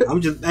 for real.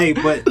 I'm just, hey,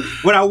 but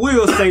what I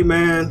will say,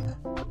 man,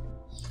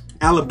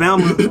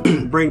 Alabama,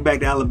 bring back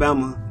to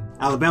Alabama.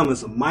 Alabama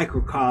is a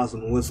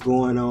microcosm of what's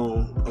going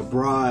on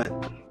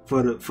abroad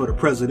for the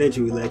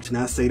presidential election.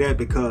 I say that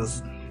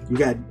because you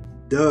got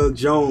Doug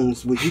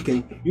Jones, which you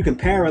can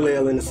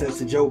parallel in the sense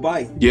of Joe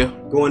Biden. Yeah.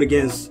 Going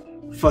against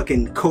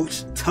fucking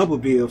Coach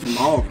Tuberville from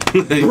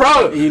Auburn.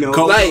 Bro, You know,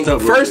 like,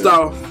 first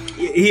off,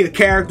 he a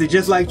character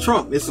just like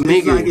Trump. It's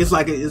Nigga.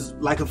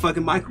 like a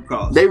fucking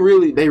microcosm. they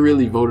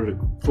really voted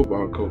a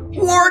football coach.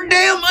 War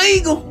damn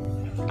eagle.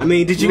 I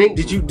mean, did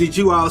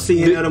you all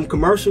see any of them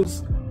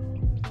commercials?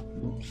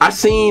 I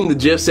seen the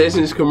Jeff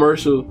Sessions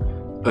commercial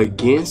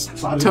against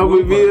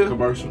Tuberville.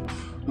 Commercial.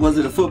 Was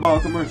it a football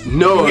commercial?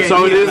 No, Yeah,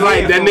 so yeah, it's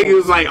like yeah. that nigga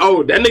was like,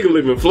 oh, that nigga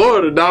live in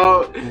Florida,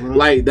 dog.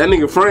 Like that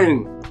nigga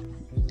friend.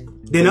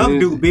 Then other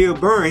dude, Bill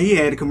Byrne, he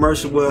had a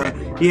commercial where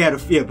he had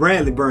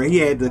Bradley Byrne. He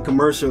had the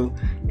commercial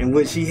in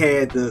which he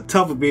had the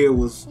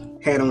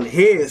Tuberville had on the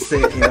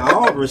headset and an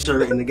Auburn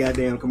shirt in the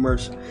goddamn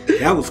commercial.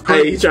 That was Hey,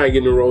 crazy. he trying to get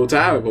in the Roll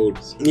Tide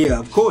voters. Yeah,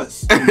 of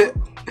course.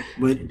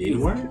 But It didn't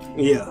work.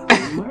 yeah,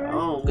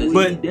 Oh,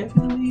 But- he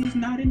definitely is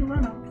not in the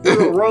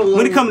runoff.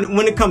 when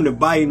it come to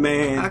Biden,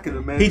 man, I can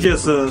imagine. he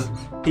just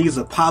he's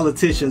a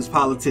politician's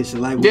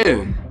politician. Like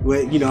Yeah,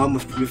 well, you know, I'm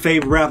your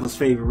favorite rapper's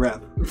favorite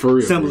rapper. for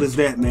real. Simple as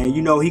that, man.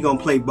 You know he gonna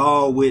play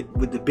ball with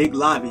the big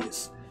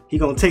lobbyists. He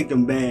gonna take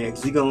them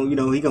bags. He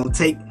gonna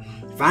take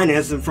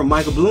financing from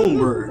Michael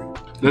Bloomberg.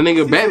 The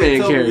nigga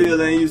Batman character.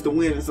 Tuberville ain't used to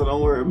winning, so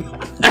don't worry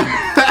about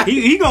it.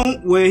 He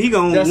gonna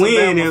That's a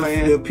win Bama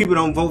fan. if people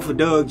don't vote for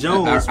Doug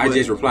Jones. I but-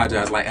 just replied to.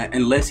 I was like,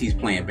 unless he's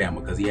playing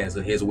Bama because he has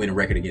a winning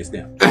record against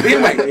them.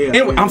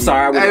 Anyway, I'm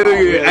sorry. Hey, look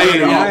at- hey,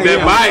 yeah, that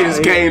yeah, bias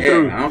yeah, came Yeah,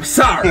 through. I'm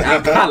sorry. I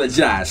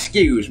apologize.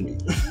 Excuse me.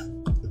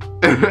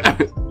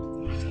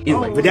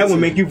 Anyway, but that would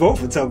make you vote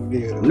for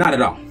Tuberville. not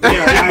at all.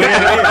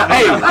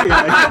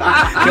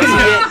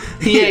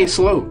 He ain't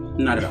slow.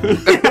 Not at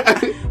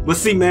all. But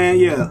see, man,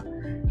 yeah.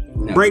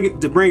 No. Bring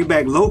it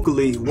back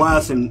locally. Why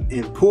it's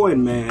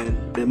important,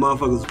 man, that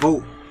motherfuckers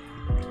vote.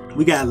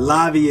 We got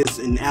lobbyists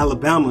in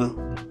Alabama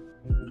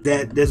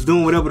that's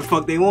doing whatever the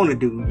fuck they want to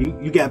do.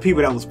 You got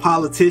people that was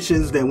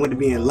politicians that went to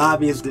being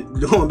lobbyists,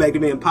 going back to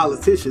being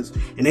politicians,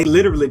 and they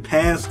literally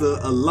passed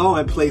a law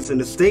in place in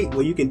the state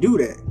where you can do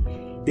that.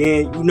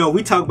 Then, you know,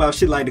 we talk about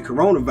shit like the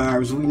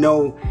coronavirus. We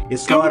know it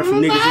started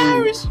from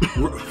niggas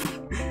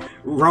eating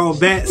raw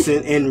bats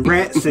and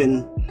rats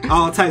and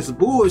all types of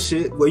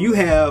bullshit, where you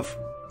have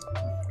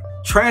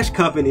trash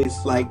companies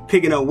like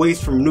picking up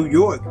waste from New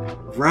York,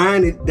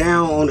 riding it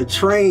down on a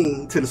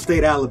train to the state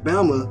of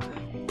Alabama,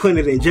 putting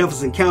it in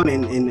Jefferson County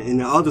and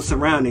the other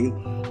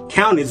surrounding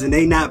counties, and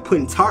they not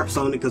putting tarps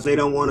on it because they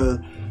don't want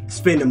to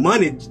spend the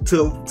money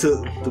to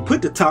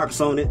put the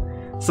tarps on it.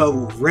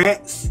 So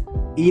rats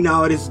eating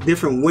all this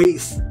different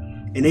waste,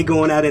 and they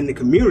going out in the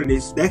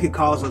communities, that could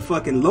cause a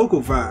fucking local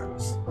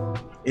virus.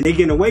 And they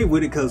getting away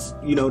with it because,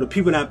 you know, the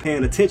people not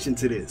paying attention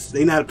to this.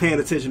 They not paying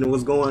attention to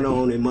what's going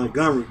on in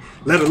Montgomery,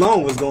 let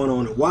alone what's going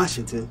on in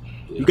Washington.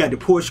 You got the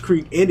Porsche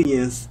Creek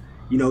Indians,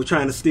 you know,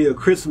 trying to steal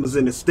Christmas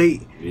in the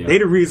state. They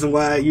the reason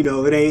why, you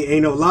know, it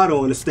ain't no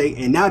lotto in the state,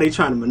 and now they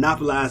trying to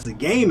monopolize the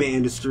gaming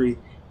industry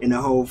in the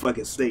whole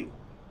fucking state.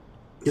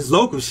 It's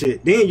local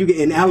shit. Then you get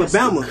in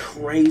Alabama.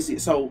 Crazy.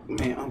 So,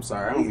 man, I'm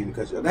sorry. I don't mean to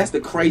cut you off. That's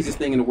the craziest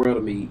thing in the world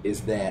to me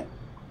is that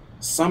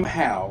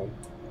somehow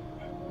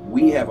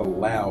we have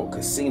allowed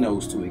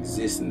casinos to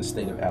exist in the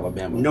state of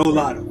Alabama. No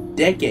lotto.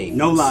 Decades.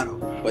 No lotto.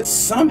 But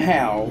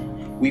somehow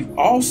we've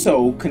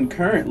also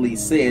concurrently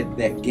said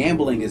that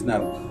gambling is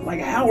not.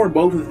 Like, how are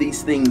both of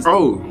these things?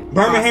 Oh,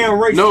 Birmingham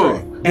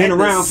racetrack been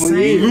around for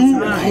years.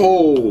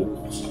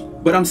 Loopholes.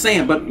 But I'm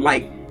saying, but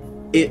like,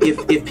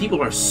 if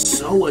people are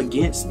so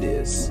against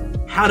this,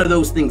 how do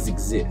those things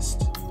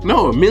exist?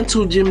 No,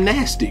 mental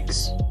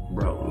gymnastics,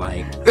 bro.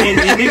 Like,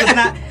 and it's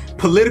not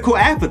political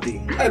apathy.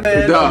 Hey,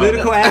 man,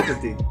 Political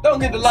apathy. Don't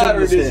get the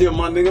lottery this year,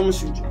 my nigga. I'm gonna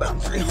shoot you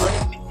about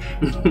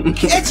 300.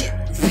 Catch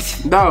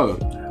it.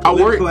 dog.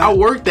 I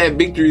worked at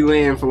Victory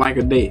Land for like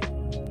a day.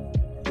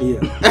 Yeah.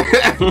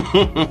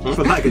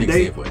 For like a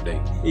day. For a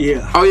day.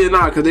 Yeah. Oh yeah,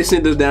 nah, cause they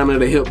sent us down there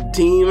to help the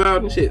team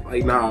out and shit.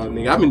 Like, nah,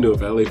 nigga, I've been doing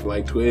for LA for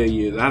like 12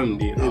 years. I done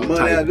did all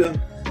Money out type. there.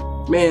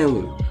 Man,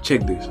 look,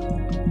 check this,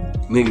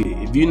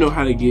 nigga. If you know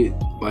how to get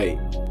like,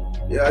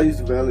 Yeah, I used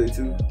to valet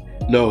too.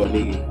 no,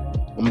 nigga,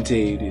 I'm gonna tell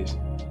you this.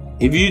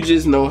 If you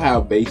just know how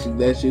basic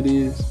that shit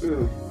is,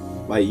 Yeah.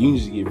 like, you can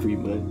just get free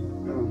money.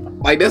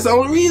 Like, that's the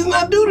only reason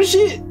I do the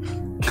shit.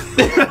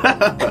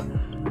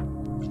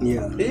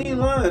 Yeah. He ain't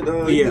lying,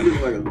 dog. Yeah. He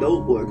look like a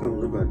dope boy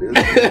coming up out there.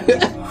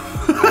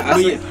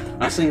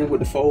 I seen him with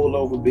the fold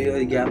over bill.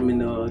 He got him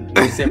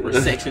in separate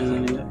sections,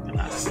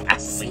 and I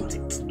seen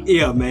it.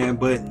 Yeah, man,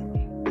 but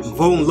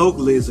voting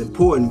locally is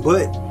important.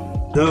 But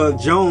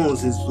Doug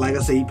Jones is, like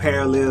I say, he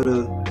parallel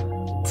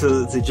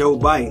to Joe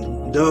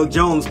Biden. Doug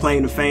Jones'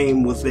 claim to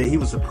fame was that he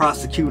was a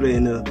prosecutor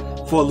in the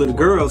 4 little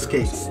girls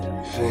case.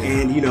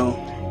 And, you know,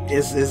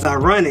 it's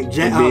ironic.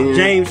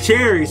 James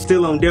Cherry's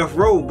still on death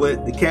row,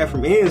 but the cat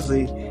from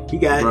Ensley, he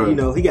got, you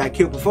know, he got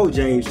killed before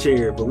James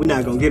Cherry, but we're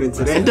not gonna get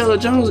into that. And Doug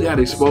Jones got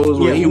exposed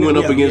when he went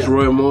up against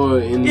Roy Moore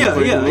in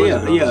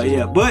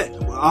yeah. But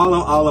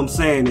all I'm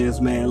saying is,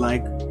 man,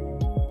 like,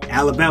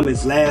 Alabama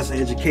is last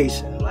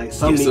education. Like,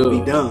 something needs to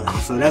be done.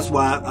 So that's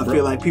why I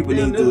feel like people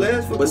need to.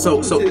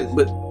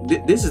 But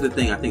this is the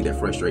thing I think that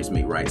frustrates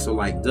me, right? So,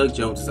 like, Doug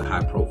Jones is a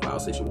high profile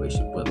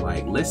situation, but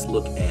like, let's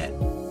look at.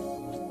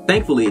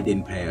 Thankfully, it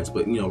didn't pass,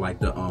 but you know, like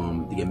the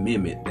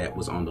amendment that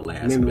was on the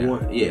last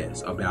ballot,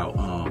 yes, about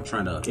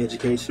trying to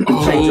education,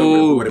 change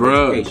over the Board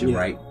of Education,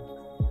 right?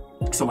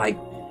 So, like,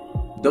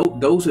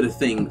 those are the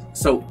things.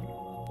 So,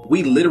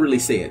 we literally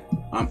said,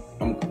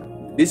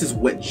 this is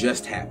what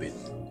just happened.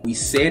 We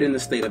said in the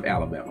state of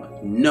Alabama,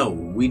 no,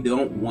 we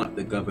don't want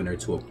the governor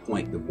to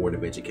appoint the Board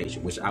of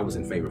Education, which I was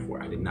in favor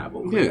for. I did not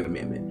vote for that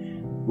amendment.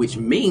 Which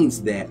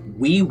means that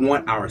we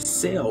want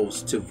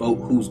ourselves to vote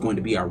who's going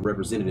to be our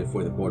representative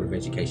for the Board of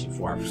Education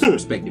for our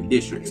respective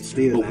districts.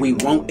 But we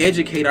won't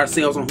educate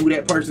ourselves on who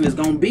that person is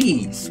going to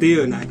be.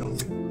 Still not going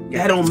to.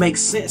 That don't make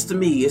sense to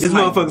me. It's this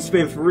like, motherfucker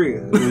spin for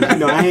real. You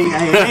know, I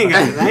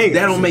ain't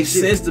that don't make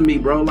sense to me,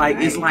 bro. Like,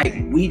 it's like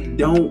we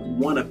don't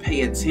want to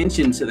pay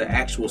attention to the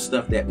actual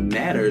stuff that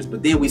matters,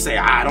 but then we say,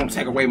 don't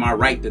take away my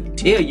right to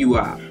tell you.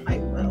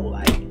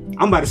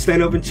 I'm about to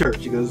stand up in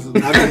church because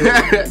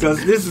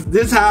this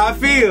is how I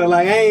feel.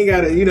 Like, I ain't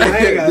gotta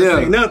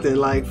say nothing.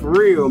 Like, for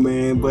real,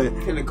 man. But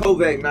in the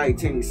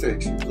COVID-19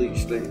 section,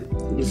 please stand.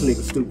 This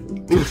nigga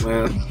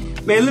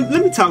stupid. Man,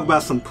 let me talk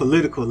about some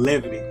political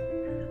levity.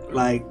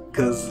 Like,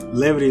 cause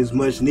levity is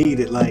much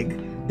needed. Like,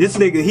 this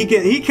nigga,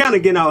 he kind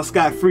of getting out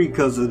scot-free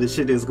because of the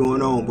shit that's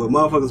going on. But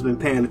motherfuckers been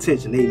paying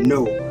attention. They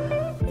know.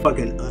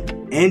 Fucking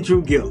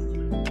Andrew Gillum.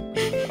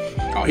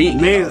 Oh, he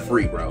ain't getting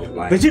free, bro.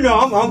 Like, but you know,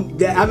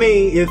 I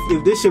mean,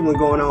 if this shit was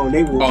going on,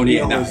 they would. Oh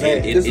yeah, it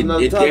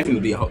definitely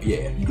be.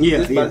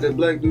 This about that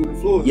black dude in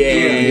Florida.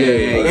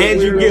 Yeah.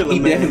 Andrew Gillum, he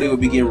definitely would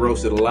be getting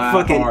roasted a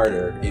lot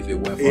harder if it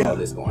wasn't for all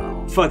this going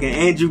on. Fucking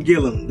Andrew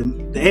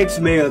Gillum, the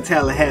ex-mayor of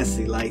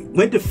Tallahassee, like,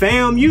 went to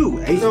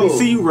FAMU,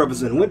 HBCU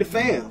representative,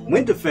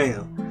 went to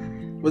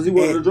FAM. Was he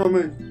one of the drum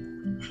men?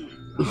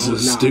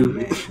 Stupid.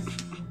 Man.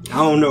 I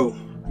don't know,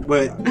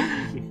 but.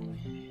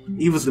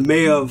 He was the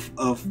mayor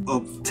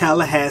of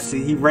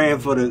Tallahassee. He ran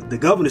for the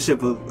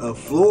governorship of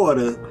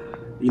Florida,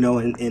 you know,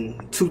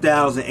 in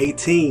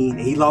 2018. And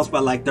he lost by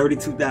like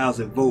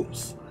 32,000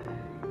 votes.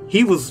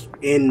 He was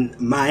in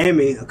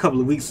Miami a couple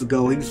of weeks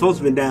ago. He was supposed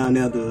to be down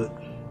there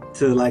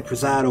to like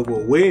preside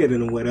over a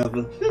wedding or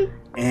whatever.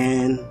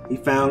 And they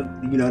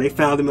found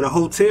him in a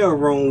hotel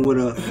room with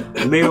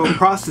a male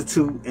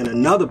prostitute and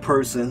another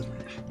person,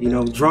 you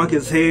know, drunk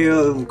as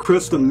hell,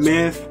 crystal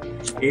meth.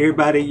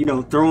 everybody, you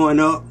know, throwing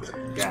up.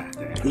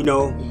 You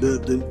know,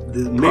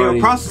 the male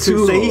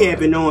prostitute say he had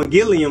been knowing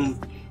Gilliam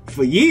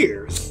for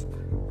years.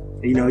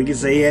 You know, you can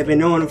say he had been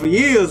knowing him for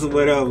years or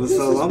whatever.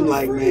 So I'm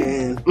like,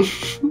 man,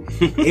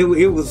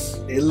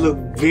 it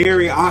looked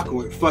very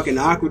awkward, fucking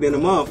awkward in a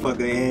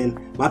motherfucker.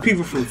 And my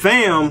people from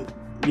fam,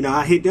 you know,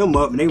 I hit them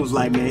up and they was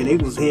like, man, they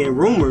was hearing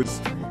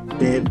rumors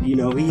that, you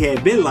know, he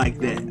had been like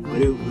that,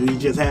 but he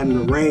just had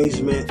an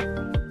arrangement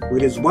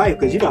with his wife,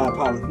 because you know how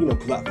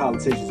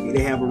politicians,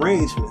 they have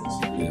arrangements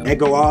that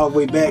go all the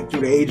way back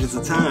through the ages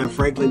of time.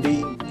 Franklin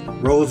D.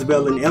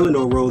 Roosevelt and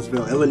Eleanor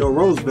Roosevelt. Eleanor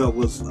Roosevelt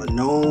was a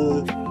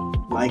known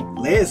like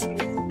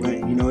lesbian, but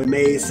you know it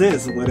made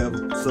sense or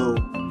whatever. So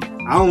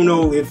I don't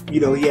know if I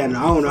don't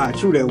know how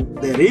true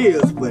that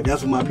is, but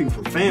that's what my people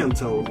from fam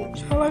told me.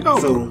 So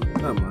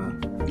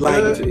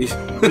like,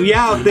 do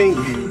y'all think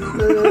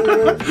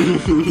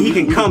he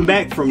can come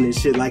back from this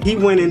shit? Like, he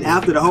went in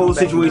after the whole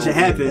situation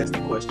happened. That's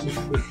the question.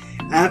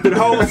 After the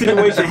whole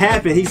situation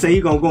happened, he said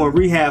he gonna go in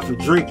rehab for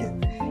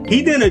drinking.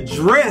 He didn't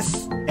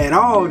address at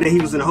all that he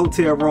was in a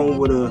hotel room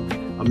with a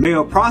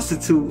male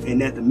prostitute, and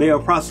that the male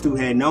prostitute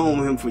had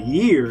known him for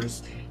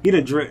years. He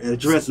didn't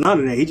address none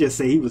of that. He just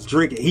said he was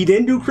drinking. He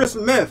didn't do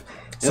crystal meth.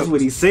 That's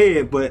what he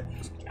said. But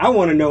I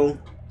want to know.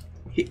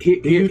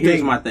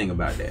 Here's my thing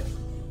about that.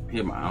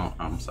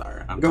 I'm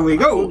sorry. Go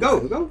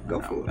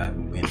for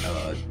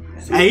it.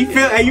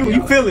 Hey,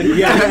 you feeling it?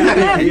 Yeah.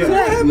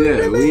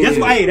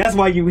 That's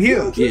why you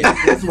here.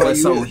 Yeah.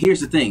 So here's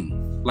the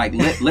thing. Like,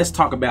 let's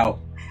talk about.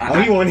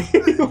 I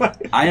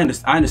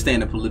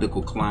understand the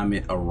political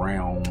climate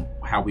around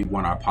how we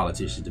want our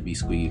politicians to be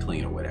squeaky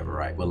clean or whatever,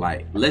 right? But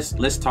like,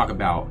 let's talk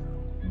about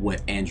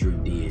what Andrew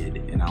did,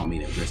 and I don't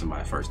mean to address him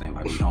by first name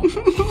like we don't.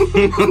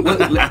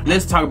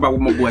 Let's talk about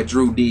what my boy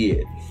Drew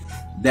did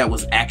that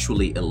was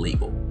actually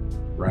illegal,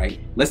 right?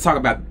 Let's talk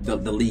about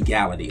the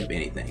legality of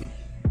anything.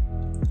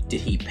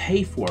 Did he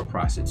pay for a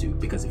prostitute?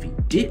 Because if he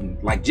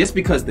didn't, like, just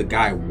because the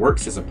guy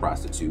works as a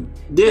prostitute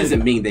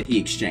doesn't mean that he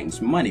exchanged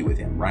money with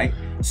him, right?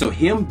 So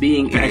him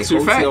being in a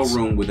hotel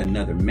room with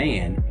another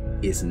man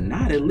is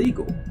not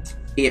illegal.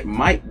 It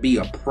might be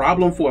a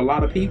problem for a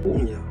lot of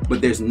people,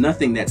 but there's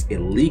nothing that's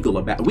illegal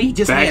about it. We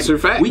just had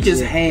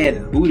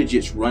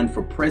Buttigieg run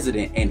for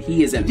president, and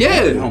he is an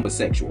open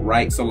homosexual,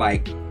 right? So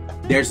like,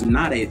 there's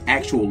not an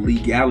actual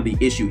legality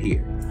issue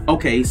here.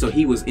 Okay, so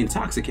he was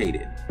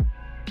intoxicated.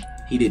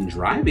 He didn't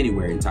drive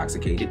anywhere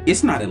intoxicated.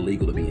 It's not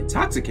illegal to be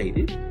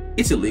intoxicated.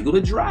 It's illegal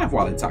to drive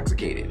while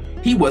intoxicated.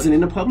 He wasn't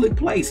in a public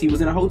place. He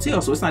was in a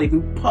hotel, so it's not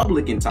even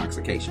public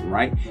intoxication,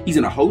 right? He's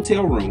in a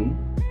hotel room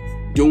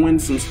doing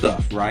some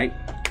stuff, right?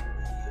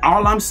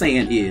 All I'm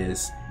saying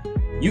is,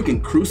 you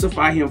can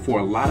crucify him for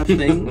a lot of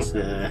things.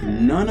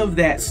 None of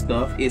that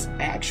stuff is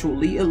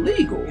actually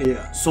illegal.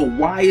 So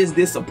why is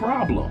this a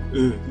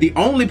problem? The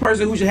only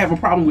person who should have a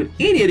problem with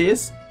any of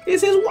this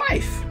is his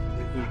wife.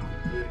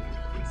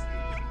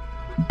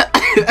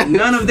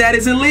 None of that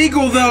is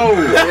illegal, though.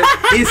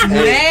 It's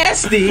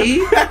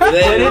nasty, but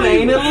it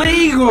ain't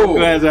illegal.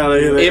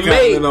 It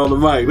may on the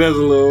mic. That's a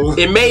little.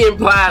 It may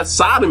imply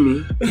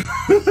sodomy.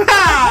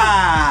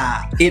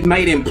 It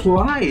might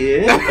imply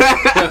it.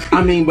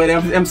 I mean, but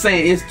I'm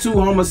saying it's two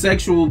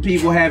homosexual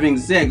people having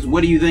sex.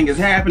 What do you think is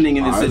happening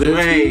in this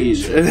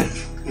situation?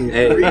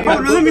 Hey, we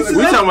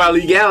talking about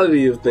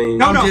legality of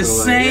things. I'm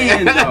just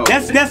saying, though.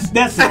 That's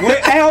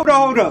hey,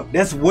 hold up.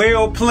 That's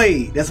well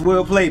played. That's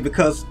well played,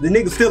 because the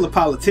nigga's still a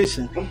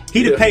politician.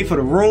 He didn't pay for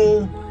the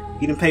room.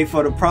 He didn't pay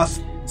for the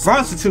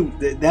prostitute.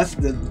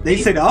 They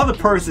say the other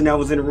person that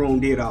was in the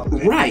room did all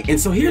that. Right. And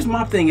so here's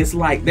my thing. It's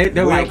like they're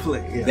well like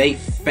played, they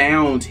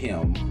found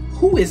him.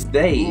 Who is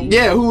they?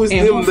 Yeah, who is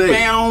and them? Who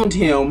found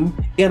him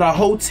in a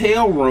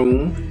hotel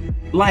room?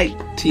 Like,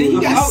 he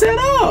got set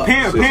up.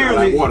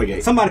 Apparently,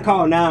 like somebody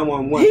called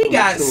 911. He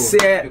got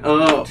set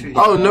up.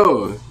 Oh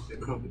no. The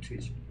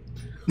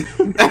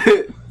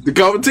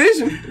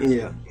competition.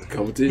 Yeah.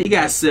 He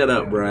got set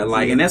up, bro.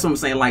 Like, and that's what I'm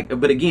saying. Like,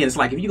 but again, it's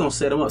like, if you're gonna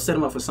set him up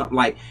for something.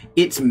 Like,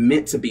 it's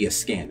meant to be a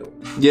scandal.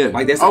 Yeah.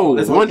 Like, that's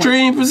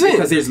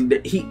 1,000,000,000%.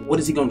 Because what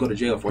is he gonna go to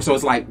jail for? So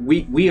it's like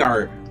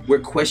we're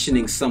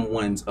questioning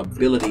someone's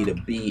ability to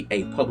be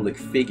a public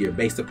figure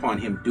based upon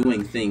him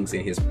doing things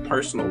in his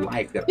personal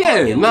life that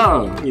that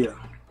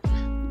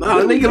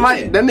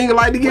nigga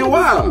like to get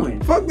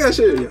wild. Fuck that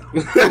shit.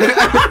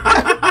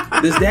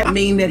 Does that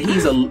mean that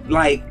he's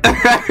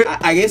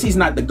I guess he's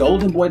not the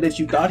golden boy that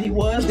you thought he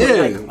was?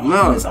 But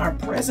who is our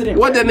president?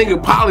 What that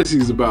nigga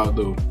policies about,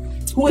 though?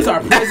 Who is our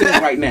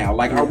president right now?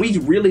 Like, are we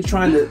really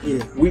trying to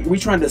we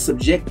trying to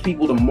subject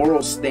people to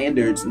moral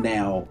standards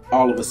now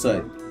all of a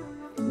sudden?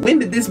 When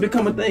did this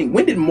become a thing?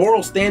 When did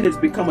moral standards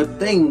become a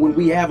thing when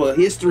we have a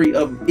history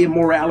of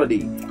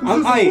immorality?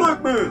 I'm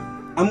glad.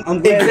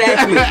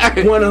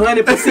 Exactly.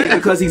 100%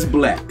 because he's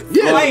black.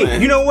 Yeah.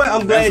 Hey, you know what?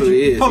 I'm glad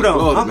hold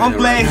on. I'm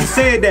glad you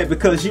said that,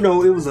 because you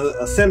know it was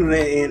a senator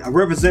and a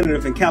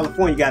representative in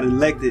California got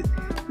elected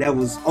that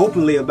was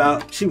open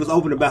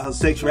about her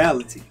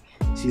sexuality.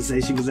 She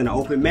said she was in an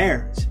open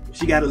marriage.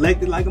 She got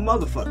elected like a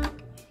motherfucker.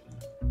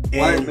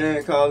 White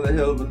man call it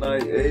hell of a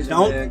night. Asian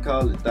man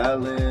call it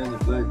Thailand. And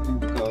black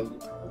people call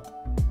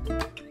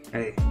it.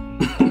 Hey,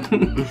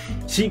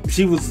 she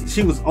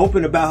was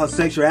open about her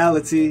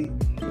sexuality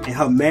and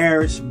her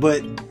marriage,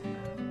 but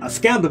a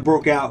scandal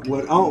broke out.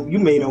 You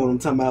may know what I'm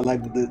talking about.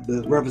 Like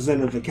the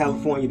representative in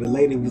California, the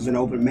lady was in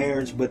open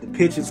marriage, but the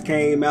pictures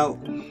came out.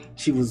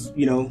 She was,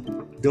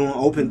 doing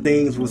open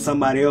things with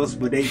somebody else,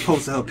 but they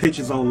posted her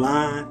pictures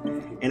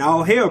online, and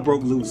all hell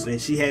broke loose,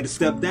 and she had to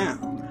step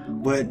down.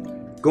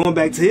 But going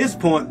back to his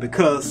point,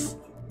 because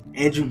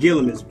Andrew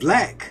Gillum is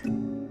black,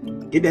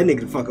 get that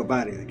nigga the fuck up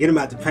out of here. Get him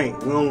out the paint.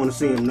 We don't want to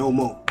see him no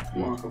more.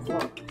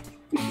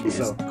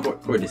 So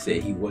Courtney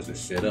said he wasn't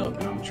set up,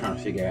 and I'm trying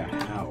to figure out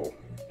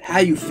how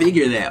you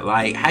figure that.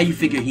 Like, how you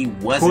figure he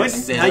wasn't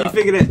set up? How you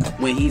figure that?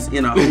 When he's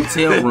in a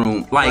hotel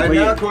room? Like, Right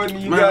now,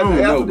 Courtney, you got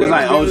the alphabet. It's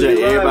like OJ. Right.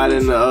 Everybody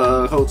in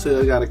the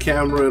hotel got a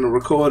camera and a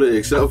recorder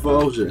except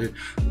for OJ.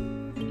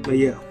 But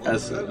yeah,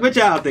 what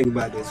y'all think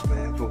about this,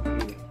 man?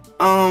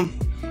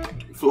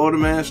 Florida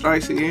man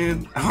strikes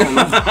again. I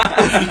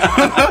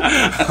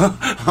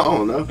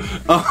don't know.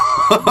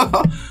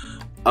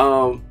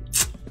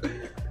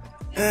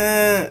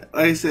 Like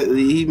I said,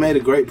 he made a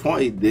great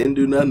point. He didn't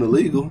do nothing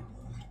illegal.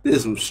 Did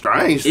some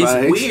strange things.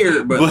 it's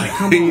weird, but like,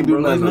 come he on, bro.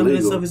 do Like, nothing none of this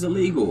illegal. stuff is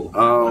illegal.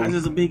 Why is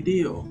this a big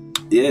deal?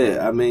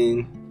 Yeah, I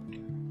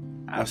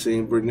mean, I've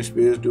seen Britney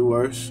Spears do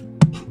worse.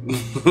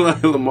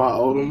 Like Lamar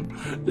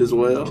Odom as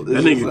well.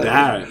 That nigga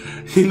died.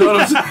 You know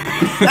what I'm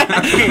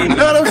saying? You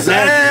know what I'm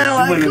saying?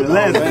 Like, come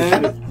on,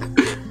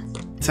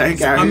 man.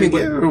 Tank out here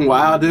giving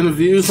wild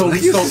interviews. So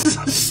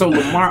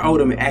Lamar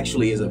Odom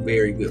actually is a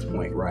very good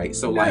point, right?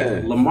 So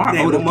like Lamar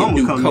Odom can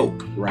do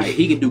coke, right?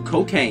 He can do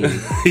cocaine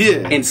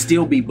and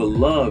still be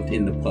beloved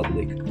in the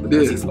public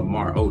because he's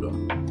Lamar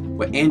Odom.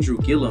 But Andrew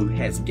Gillum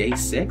has gay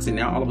sex, and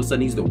now all of a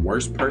sudden he's the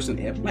worst person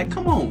ever. Like,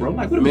 come on, bro.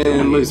 Like, what are we doing?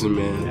 Man, listen,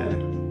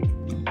 man.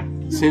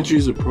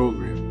 Centuries of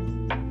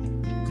program.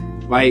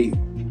 Like,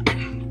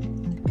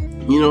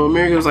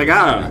 America was like,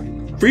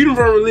 freedom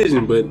from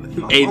religion, but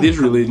hey, this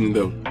religion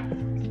though.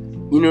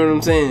 You know what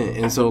I'm saying?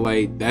 And so,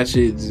 like, that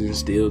shit's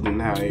instilled in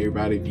how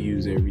everybody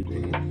views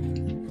everything.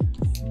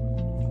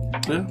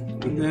 Yeah,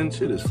 and then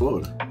shit is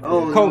Florida.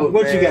 Cole,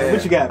 what you got?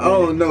 What you got? I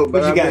don't know,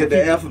 but I bet the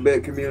People-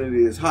 alphabet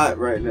community is hot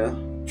right now.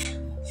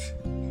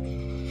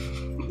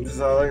 That's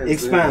all I can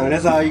Expound. say.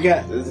 That's all you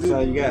got. That's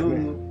all you got,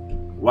 man.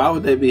 Why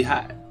would they be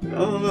hot? I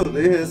don't know.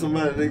 They had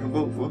somebody they can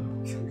vote for.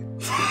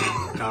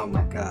 Oh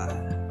my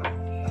god.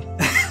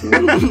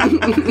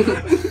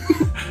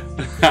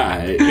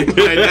 Alright.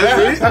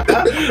 That's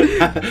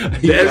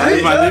it. You got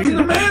it.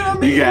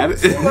 Like he had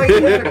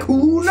a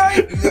cool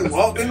night. He just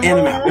walked in the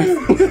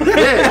room.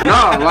 Yeah,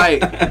 no,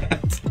 like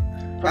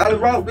Probably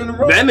walked in the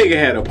room. that nigga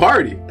had a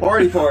party.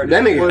 Party.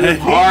 That nigga had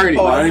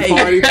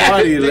a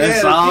party.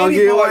 Let's all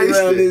get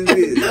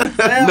wasted.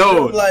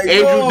 No, like,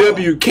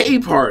 Andrew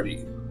WK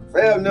party.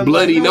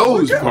 Bloody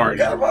nose party.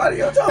 Got a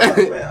party. I'm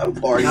talking about, man. I'm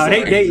party.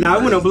 No, I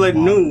went on Bloody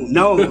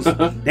Nose.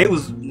 They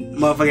was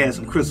motherfucker had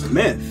some crystal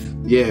meth.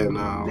 Yeah,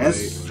 no.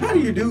 That's How do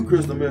you do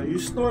crystal meth? You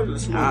snorted a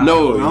smoke.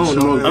 No, I don't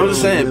know. I'm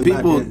just saying,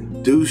 people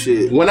do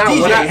shit.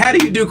 DJ, how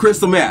do you do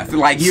crystal meth?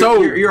 Like,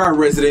 you're our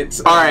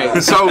resident. All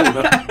right, so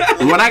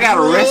when I got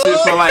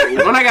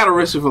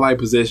arrested for like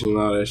possession and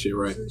all that shit,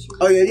 right?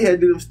 Oh yeah, you had to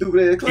do them stupid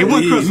ass it claims.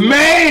 wasn't crystal.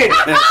 Man,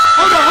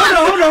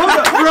 Hold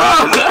on,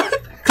 bro.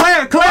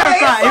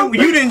 Clarify.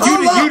 You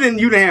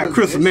didn't have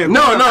crystal meth.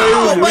 no, it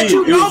was What weed.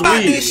 you It know was about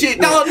weed. this shit,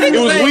 dog? It was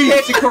Niggas ain't weed.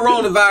 catching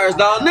coronavirus,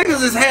 dog.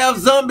 Niggas is half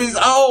zombies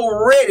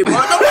already, bro. No,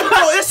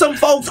 it's some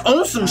folks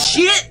on some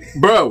shit.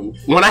 Bro,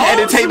 when I had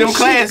to take them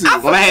classes,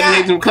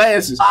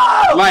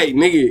 like,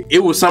 nigga, it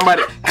was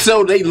somebody.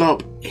 So they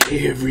lump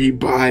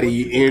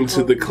everybody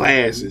into the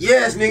classes.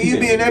 Yes, nigga, you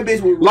be in that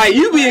bitch with Like,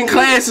 you be in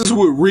classes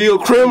with real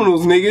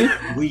criminals,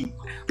 nigga. Weed.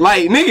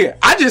 Like, nigga,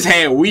 I just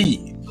had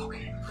weed.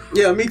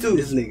 Yeah, me too.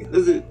 This nigga.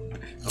 Is it?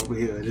 Over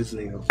here, this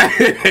nigga.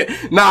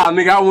 Nah,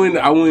 nigga, I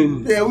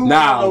wouldn't. Yeah, we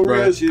nah, no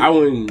bro. real shit. I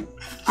wouldn't.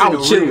 I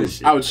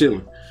was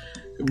chilling.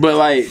 But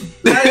like,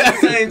 Not at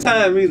the same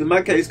time either.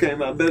 My case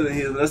came out better than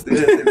his, but I still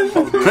had to take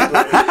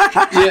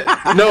the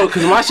yeah, no,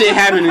 because my shit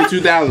happened in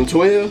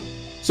 2012.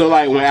 So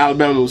like, when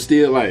Alabama was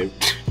still like,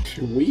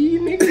 we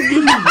nigga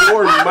give me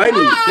more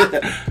money.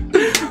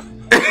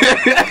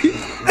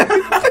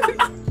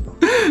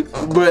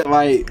 But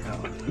like,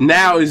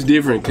 now it's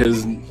different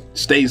because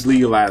states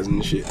legalizing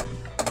the shit.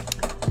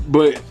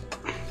 But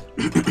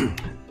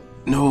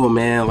no,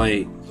 man,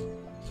 like.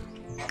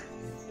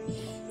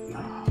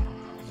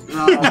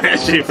 That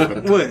shit.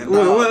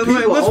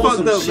 What's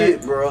fucked up, shit,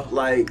 man? bro?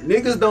 Like,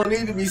 niggas don't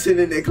need to be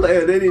sitting in that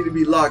class. They need to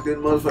be locked in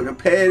motherfucking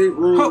padded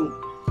room.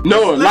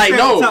 No, like,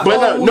 no,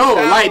 but no,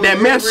 like that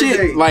meth Every shit,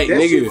 day. like,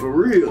 That shit for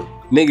nigga,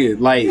 real.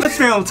 like. Let's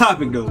stay on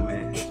topic though,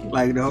 man.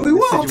 Like the whole We were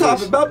on situation.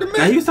 topic about the Now,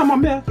 man. you was talking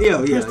about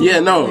meth? Yeah,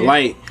 no,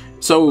 like,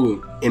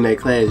 so in that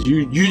class,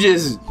 you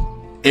just,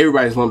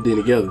 everybody's lumped in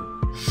together.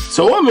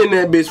 So I'm in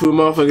that bitch with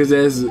motherfuckers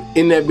that's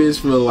in that bitch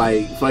for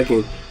like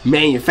fucking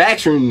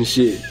manufacturing and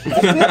shit.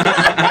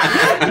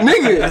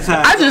 Nigga,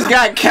 I just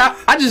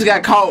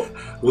got caught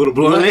with a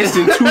blunt less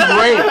than 2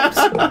 grams.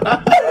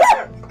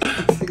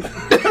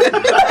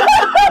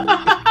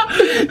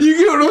 You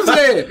get what I'm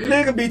saying?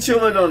 Nigga be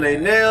chewing on their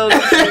nails.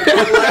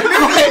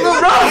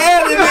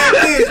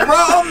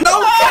 Bro, no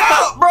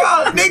doubt,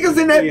 bro. Niggas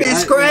in that bitch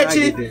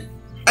scratching.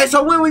 Hey,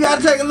 so when we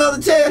gotta take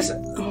another test?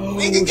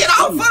 Nigga, get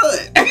off of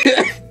it.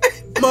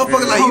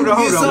 Motherfucker, like, Hold you on.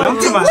 get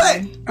something.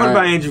 What? What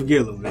about Andrew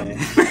Gillum, man?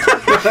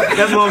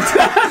 That's what I'm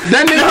saying.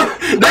 That nigga.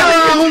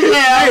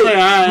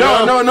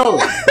 No.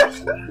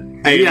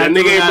 Hey, that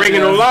nigga ain't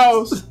breaking no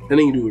laws. That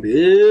nigga do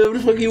whatever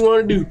the fuck he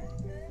want to do.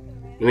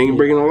 That nigga ain't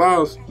breaking no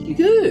laws. You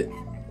good?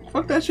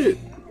 Fuck that shit.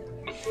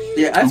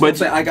 Yeah, I was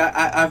say,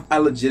 I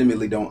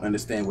legitimately don't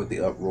understand what the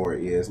uproar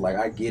is. Like,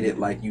 I get it.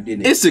 Like, you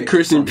didn't. It's a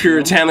Christian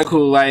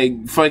puritanical,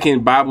 like,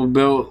 fucking Bible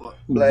Belt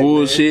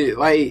bullshit.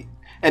 Like,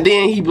 and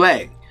then he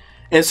black.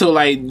 And so,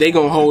 like, they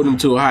gonna hold him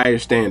to a higher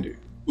standard.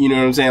 You know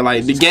what I'm saying?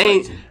 Like, the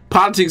game,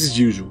 politics is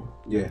usual.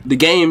 Yeah. The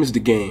game is the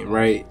game,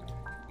 right?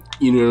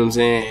 You know what I'm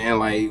saying? And,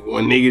 like,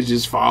 when niggas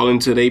just fall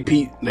into they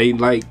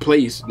like,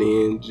 place,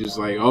 then just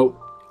like, oh,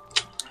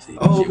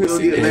 people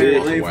get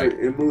mad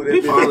and move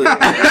that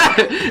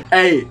bitch.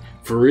 hey,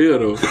 for real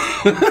though.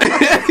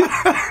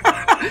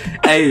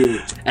 hey,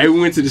 we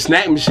went to the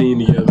snack machine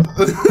together.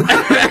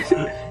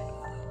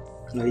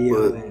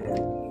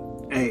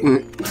 Hey,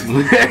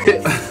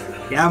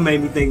 y'all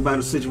made me think about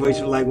a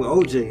situation like with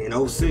OJ in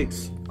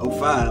 06,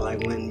 05, like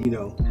when, you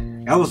know,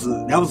 that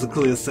was a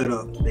clear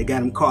setup. They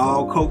got him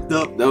all coked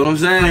up. That's what I'm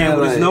saying. Playing with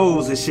Like, his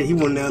nose and shit. He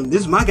went down.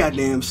 This is my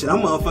goddamn shit. I'm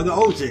motherfucking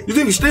OJ. You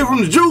think you steal from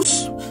the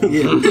juice? Yeah.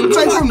 You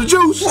take from the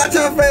juice. Watch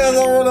how fast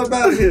I run up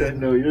out here.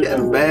 No, you're Got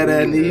a bad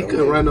ass nigga. You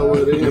couldn't run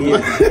over there.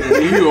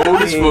 You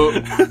old as fuck.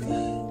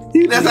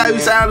 That's how he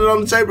sounded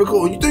on the tape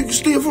recorder. You think you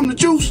steal from the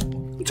juice?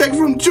 You take it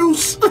from the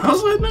juice. I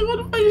was like, nigga, what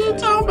the fuck you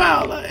talking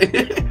about? Like,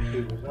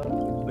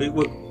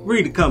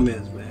 Read the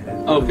comments,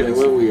 man. okay,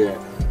 where we at?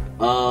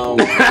 oh,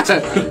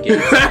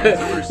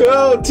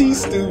 T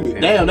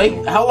stupid. Damn,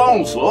 how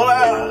long? Slow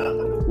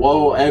down.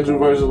 Whoa, Andrew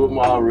versus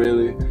Lamar,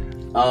 really?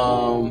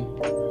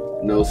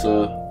 No,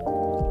 sir.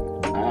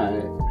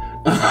 Alright.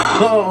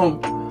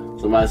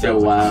 Somebody said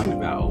wow.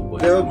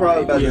 They were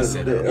probably about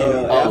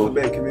the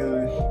alphabet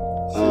community.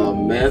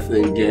 Meth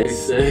and gay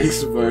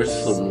sex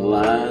versus some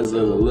lies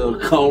and a little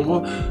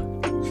coma.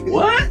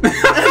 What?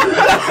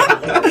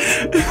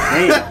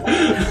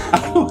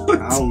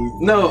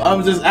 No,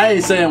 I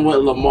ain't saying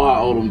what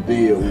Lamar Odom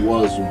did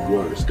was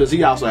worse, because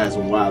he also had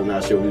some wild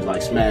out shit where he was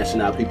like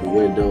smashing out people's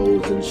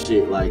windows and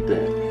shit like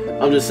that.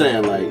 I'm just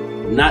saying, like,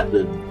 not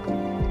the.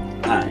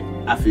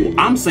 I feel you.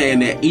 I'm saying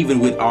that even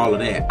with all of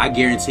that, I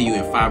guarantee you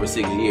in 5 or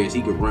 6 years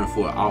he could run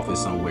for an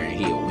office somewhere and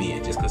he'll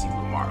win just because he's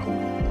Lamar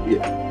Odom.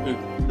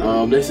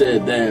 Yeah. They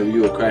said, "Damn,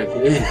 you a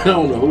crackhead." I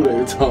don't know who they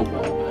were talking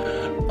about.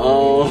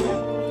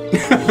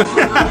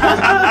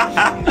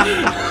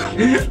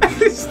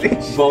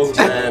 Both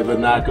bad but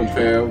not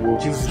comparable.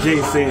 Juicy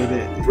J said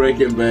that.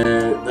 Breaking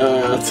Bad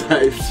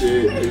type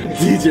shit.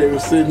 DJ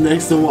was sitting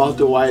next to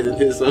Walter White in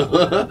his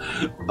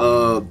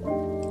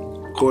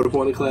quarter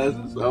point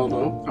classes. I don't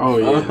know. Oh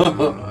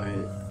yeah.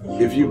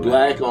 If you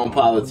black on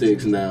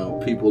politics now,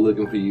 people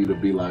looking for you to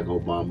be like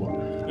Obama.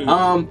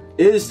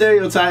 It is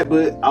stereotype,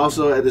 but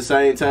also at the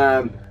same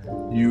time,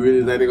 you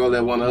really think they're gonna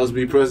let one of us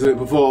be president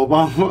before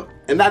Obama?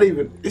 And not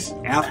even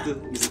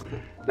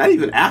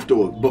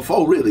afterward,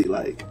 before really,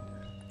 like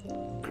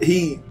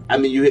he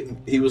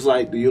was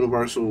like the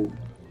universal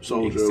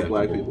soldier of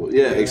black people.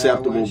 Yeah,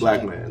 acceptable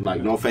black man.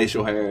 Like no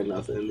facial hair,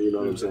 nothing, you know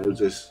what I'm saying? It was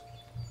just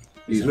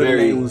his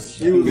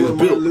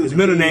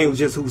middle name was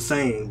just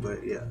Hussein,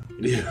 but yeah.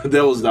 Yeah,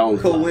 that was the only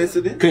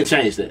coincidence. Couldn't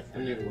change that.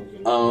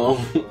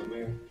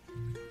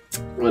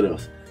 What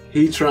else?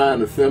 He trying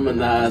to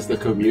feminize the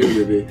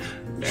community.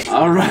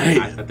 All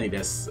right. I think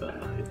that's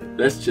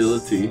Chilla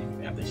T.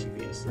 I think she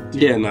being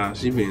Yeah, nah,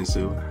 she being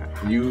so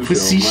Use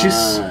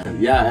facetious. your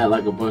mind. Y'all act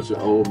like a bunch of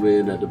old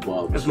men at the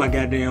bar. That's my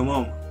goddamn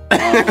mama.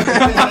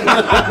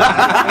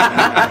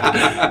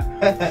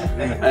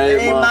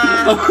 Hey,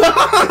 Mom.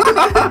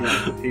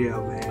 Yeah,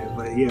 man,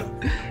 but yeah.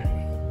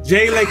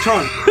 J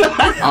Electronic.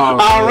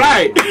 All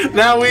right,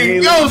 now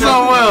we go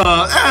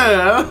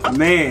somewhere.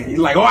 Man, He's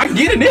like, oh, I can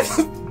get in this.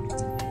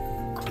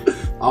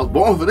 I was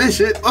born for this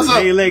shit. What's up?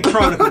 J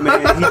Electronica,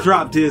 man, he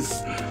dropped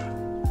his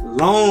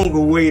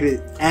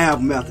long-awaited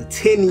album after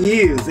 10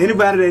 years.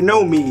 Anybody that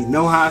know me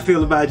know how I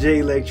feel about J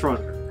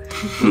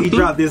Electronica. He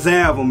dropped this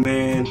album,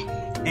 man,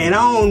 and I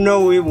don't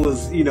know, it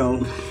was, you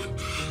know,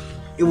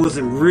 it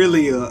wasn't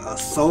really a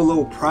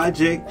solo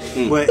project,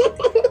 but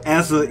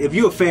if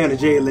you're a fan of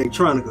J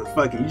Electronica,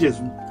 fuck it, you just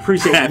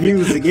appreciate the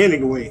music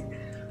anyway.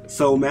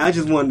 So man, I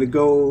just wanted to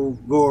go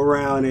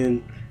around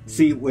and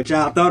see what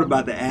y'all thought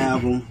about the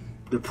album,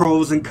 the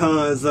pros and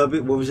cons of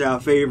it. What was y'all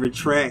favorite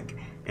track?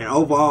 And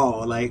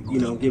overall, like, you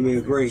know, give me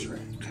a grade.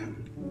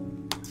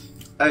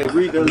 Hey,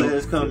 read the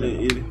last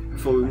comment, Eddie,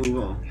 before we move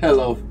on.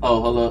 Hello.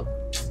 Oh, hello.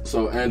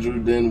 So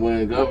Andrew didn't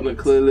win governor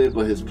clearly,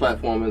 but his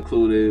platform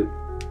included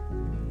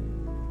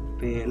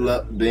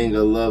being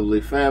a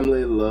lovely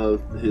family,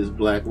 love his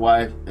black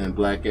wife and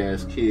black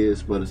ass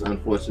kids, but it's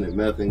unfortunate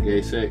meth and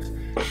gay sex.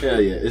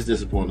 Hell yeah, it's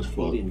disappointing as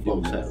fuck.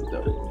 Folks have it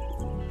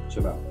though.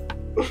 Chill out.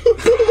 All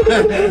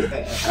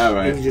He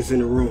right. was just in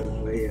the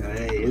room. But yeah,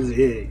 hey, it's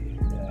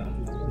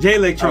J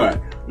Electronic.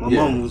 All right. My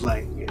Yeah. mom was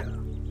like,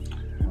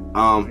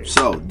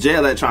 So J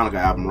Electronica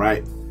album,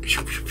 right?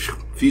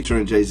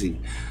 Featuring Jay-Z.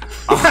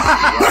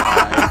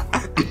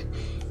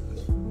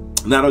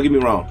 Now, don't get me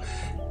wrong.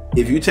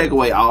 If you take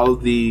away all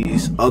of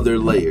these other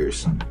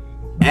layers,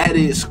 at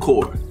its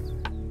core,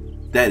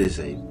 that is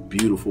a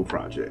beautiful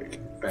project.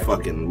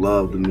 Fucking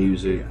love the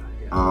music.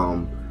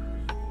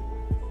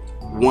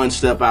 One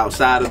step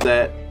outside of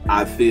that,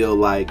 I feel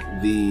like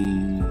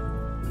the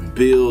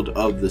build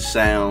of the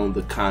sound,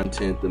 the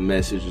content, the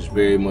message is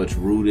very much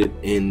rooted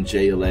in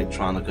J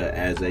Electronica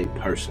as a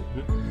person.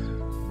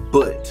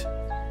 But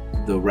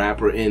the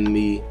rapper in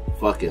me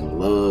fucking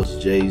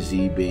loves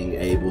Jay-Z being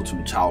able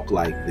to talk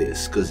like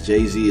this, because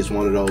Jay-Z is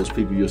one of those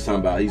people you're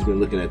talking about. He's been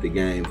looking at the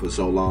game for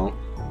so long,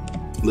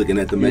 looking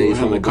at the maze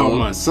I'm on the gonna call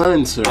go. my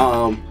son, sir.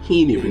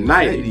 He ain't even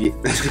 90.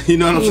 You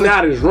know what I'm He saying?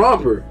 not his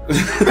romper.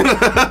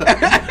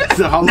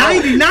 So how long-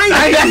 90.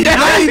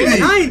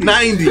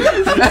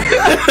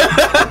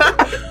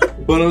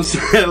 But I'm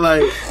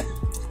saying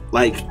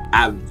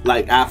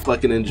I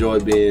fucking enjoy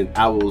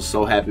I was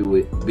so happy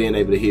with being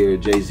able to hear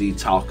Jay-Z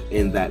talk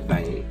in that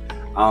vein.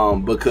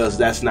 Because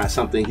that's not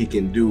something he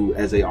can do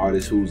as a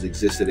artist who's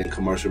existed in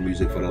commercial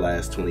music for the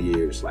last 20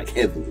 years, like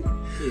heavily.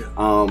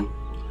 Yeah.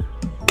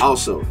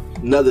 Also,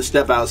 another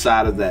step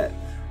outside of that,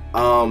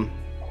 I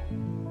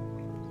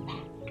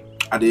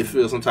did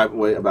feel some type of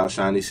way about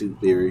Shiny Suit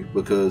Theory,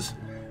 because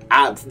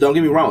don't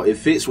get me wrong, it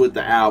fits with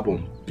the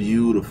album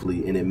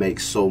beautifully and it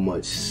makes so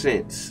much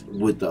sense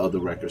with the other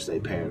records they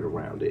paired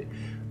around it.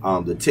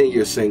 The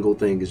 10-year single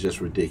thing is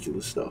just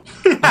ridiculous stuff.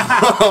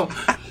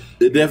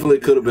 It definitely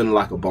could have been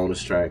like a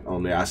bonus track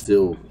on there.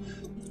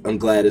 I'm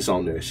glad it's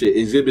on there. Shit,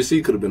 Exhibit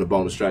C could have been a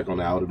bonus track on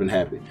there. I would have been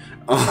happy.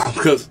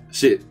 Because,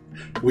 shit,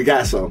 we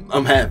got some.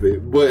 I'm happy.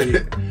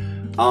 But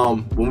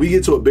when we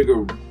get to a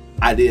bigger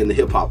idea in the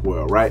hip-hop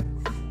world, right?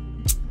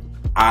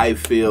 I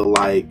feel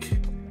like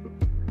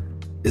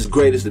as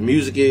great as the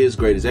music is,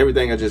 great as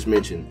everything I just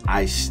mentioned,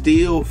 I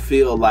still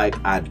feel like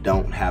I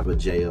don't have a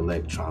J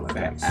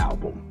Electronica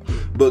album.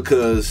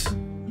 Because,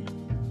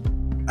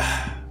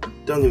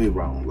 don't get me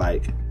wrong,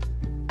 like,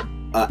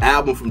 an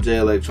album from J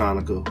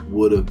Electronica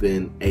would have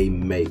been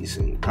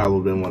amazing.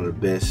 Probably been one of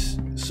the best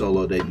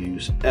solo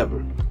debuts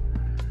ever.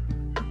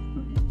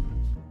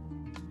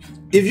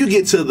 If you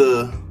get to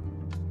the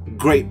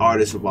great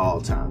artists of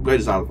all time,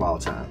 greatest artist of all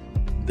time,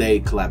 they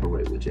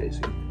collaborate with Jay-Z.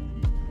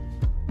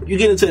 You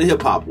get into the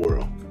hip-hop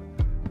world,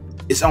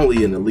 it's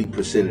only an elite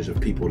percentage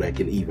of people that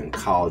can even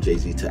call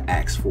Jay-Z to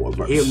ask for a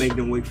verse. He'll make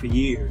them wait for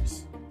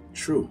years.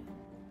 True.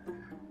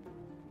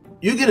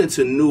 You get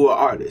into newer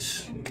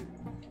artists,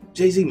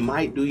 Jay-Z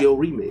might do your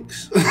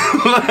remix.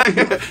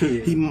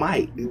 He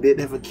might. He did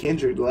have a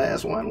Kendrick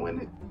last one,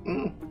 wasn't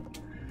it?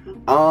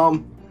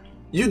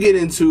 You get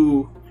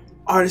into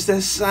artists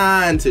that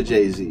signed to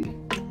Jay-Z.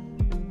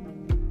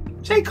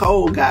 J.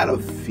 Cole got a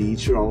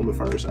feature on the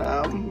first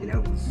album.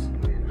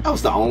 That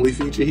was the only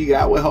feature he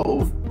got with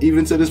Hov,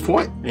 even to this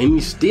point. And he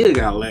still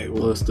got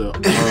lackluster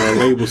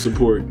label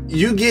support.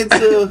 You get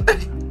to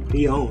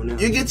He on now.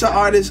 you get to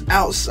artists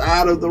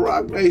outside of the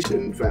Rock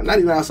Nation family, not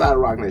even outside of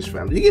Rock Nation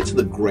family. You get to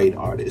the great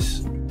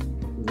artists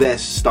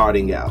that's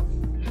starting out.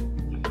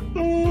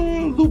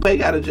 Lupe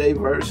got a J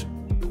verse.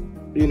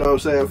 You know what I'm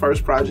saying?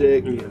 First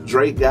project. Yeah.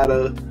 Drake got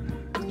a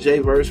J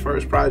verse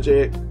first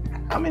project.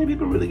 How many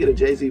people really get a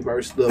Jay-Z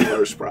verse the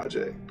first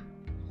project?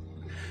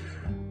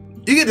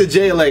 You get to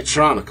J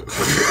Electronica.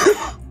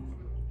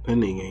 That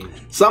nigga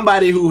ain't.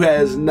 Somebody who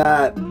has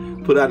not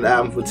put out an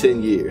album for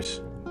 10 years.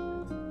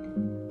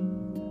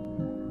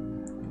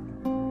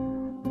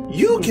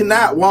 You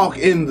cannot walk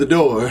in the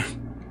door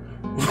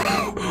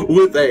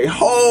with a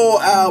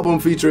whole album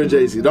featuring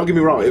Jay-Z. Don't get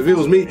me wrong. If it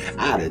was me,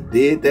 I'd have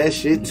did that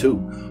shit too.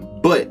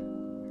 But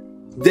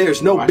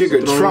there's no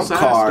bigger trump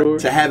card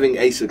to having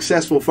a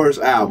successful first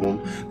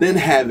album than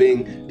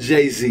having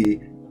Jay-Z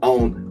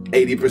on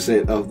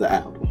 80% of the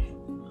album.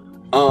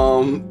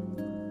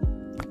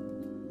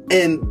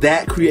 And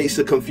that creates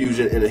a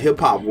confusion in the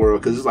hip-hop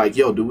world, because it's like,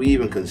 yo, do we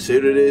even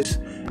consider this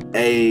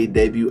a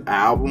debut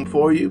album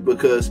for you?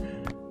 Because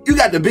you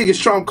got the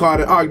biggest trump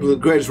card and arguably the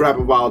greatest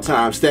rapper of all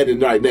time standing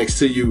right next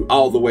to you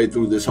all the way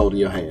through this, holding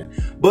your hand.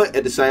 But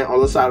at the same,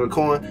 on the side of the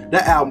coin,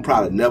 that album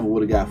probably never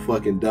would have got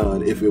fucking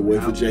done if it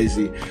went for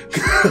Jay-Z.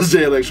 Because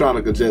J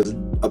Electronica just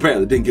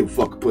apparently didn't give a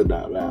fuck putting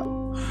out an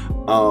album.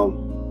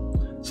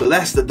 So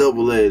that's the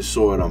double-edged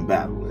sword I'm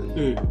battling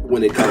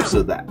when it comes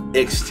to the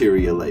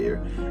exterior layer.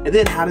 And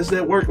then how does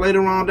that work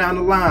later on down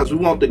the lines? We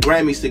want the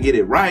Grammys to get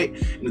it right.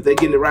 And if they're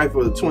getting it right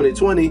for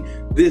 2020,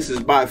 this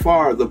is by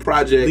far the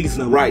project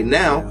right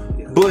now.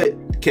 Yeah.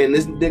 But can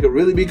this nigga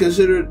really be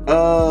considered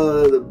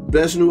the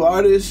best new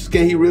artist?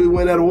 Can he really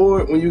win that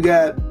award when you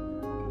got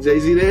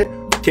Jay-Z there?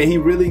 Can he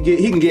really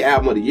he can get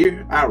album of the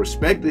year? I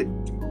respect it.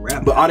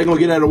 rap. But are they gonna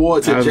get that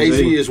award to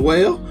Jay-Z as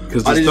well?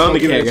 Because Are the they just gonna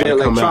give it to Jay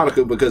Thundercat come out.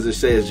 Electronica because it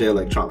says Jay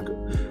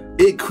Electronica?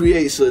 It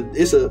creates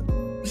it's a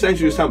same thing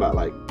you was talking about,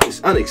 like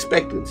it's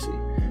unexpectancy.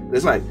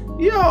 It's like,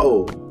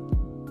 yo,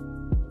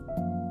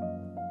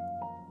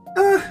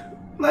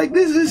 like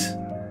this is.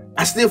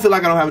 I still feel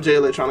like I don't have a Jay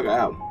Electronica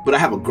album, but I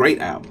have a great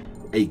album,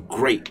 a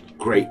great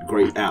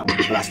album.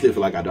 But I still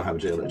feel like I don't have a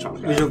Jay Electronica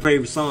album. What's your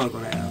favorite song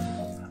on the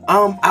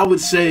album? I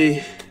would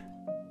say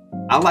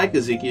I like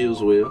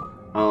Ezekiel's Will.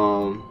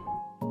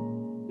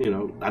 You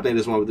know, I think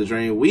this one with the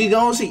dream. We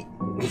gonna see.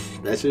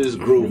 That shit is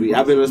groovy.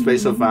 I've been in a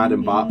space of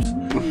finding bops.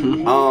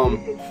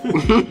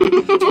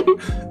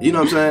 You know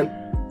what I'm saying?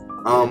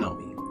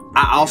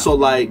 I also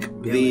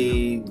like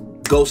the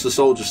Ghost of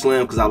Soldier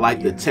Slim because I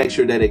like the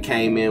texture that it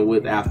came in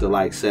with after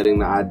like setting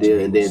the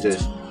idea and then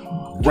just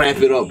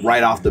ramp it up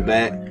right off the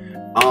bat.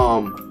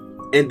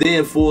 And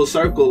then full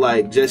circle,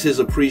 like just his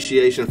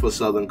appreciation for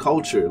Southern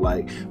culture.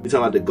 Like we talking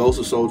about the Ghost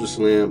of Soldier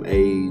Slim,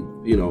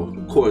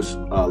 of course,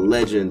 a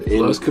legend in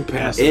Plus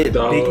capacity,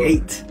 dog. Big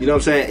 8. You know what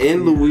I'm saying?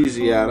 In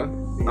Louisiana,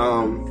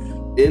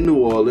 in New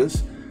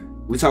Orleans.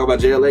 We talk about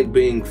JLA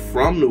being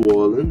from New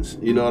Orleans.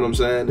 You know what I'm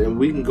saying? And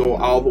we can go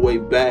all the way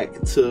back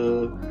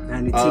to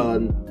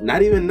 92.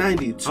 Not even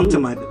 92. I'm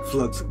talking about the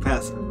flux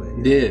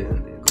capacitor. Yeah.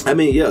 I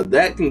mean, yeah,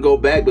 that can go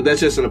back, but that's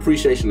just an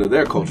appreciation of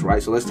their culture,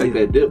 right? So let's take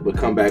that dip, but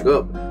come back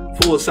up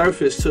full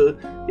surface to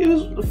he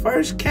was the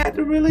first cat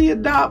to really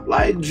adopt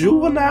like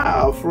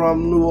Juvenile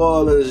from New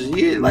Orleans,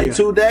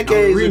 2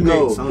 decades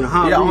ago. On the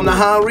Han on the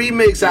Han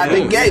remix out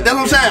the gate. That's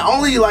what I'm saying.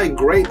 Only like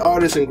great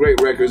artists and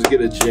great records get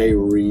a J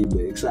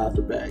remix out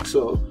the back.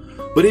 So,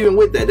 but even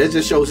with that, that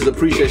just shows his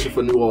appreciation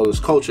for New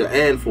Orleans culture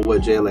and for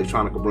what Jay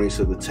Electronica brings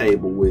to the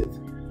table with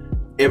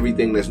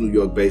everything that's New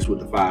York based with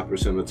the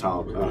 5% of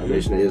top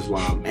Nation of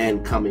Islam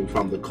and coming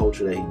from the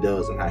culture that he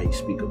does and how he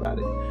speak about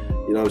it.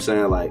 You know what I'm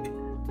saying? Like,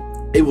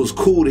 it was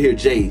cool to hear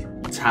Jay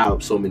tie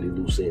up so many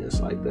loose ends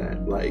like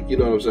that. Like, you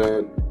know what I'm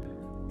saying?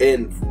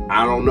 And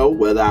I don't know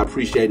whether I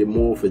appreciate it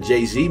more for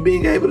Jay-Z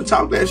being able to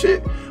talk that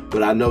shit,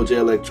 but I know Jay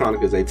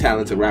Electronica is a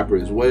talented rapper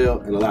as well,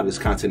 and a lot of this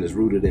content is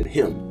rooted in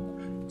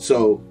him.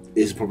 So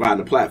it's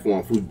providing a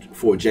platform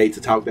for Jay to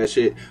talk that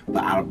shit,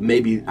 but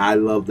I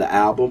love the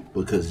album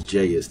because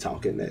Jay is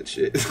talking that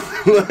shit.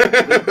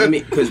 I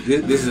mean, because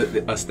this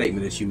is a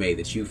statement that you made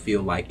that you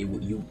feel like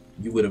you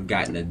would have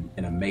gotten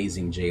an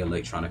amazing Jay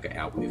Electronica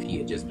album if he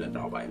had just done it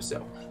all by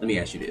himself. Let me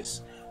ask you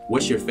this: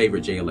 what's your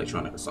favorite Jay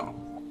Electronica song?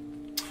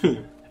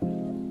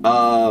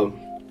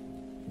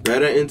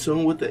 Better in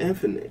Tune with the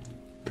Infinite.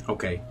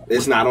 Okay,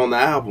 it's not on the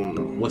album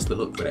though. What's the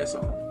hook for that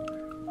song?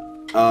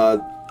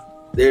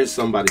 There's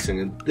somebody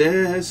singing,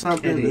 there's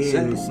something to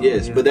say.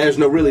 Yes, but there's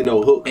really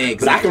no hook.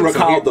 Exactly. But I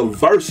can recall the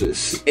verses.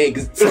 So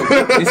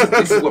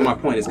this is what my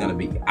point is going to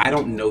be. I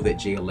don't know that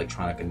Jay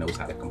Electronica knows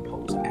how to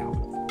compose an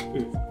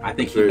album. I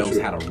think he knows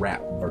how to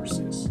rap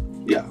verses.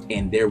 Yeah.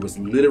 And there was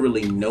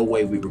literally no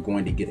way we were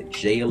going to get a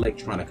Jay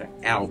Electronica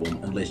album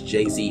unless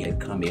Jay-Z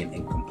had come in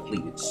and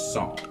completed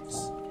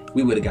songs.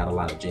 We would have got a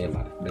lot of Jay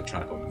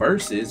Electronica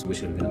verses, which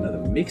would have been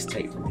another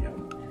mixtape from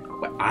him.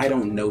 But I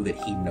don't know that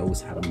he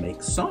knows how to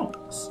make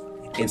songs.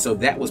 And so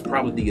that was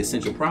probably the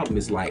essential problem.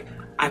 Is like,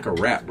 I could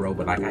rap, bro,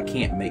 but like I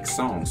can't make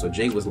songs. So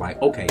Jay was like,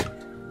 okay,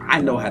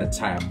 I know how to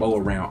tie a bow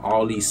around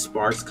all these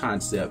sparse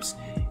concepts.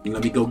 And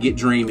let me go get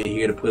Dream in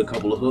here to put a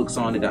couple of hooks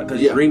on it.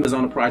 Because Dream was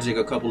on the project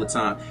a couple of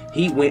times.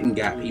 He went and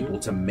got people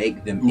to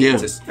make them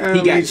into.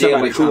 He got Jay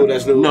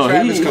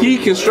Electronica. He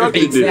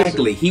constructed this.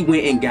 Exactly. He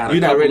went and got.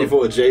 You're not ready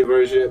for a Jay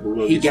version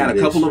yet? He got a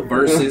couple of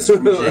verses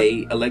from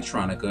Jay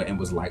Electronica and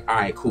was like, all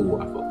right,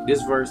 cool. I fuck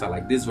this verse. I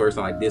like this verse.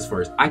 I like this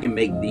verse. I can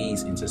make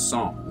these into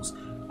songs.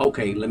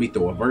 Okay, let me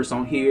throw a verse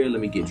on here. Let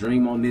me get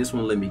Dream on this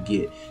one. Let me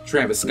get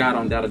Travis Scott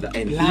on da da da.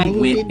 And he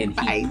went and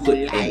he put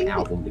an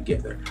album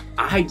together.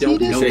 I don't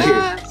know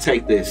that.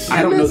 Take this.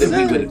 I don't know that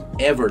we would have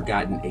ever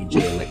gotten a Jay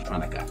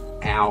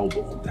Electronica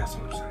album. That's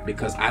what I'm saying.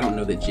 Because I don't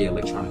know that Jay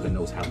Electronica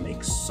knows how to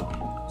make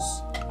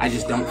songs. I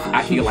just don't.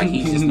 I feel like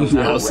he just knows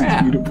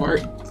how to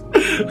rap.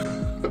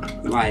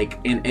 Like,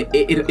 and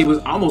it was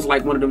almost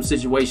like one of them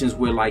situations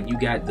where like you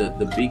got the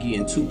Biggie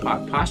and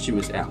Tupac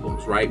posthumous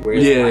albums, right? Where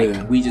it's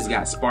like we just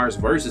got sparse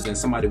verses and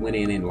somebody went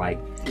in and like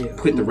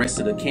put the rest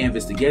of the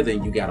canvas together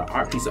and you got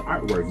a piece of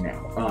artwork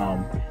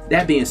now.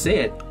 That being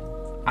said,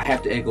 I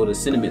have to echo the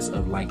sentiments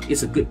of like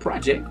it's a good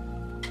project,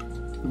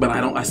 but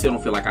I still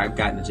don't feel like I've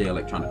gotten the Jay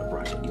Electronica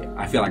project yet.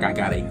 I feel like I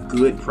got a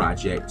good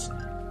project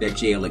that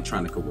Jay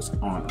Electronica was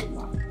on a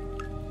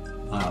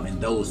lot, and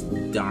those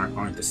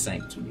aren't the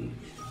same to me.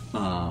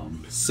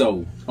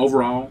 So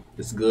overall,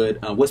 it's good.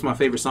 What's my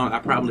favorite song? I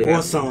probably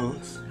have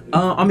songs.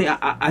 I mean,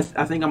 I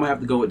think I'm gonna have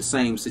to go with the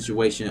same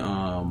situation.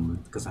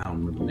 Because I don't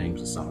remember the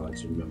names of the songs. I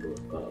just remember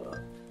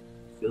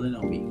 "Feeling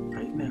on Me"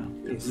 right now.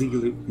 It's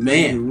legally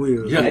man.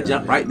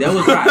 Yeah, right. That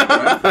was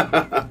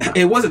right.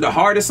 It wasn't the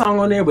hardest song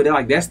on there, but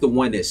that's the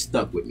one that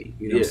stuck with me.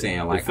 You know what I'm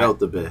saying? Like, it felt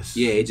the best.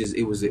 Yeah,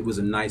 it was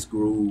a nice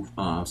groove.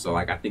 So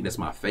like I think that's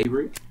my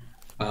favorite.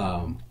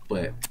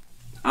 But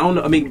I don't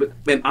know. I mean,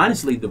 but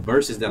honestly, the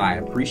verses that I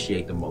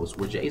appreciate the most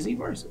were Jay-Z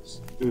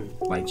verses.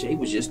 Like Jay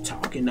was just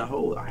talking the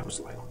whole. I was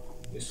like,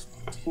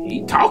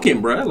 he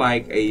talking, bruh.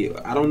 Like,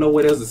 I don't know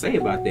what else to say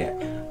about that.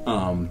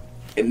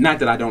 And not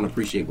that I don't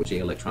appreciate what Jay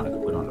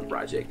Electronica put on the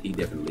project. He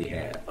definitely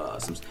had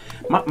some.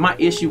 My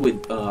issue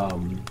with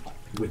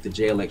the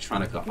Jay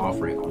Electronica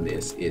offering on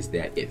this is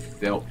that it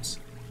felt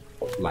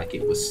like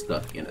it was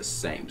stuck in the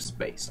same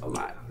space a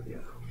lot.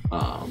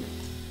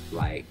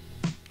 Like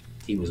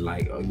he was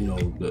like, you know,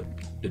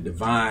 the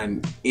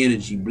divine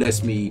energy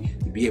blessed me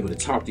to be able to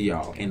talk to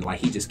y'all, and like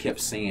he just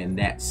kept saying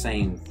that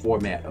same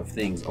format of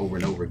things over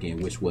and over again,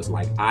 which was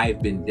like,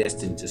 I've been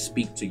destined to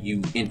speak to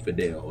you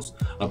infidels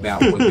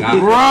about what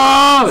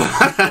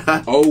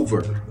God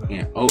over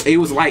and it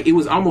was like, it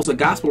was almost a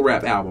gospel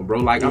rap album, bro.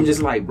 Like I'm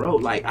just like, bro,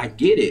 like I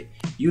get it,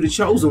 you the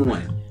chosen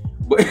one.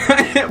 But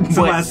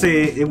somebody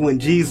said it when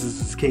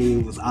Jesus is king,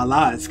 it was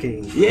Allah's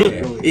king.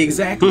 Yeah,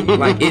 exactly.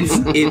 Like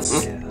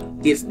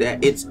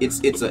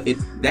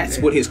that's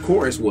what his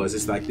chorus was.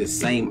 It's like the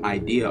same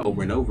idea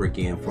over and over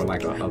again for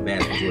like a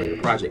vast majority of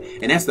the project,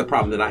 and that's the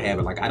problem that I have.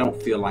 Like I don't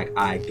feel like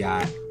I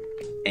got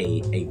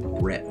a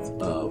breadth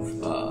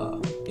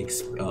of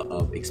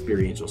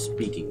experiential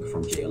speaking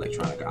from Jay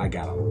Electronica. I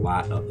got a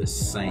lot of the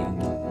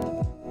same.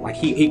 Like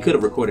he could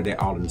have recorded that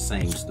all in the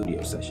same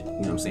studio session, you know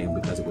what I'm saying?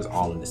 Because it was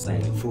all in the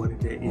same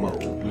mode, you know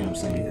what I'm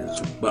saying? Yeah.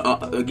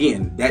 But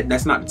again,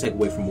 that's not to take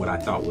away from what I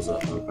thought was a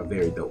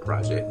very dope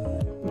project.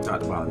 We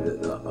talked about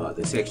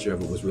the texture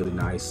of it was really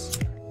nice.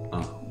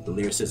 The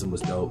lyricism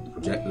was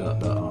dope.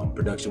 The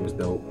production was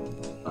dope.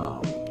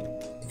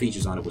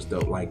 Features on it was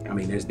dope. Like, I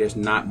mean, there's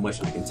not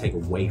much I can take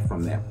away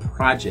from that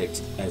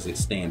project as it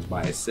stands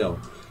by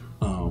itself.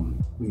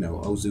 You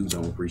know, Ozu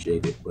don't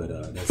appreciate it, but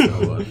that's the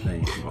whole other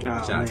thing.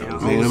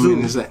 I'm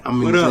in the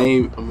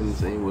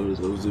same way as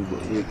Ozu,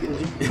 but we'll get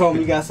it. Cole,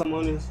 you got something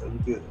on this? Are you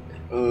good?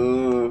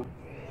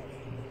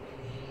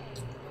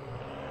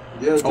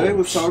 Yeah, Jay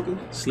was talking.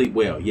 Sleep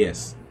well,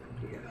 yes.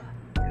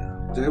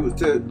 Jay was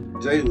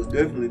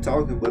definitely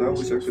talking, but I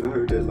wish I could have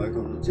heard that like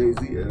on the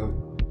Jay-Z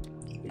album.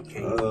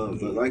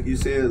 But like you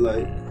said,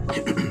 like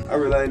I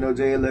really ain't no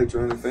Jay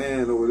Electronica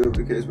fan or whatever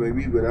the case may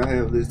be, but I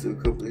have listened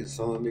to a couple of his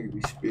songs, nigga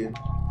be spitting,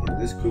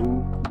 and it's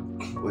cool.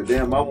 But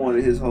damn, I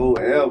wanted his whole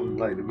album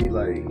like to be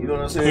like, you know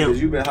what I'm saying?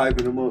 Because you've been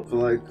hyping him up for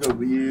like a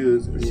couple of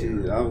years and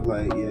shit. I was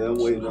like, yeah, I'm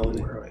waiting on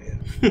it.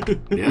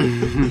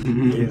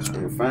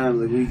 And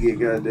finally we get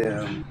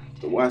goddamn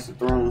the Watch the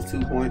Thrones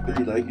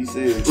 2.3, like you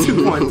said.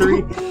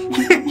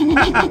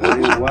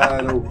 2.3.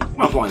 Wide open.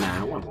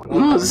 1.9.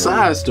 No, it's a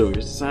side story.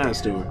 It's a side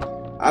story.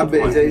 I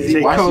bet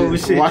Jay-Z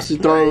watch the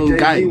Throne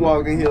guy. Jay-Z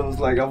walked in here was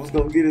like, I was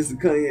gonna get us to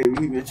Kanye,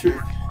 but he been tripping.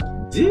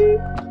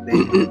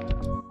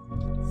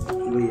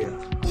 Yeah.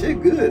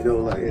 Shit good though,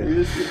 like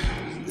real shit.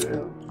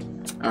 Yeah.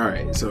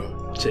 Alright, so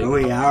check. Oh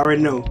yeah, I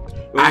already know.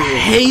 I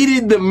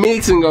hated the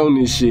mixing on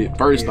this shit.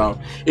 First off,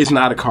 it's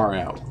not a car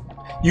album.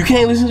 You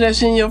can't listen to that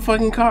shit in your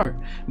fucking car.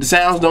 The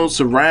sounds don't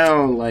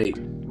surround like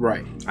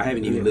right. I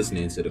haven't even listened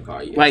into the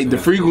car yet. Like the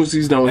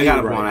frequencies don't hit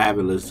right. I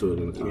haven't listened to it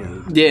in the car.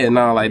 Yeah,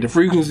 no, like the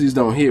frequencies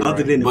don't hit other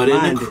right. than But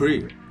in the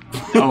crib.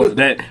 Oh,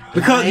 that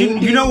because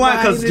you know why?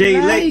 Because Jay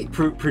Lake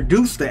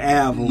produced the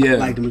album, Yeah.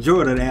 like the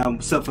majority of the album,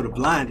 except for the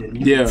blinding.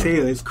 You Yeah. can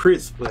tell it's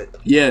crisp, but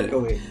yeah.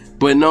 go ahead.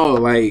 But no,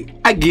 like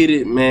I get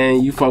it,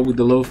 man. You fuck with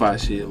the lo-fi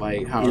shit,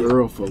 like how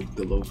Earl fuck with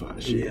the lo-fi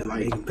shit. Yeah,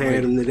 like they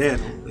compared him to that.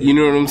 you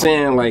know what I'm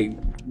saying? Like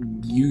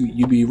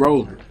you be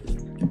rolling.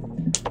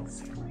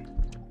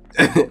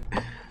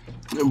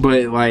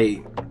 But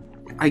like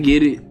I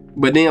get it.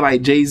 But then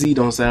like Jay-Z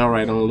don't sound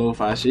right on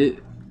lo-fi shit.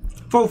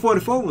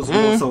 444 was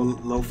also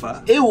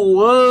lo-fi. It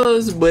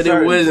was, but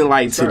it wasn't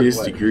like to this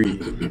way. degree.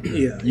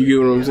 Yeah. You get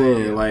what I'm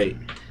saying? Like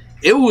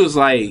it was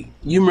like,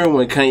 you remember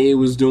when Kanye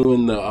was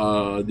doing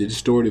the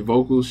distorted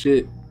vocal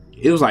shit?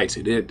 It was like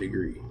to that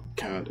degree,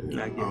 kind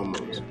of,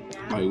 almost,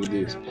 like with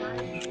this.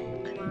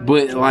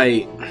 But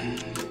like,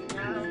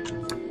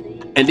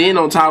 and then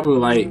on top of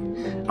like,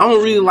 I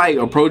don't really like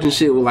approaching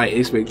shit with like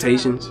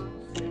expectations.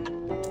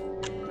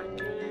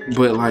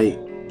 But like,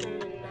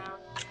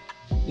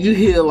 you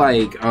hear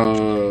like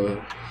the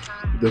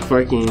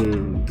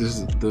fucking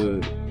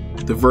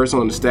the verse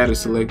on the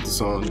Status Selector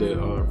song, the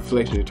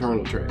Reflection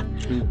Eternal track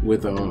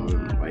with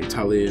like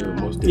Talib,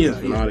 Most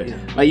Def, and all that. Yeah.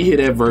 Like you hear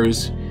that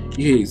verse,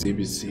 you hear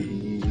Exhibit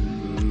C,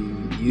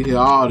 you hear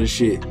all the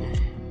shit,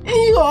 and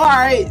you go,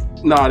 alright,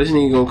 nah, this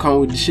nigga gonna come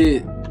with the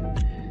shit.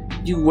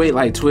 You wait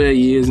like 12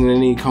 years and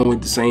then he come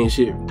with the same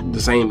shit,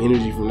 the same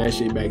energy from that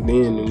shit back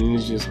then, and then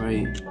it's just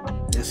like,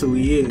 that's who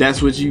he is.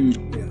 That's what you.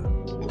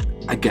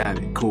 I got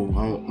it. Cool.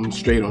 I'm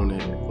straight on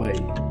that. Like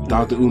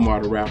Dr.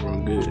 Umar the rapper,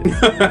 I'm good.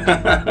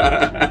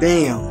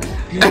 Damn.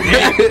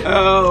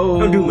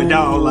 Don't do my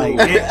dog like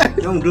that.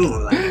 Don't do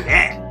him like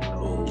that.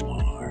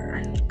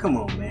 Umar. Come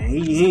on, man.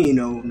 He ain't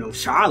no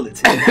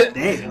charlatan.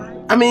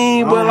 Damn. I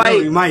mean, but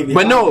like,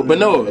 but no,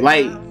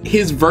 like like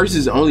his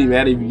verses only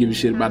matter if you give a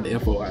shit about the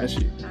FOI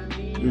shit,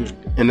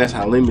 and that's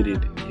how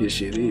limited his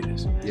shit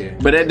is. Yeah.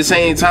 But at the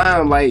same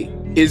time, like,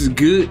 it's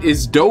good,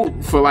 it's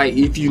dope for like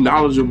if you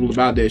knowledgeable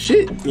about that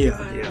shit. Yeah.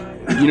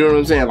 You know what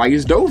I'm saying? Like,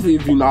 it's dope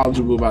if you're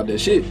knowledgeable about that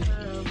shit.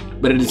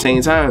 But at the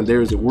same time,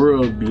 there's a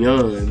world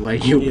beyond,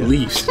 like, your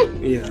beliefs.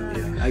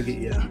 I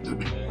get,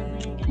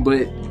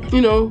 But,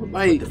 you know,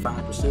 like... The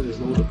 5% is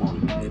loaded upon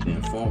them. They've been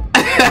informed.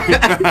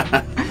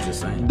 I'm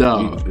just saying.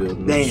 Dog. Build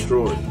and Damn.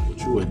 destroy what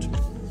you into.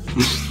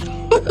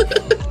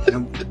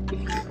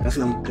 That's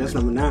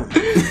number 9.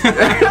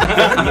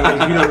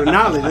 You know the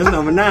knowledge. That's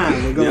number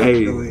 9. Go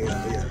ahead.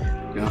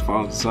 Gotta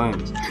follow the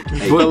science.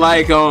 But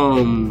like,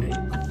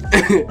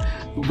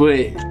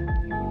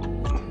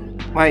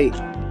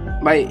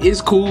 but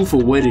it's cool for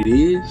what it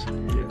is.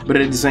 But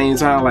at the same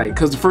time, like,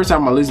 cause the first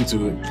time I listened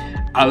to it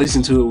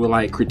with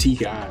like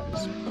critique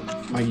eyes.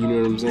 Like, you know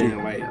what I'm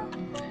saying? Like,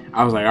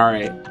 I was like, all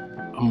right,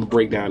 I'm gonna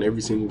break down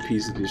every single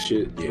piece of this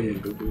shit.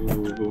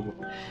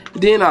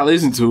 Then I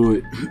listened to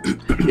it.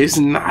 It's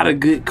not a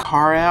good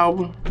car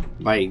album.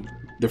 Like,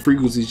 the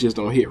frequencies just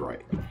don't hit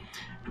right.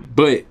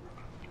 But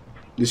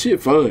the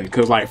shit fun,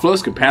 cause like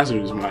flux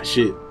capacitor is my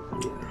shit.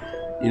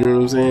 You know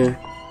what I'm saying?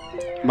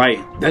 Like,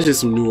 that's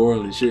just some New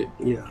Orleans shit.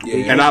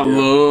 And I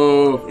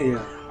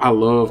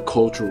love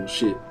cultural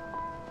shit.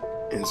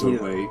 And so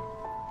like,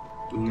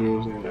 you know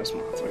what I'm saying? That's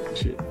my fucking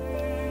shit.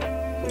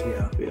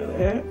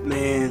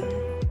 Man,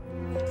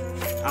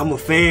 I'm a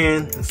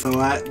fan, so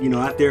I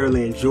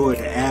thoroughly enjoyed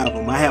the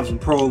album. I have some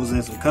pros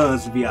and some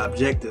cons to be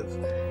objective.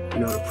 You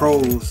know, the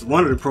pros,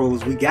 one of the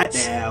pros, we got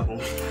the album.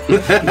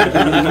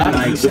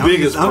 Like, The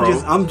biggest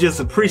pro. I'm just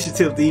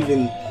appreciative to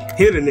even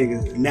hear the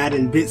niggas, not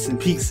in bits and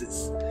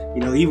pieces.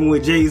 You know, even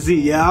with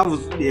Jay-Z,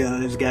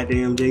 it's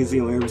goddamn Jay-Z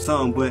on every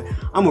song, but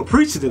I'm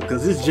appreciative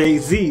because it's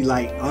Jay-Z,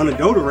 like,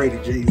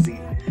 unadulterated Jay-Z.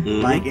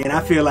 Like, and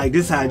I feel like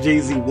this is how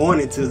Jay-Z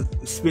wanted to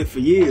spit for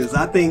years.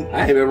 I think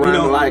I ain't been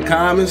rhyming like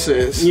common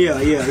sense. Yeah.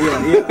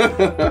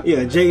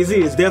 Jay-Z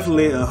is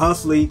definitely a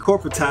hustler, he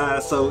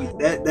corporatized, so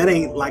that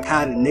ain't like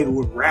how the nigga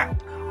would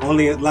rap.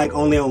 Only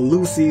on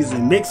Lucy's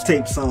and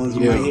mixtape songs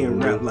you might hear him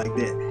rap like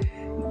that.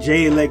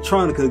 Jay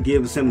Electronica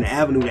gives him the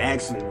avenue to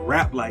actually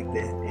rap like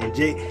that. And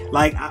Jay,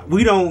 like,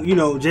 we don't, you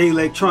know, Jay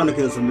Electronica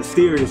is a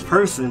mysterious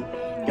person.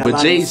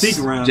 But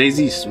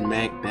Jay-Z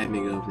smacked that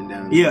nigga up and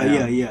down.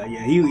 Yeah.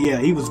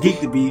 He was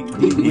geeked to be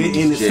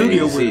in the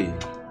studio with.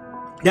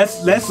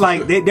 That's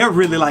like they're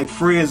really like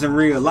friends in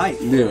real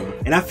life. Yeah.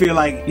 And I feel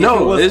like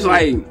it's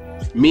like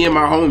me and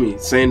my homie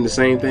saying the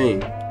same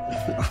thing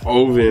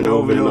over and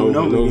over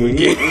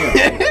again.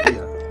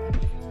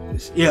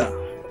 Yeah.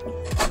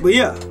 But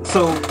yeah,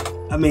 so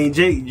I mean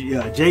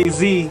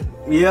Jay-Z,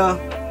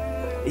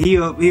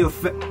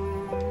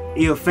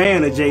 he a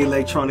fan of Jay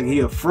Electronica, he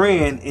a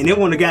friend, and it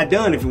wouldn't have got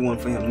done if it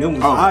wasn't for him. There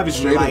was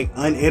obviously like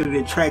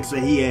unedited tracks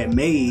that he had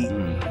made,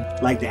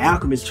 like the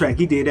Alchemist track.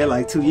 He did that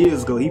like 2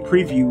 years ago. He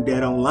previewed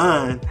that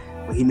online,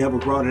 but he never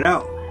brought it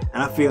out.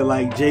 And I feel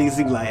like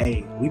Jay-Z like,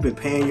 hey, we've been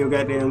paying your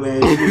goddamn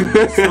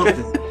ass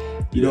something.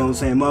 You know what I'm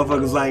saying?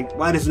 Motherfuckers like,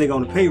 why this nigga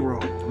on the payroll?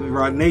 With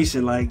Rock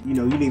Nation, like, you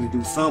know, you need to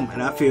do something.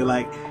 And I feel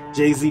like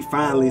Jay-Z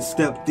finally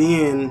stepped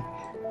in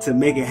to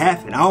make it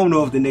happen. I don't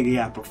know if the nigga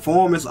got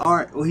performance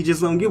art or he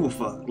just don't give a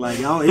fuck. Like,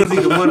 it's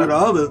either one or the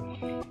other.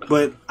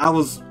 But I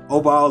was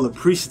overall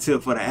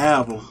appreciative for the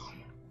album.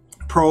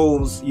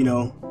 Pros, you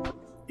know,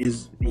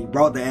 is he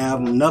brought the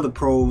album. Another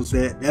pros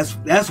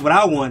that's what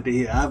I wanted to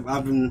hear.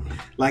 I've been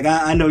like,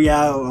 I know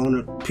y'all on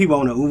the people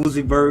on the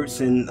Uzi verse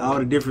and all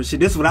the different shit.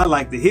 This is what I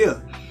like to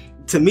hear.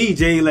 To me,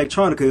 Jay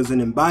Electronica is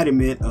an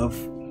embodiment of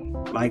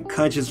like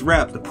conscious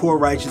rap. The Poor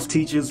Righteous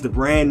Teachers, the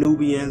Brand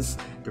Nubians,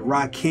 the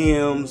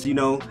Rakims, you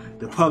know,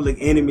 the Public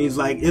Enemies.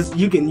 Like, it's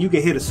you can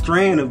hit a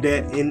strand of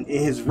that in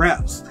his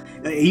raps.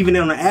 Even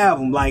on the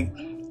album, like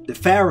the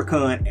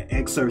Farrakhan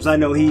excerpts. I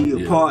know he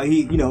a part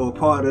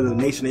of the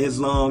Nation of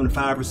Islam, the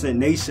 5%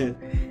 Nation,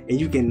 and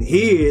you can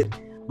hear it.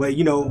 But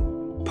you know,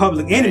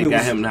 Public Enemy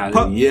got him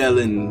now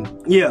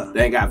yelling. Yeah,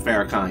 they ain't got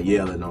Farrakhan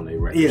yelling on their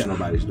records. Yeah.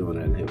 Nobody's doing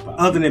that in hip hop.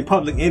 Other than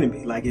Public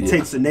Enemy, like it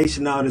takes the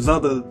Nation, all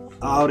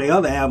their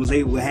other albums,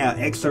 they would have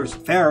excerpts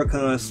of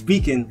Farrakhan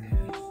speaking,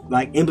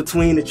 like in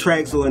between the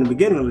tracks or in the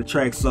beginning of the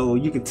tracks. So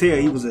you can tell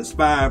he was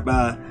inspired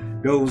by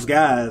those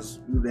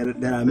guys that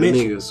I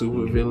mentioned. That nigga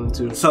super villain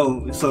too.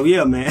 So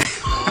yeah, man.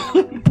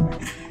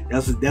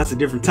 That's a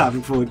different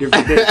topic for a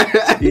different day,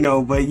 you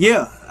know. But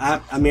yeah,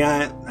 I mean,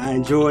 I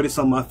enjoyed it.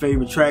 Some of my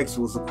favorite tracks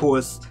was, of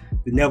course,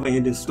 the Never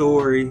Ending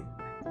Story.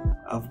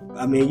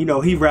 I mean, you know,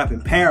 he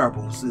rapping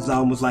parables. It's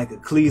almost like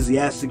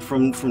ecclesiastic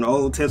from the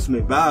Old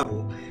Testament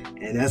Bible,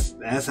 and that's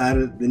how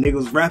the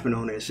niggas rapping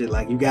on that shit.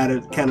 Like, you gotta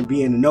kind of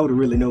be in the know to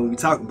really know what you're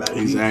talking about.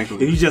 Exactly.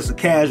 If you're just a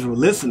casual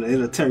listener,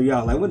 it'll turn you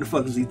out like, what the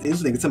fuck is he?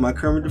 This nigga talking about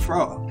Kermit the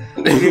Frog.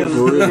 What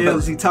the hell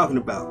is he talking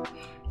about?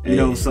 You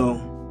know,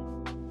 so.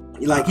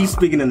 Like, he's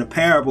speaking in a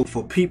parable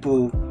for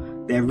people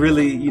that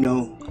really, you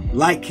know,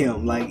 like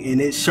him. Like, and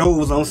it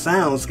shows on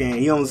SoundScan.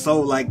 He only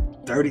sold like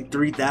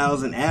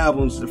 33,000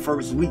 albums the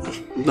first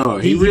week. No,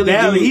 he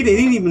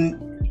didn't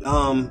even.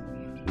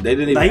 They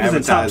didn't even like, he was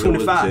in top advertise it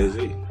with 25.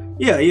 Jay-Z.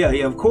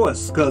 Yeah, of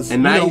course. Because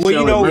And now he's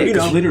selling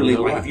records. Literally,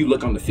 like if you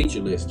look on the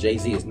feature list,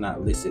 Jay-Z is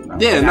not listed. Now.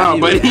 Yeah, no,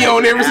 but he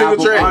on every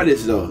single track.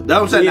 Artist though. That's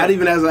what I'm saying. Yeah. Not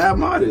even as an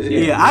album artist.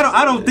 Yeah,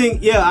 I don't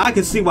think. Yeah, I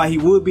can see why he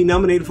would be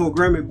nominated for a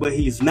Grammy, but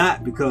he's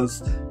not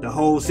because the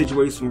whole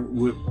situation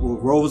with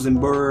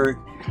Rosenberg,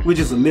 which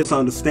is a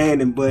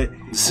misunderstanding. But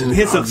his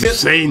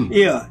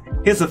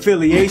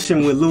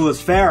affiliation with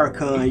Louis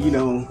Farrakhan, you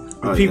know,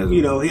 people,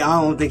 you know, I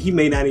don't think he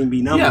may not even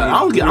be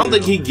nominated. Yeah, I don't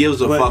think he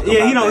gives a fuck.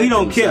 Yeah, about he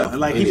don't care.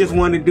 Like he just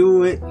wanted to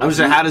do it. I'm just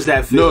saying, how does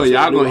that feel? No,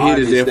 y'all gonna hit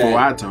it there before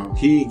I talk.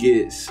 He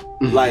gets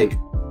like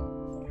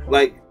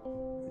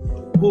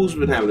who's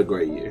been having a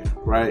great year,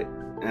 right?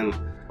 And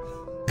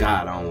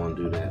God, I don't want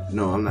to do that.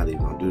 No, I'm not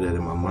even gonna do that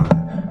in my mind.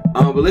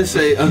 But let's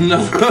say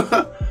no.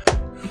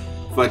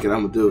 Fuck it,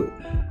 I'm gonna do it.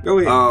 Go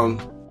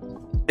ahead.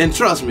 And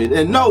trust me,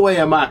 in no way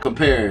am I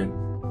comparing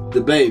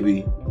the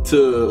baby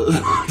to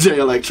Jay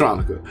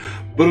Electronica.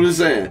 But I'm just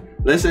saying,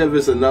 let's say if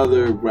it's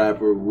another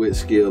rapper with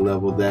skill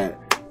level that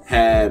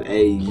had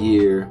a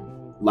year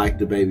like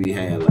the baby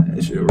had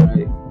last year,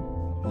 right?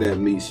 That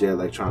meets Jay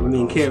Electronica. You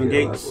mean on Kevin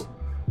skill Gates? level.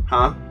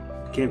 Huh?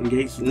 Kevin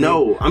Gates?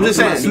 No, I'm just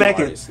saying.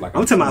 Smacking. I'm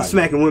talking about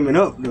smacking women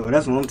up, though.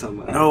 That's what I'm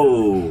talking about.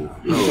 No.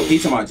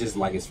 He's talking about just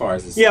like as far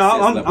as his Yeah,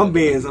 success level. I'm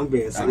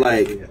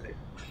being.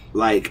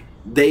 Like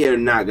they are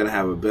not gonna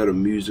have a better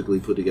musically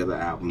put together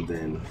album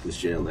than this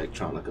Jay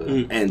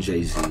Electronica and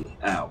Jay-Z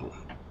album,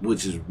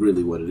 which is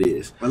really what it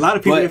is. A lot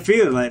of people didn't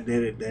feel like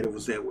that it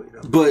was that way,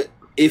 though. But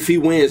if he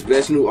wins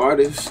Best New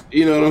Artist,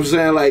 you know what I'm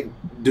saying? Like,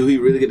 do he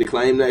really get to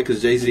claim that?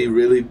 Because Jay-Z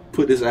really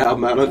put this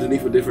album out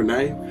underneath a different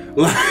name?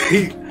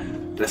 Like,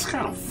 that's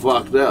kind of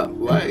fucked up.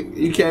 Like,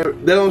 you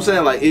can't, that's what I'm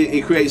saying? Like,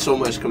 it creates so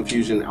much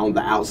confusion on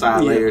the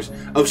outside layers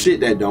of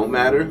shit that don't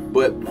matter.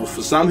 But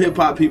for some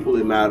hip-hop people,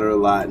 it matter a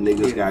lot.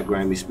 Niggas got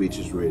Grammy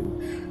speeches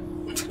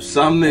written.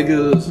 Some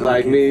niggas,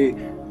 like me,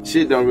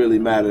 shit don't really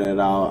matter at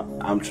all.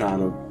 I'm trying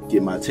to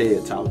get my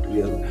TED talk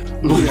together.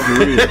 I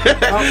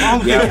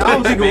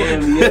don't think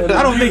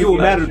it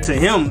would matter to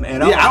him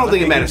at all. Yeah, I don't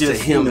think it matters to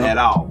him you know, at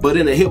all. But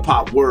in the hip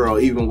hop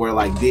world, even where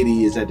like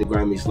Diddy is at the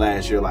Grammys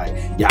last year, like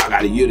y'all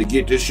got a year to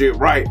get this shit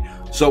right.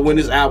 So when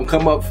this album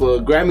come up for a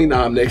Grammy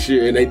nom next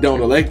year and they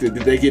don't elect it,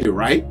 did they get it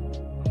right?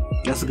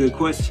 That's a good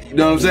question. You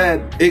know what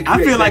I'm saying?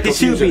 I feel like it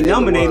should be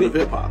nominated,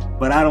 hip-hop.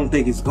 but I don't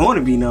think it's going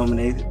to be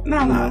nominated.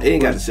 Nah, it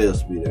ain't got the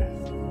sales to be there.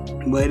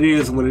 But it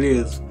is what it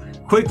is.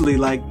 Quickly,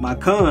 like my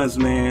cons,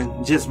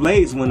 man, Just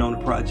Blaze went on the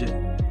project.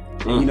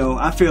 And, you know,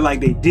 I feel like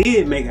they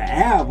did make an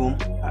album.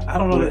 I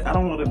don't know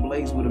that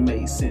Blaze would have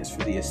made sense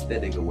for the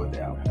aesthetic of what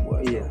the album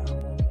was. Yeah.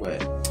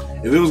 But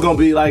if it was gonna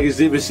be like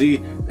Exhibit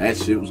C, that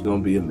shit was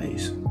gonna be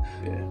amazing.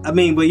 I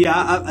mean, but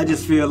yeah, I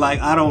just feel like,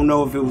 I don't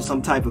know if it was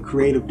some type of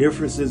creative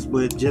differences,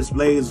 but Just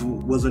Blaze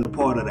wasn't a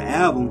part of the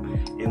album.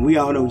 And we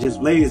all know Just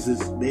Blaze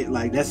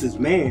that's his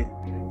man.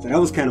 So that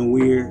was kind of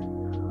weird.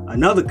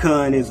 Another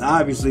con is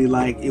obviously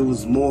like it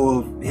was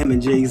more of him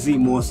and Jay-Z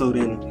more so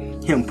than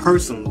him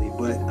personally,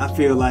 but I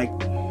feel like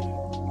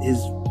his,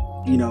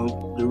 you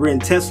know, the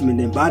written testament,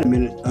 the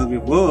embodiment of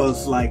it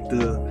was like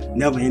the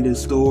never-ending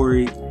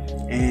story,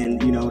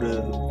 and you know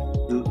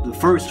the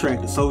first track,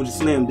 the Soulja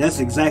Slim. That's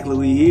exactly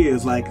who he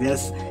is. Like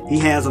he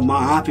has a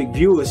myopic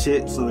view of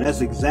shit, so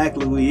that's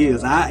exactly who he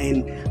is. I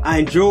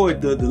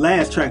enjoyed the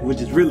last track,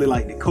 which is really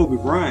like the Kobe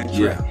Bryant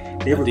track. Yeah.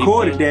 They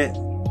recorded that.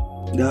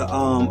 The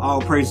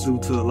All Praise Due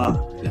to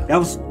Allah.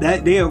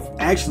 That they have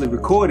actually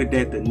recorded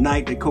that the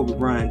day that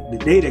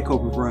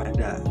Kobe Bryant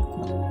died.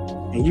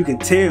 And you can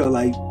tell,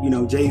 like, you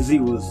know, Jay-Z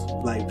was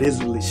like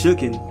visibly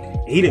shooken.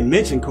 He didn't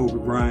mention Kobe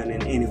Bryant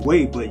in any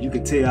way, but you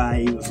could tell how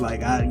he was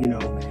like,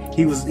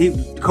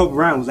 Kobe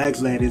Bryant was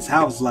actually at his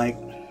house like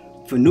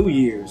for New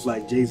Year's.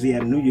 Like Jay-Z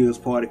had a New Year's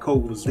party,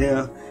 Kobe was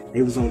there.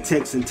 They was on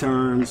texting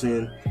terms,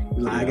 and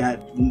like, I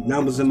got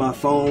numbers in my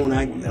phone.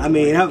 I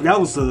mean that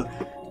was a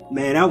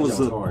that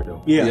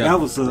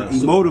was a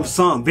emotive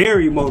song,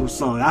 very emotive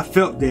song. I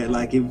felt that,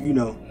 like, if you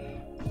know,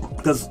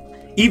 because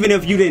even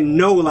if you didn't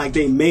know, like,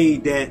 they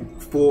made that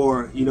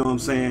for, you know what I'm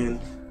saying,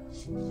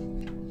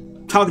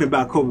 talking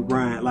about Kobe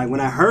Bryant. Like when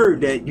I heard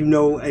that, you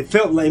know, it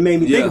felt like, it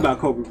made me think about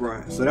Kobe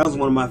Bryant. So that was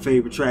one of my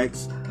favorite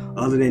tracks,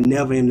 other than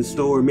Never in the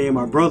Story. Me and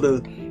my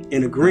brother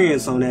in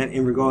agreement on that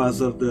in regards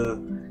of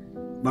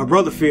my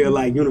brother feel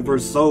like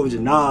Universal Soldier,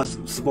 Nas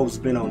was supposed to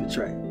have been on the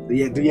track. Do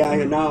y'all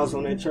hear Nas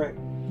on that track?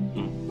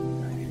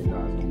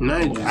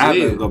 I have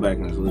to go back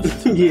and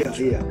listen.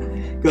 yeah.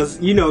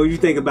 Because, you know, you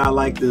think about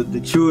like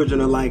the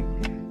children of like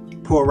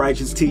Poor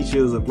Righteous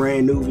Teachers or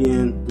Brand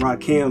Nubian,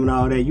 Rakim and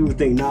all that, you would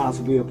think Nas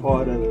would be a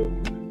part of the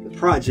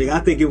project. I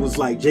think it was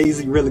like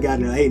Jay-Z really got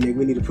in there, hey nigga,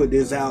 we need to put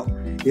this out,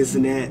 this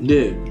and that.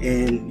 Yeah.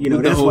 And, you know,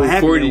 with that's the whole what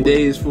happened. 40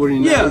 days, 40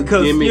 nights. Yeah,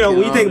 because, you know,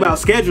 when you think about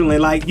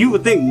scheduling, like, you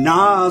would think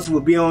Nas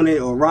would be on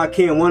it or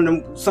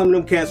Rakim, some of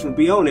them cats would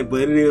be on it,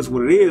 but it is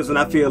what it is. And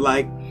I feel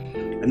like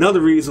another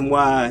reason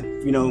why,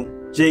 you know,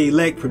 Jay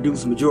Elect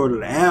produced the majority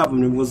of the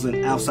album and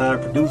wasn't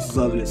outside producers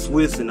other than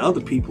Swiss and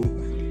other people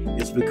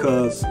is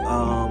because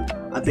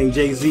I think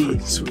Jay-Z,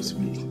 that's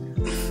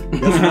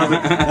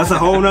a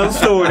whole nother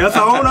story.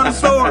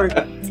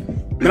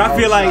 But I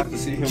feel like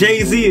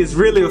Jay-Z is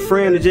really a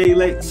friend of Jay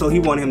Lake, so he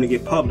wanted him to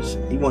get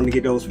publishing. He wanted to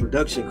get those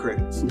production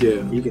credits.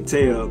 Yeah. You can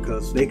tell,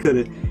 because they could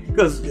have,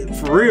 because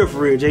for real,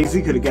 Jay-Z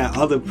could have got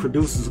other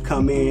producers to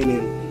come in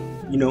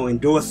and, you know,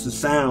 endorse the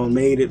sound,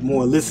 made it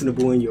more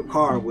listenable in your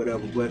car or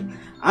whatever. But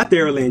I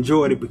thoroughly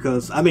enjoyed it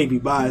because I may be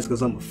biased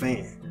because I'm a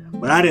fan.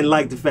 But I didn't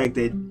like the fact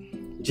that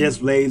Jess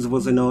Blades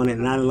wasn't on it,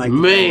 and I didn't like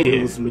the fact that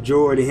it was the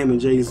majority him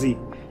and Jay-Z.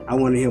 I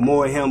want to hear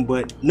more of him,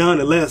 but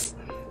nonetheless,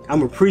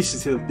 I'm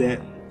appreciative that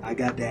I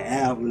got that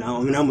album now.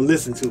 I mean, I'm gonna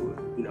listen to it.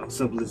 You know,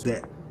 simple as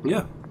that.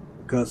 Yeah.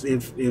 Because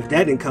if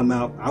that didn't come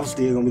out, I was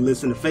still gonna be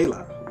listening to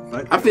Fela.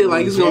 I feel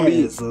like it's gonna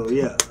be so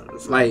yeah.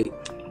 Like,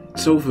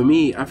 so for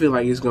me, I feel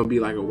like it's gonna be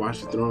like a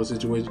Watch the Throne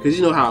situation. Because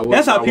you know how it was.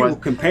 That's how people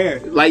compare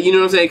it. Like, you know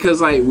what I'm saying? Because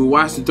like with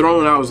Watch the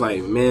Throne, I was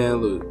like, man,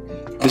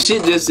 look, the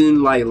shit just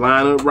didn't like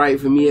line up right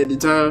for me at the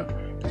time.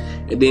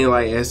 And then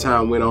like as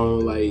time went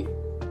on, like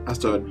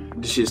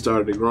the shit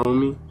started to grow on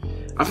me.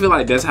 I feel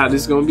like that's how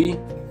this is gonna be.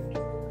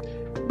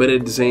 But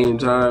at the same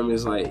time,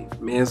 it's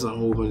like, man, it's a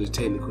whole bunch of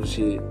technical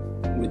shit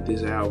with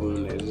this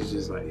album that is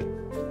just like.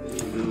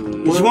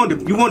 You want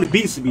the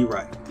beats to be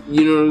right.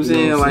 You know what I'm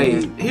saying?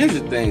 Like, here's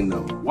the thing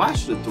though.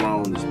 Watch the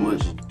Throne is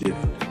much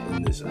different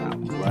than this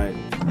album, right?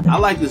 I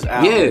like this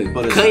album. yeah,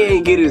 but it's Kanye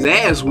ain't get his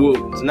ass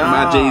whooped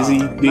by Jay-Z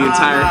the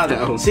entire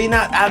album. See,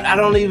 I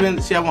don't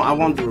even see. I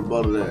wanted to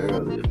rebuttal that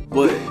earlier,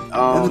 but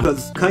That's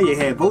because Kanye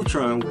had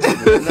Voltron with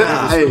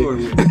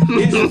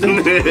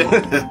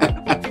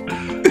him.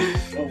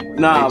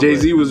 Nah,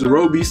 Jay-Z was the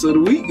road beast of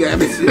the week,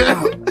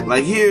 goddamn.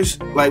 like here's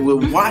like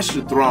with Watch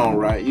the Throne,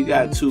 right? You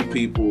got two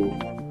people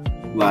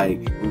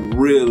like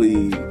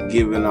really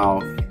giving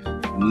off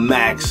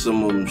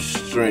maximum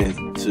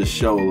strength to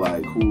show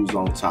like who's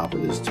on top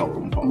of this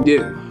totem pole.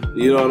 Yeah,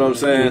 you know what I'm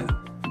saying?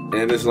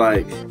 And it's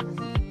like,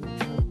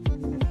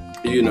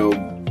 you know,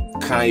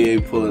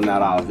 Kanye pulling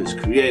out all of his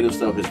creative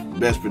stuff, his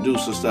best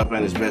producer stuff,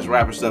 and his best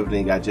rapper stuff. And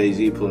then you got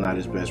Jay-Z pulling out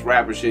his best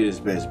rapper shit, his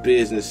best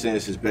business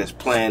sense, his best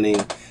planning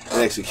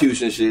and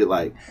execution shit.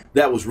 Like,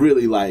 that was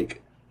really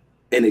like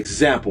an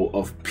example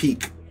of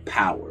peak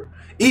power.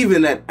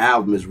 Even that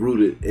album is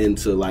rooted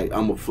into like,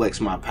 I'm gonna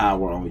flex my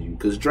power on you.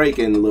 Because Drake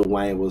and Lil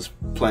Wayne was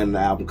planning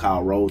an album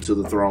called Road to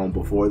the Throne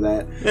before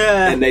that.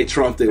 Yeah. And they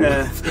trumped it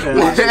with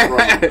Watch the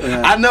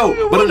Throne. I know,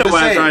 but I'm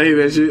trying to hear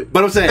that shit.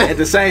 But I'm saying at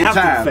the same After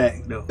time, the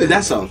fact, though.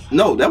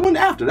 No, that wasn't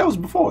after. That was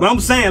before. But I'm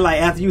saying, like,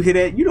 after you hear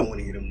that, you don't want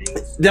to hear them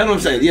niggas. That's what I'm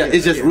saying. Yeah,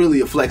 it's just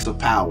really a flex of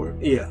power.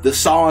 Yeah. The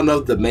song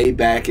of the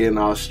Maybach in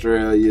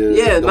Australia.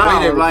 Yeah, the way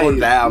they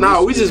recorded the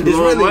album. we just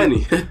blowing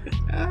money.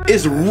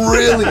 It's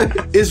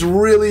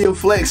really a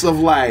flex of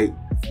like,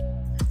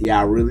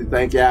 y'all really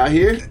think y'all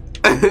here?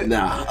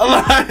 Nah.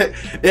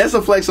 It's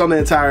a flex on the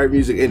entire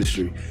music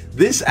industry.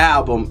 This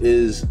album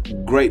is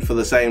great for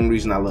the same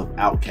reason I love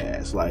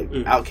Outkast. Like,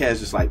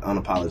 Outkast is like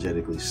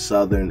unapologetically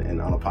Southern and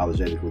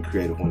unapologetically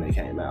creative when they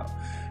came out.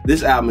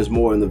 This album is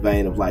more in the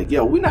vein of like,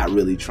 yo, we're not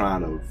really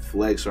trying to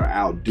flex or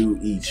outdo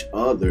each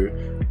other.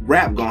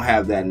 Rap gonna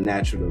have that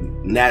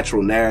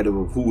natural narrative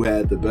of who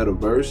had the better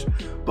verse.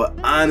 But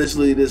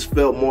honestly, this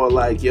felt more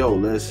like, yo,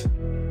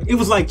 it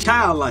was like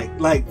childlike,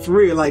 like for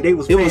real, like they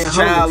was paying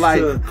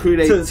homage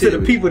to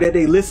the people that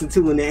they listened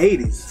to in the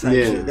 80s.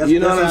 Yeah, that's, you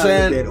know what I'm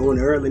saying? Or in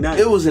the early 90s.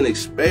 It was an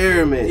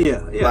experiment.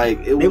 Yeah.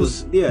 Like they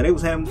was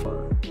having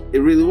fun. It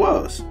really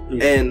was.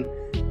 Yeah. And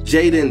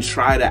Jay didn't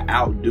try to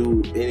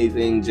outdo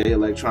anything Jay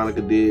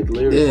Electronica did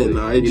lyrically. Yeah,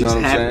 no, it just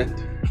happened.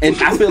 And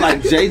I feel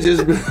like Jay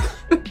just been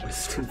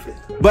Stupid.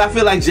 But I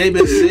feel like Jay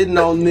been sitting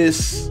on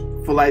this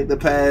for like at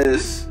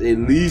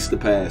least the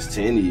past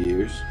 10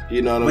 years.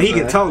 You know what I'm saying? But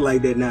he can talk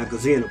like that now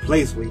because he's in a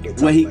place where he can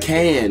talk When he like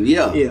can,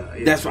 that. yeah.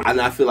 That's why,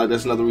 and I feel like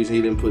that's another reason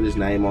he didn't put his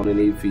name on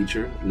any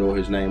feature, nor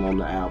his name on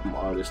the album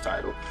artist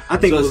title. I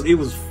think it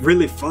was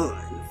really fun.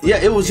 Yeah,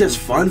 it was just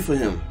fun for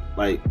him.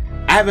 Like,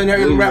 I haven't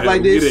heard him rap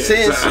like this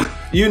since,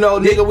 you know,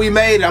 nigga, we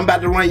made it. I'm about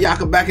to run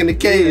Yaka back in the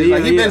cage.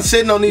 Like, he been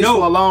sitting on these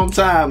for a long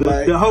time.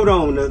 Hold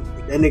on, that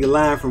nigga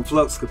line from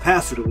Flux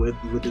Capacitor with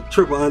the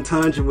triple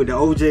entendre with the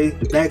OJ,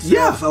 the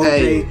backslaps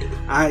OJ.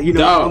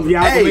 Y'all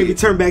maybe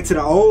turn back to the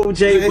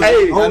OJ.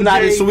 I'm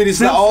not as sweet as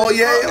the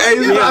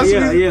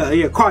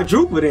Yeah.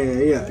 Quadruple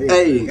then. Yeah.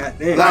 Hey,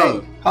 goddamn.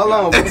 Like, hold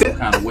on. Some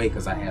kind of way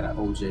because I had an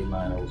OJ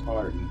line that was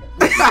hard.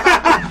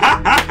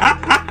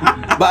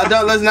 But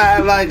let's not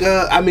have like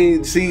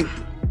see,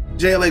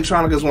 Jay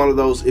Electronica is one of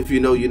those if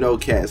you know you know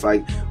cats.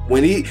 Like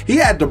when he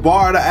had to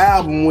bar the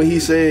album when he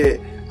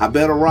said, I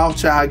bet a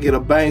Rothschild get a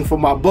bang for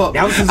my buck.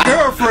 That was his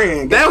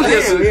girlfriend. that was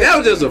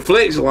just a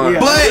flex line. Yeah.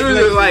 But, it was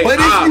just like,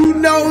 if you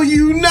know,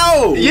 you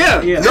know. Yeah.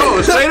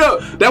 No, straight up.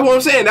 That's what I'm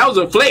saying. That was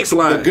a flex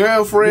line. The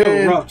girlfriend.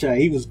 Yo, Rothschild,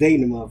 he was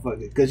dating the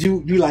motherfucker. Because you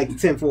like the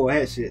 10-4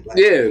 hat shit. Like,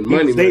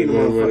 money.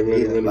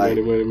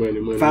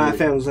 5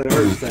 families of the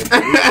earth. That's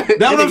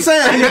what I'm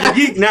saying.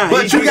 Geek now.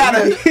 But you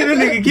gotta get.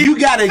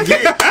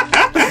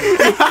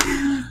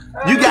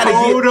 You gotta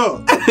Hold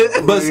up.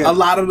 But a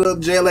lot of the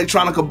J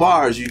Electronica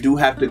bars, you do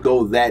have to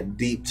go that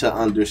deep to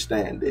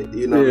understand it.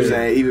 You know what I'm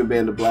saying? Even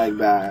being the black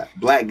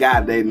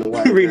guy dating a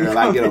white girl,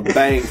 I get a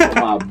bang for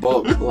my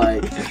buck.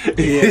 Like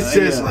it's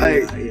just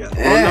like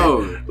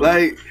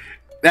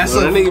that's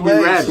a nigga be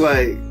rap.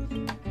 Like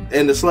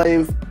and the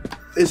slave.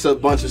 It's a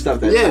bunch of stuff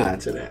that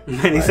tied to that.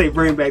 Man, they say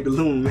bring back the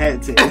loom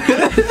hat tip.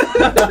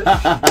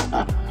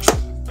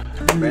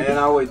 Man,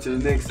 I'll wait till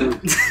the next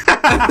week.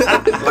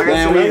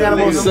 Man, we ain't got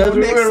no more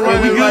subject.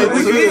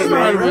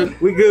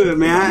 We good,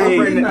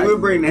 man. We'll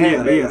bring the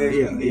hat back.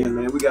 Yeah,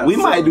 man. We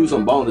might do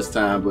some bonus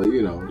time, but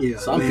you know,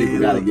 some people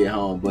gotta get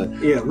home. But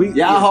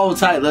y'all hold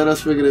tight. Let us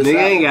figure this out.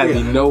 Nigga ain't gotta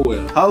be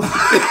nowhere.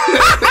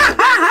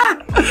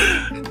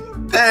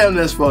 Damn,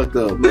 that's fucked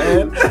up,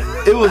 man.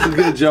 It was a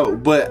good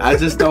joke, but I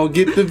just don't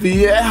get to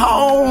be at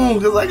home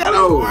because I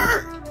gotta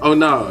work. Oh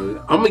no,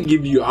 I'm gonna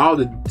give you all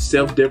the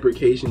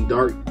self-deprecation,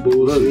 dark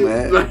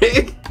bullshit. Look,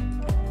 man.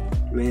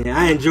 Man,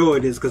 I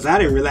enjoyed this because I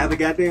didn't really have to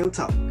goddamn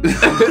talk.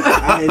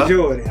 I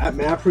enjoyed it. I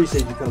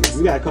appreciate you coming.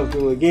 We gotta come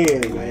through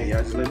again,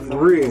 man. For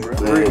real,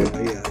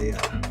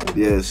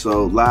 Yeah,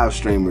 so live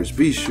streamers,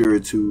 be sure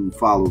to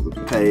follow the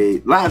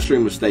page. Live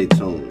streamers, stay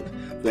tuned.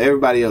 For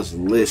everybody else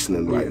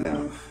listening right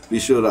now, be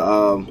sure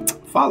to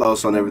follow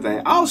us on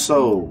everything.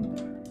 Also,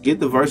 get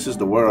the Versus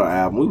the World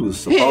album. We was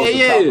supposed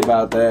to talk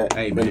about that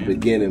in the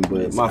beginning,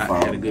 but my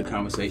fault. I had a good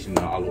conversation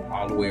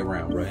all the way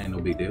around, bro. Ain't no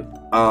big deal.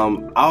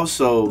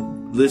 Also,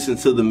 listen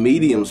to the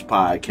Mediums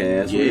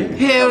podcast.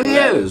 Hell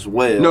yeah, as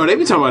well. No, they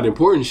be talking about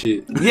important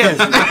shit. Yes,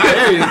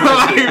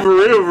 for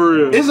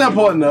real. It's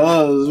important to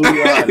us.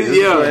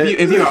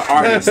 If you're an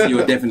artist,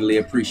 you'll definitely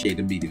appreciate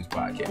the Mediums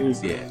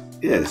podcast.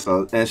 Yeah.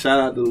 So and shout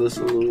out to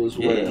Listen Lou as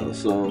well.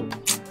 So,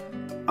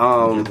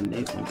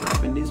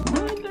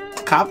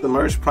 cop the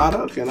merch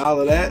product and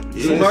all of that.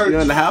 You're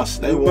in the house.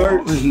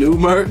 New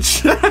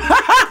merch.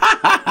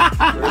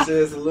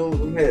 Versus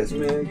aluminum hats,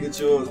 man. Get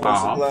yours when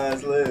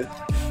supplies left.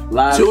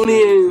 Tune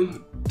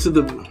in to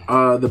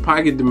the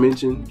Pocket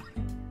Dimension,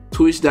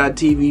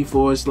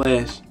 twitch.tv/The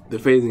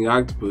Phasing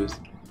Octopus.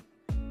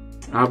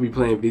 I'll be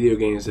playing video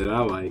games that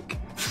I like.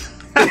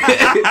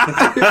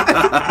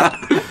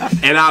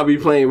 And I'll be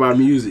playing my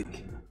music.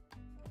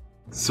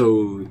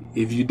 So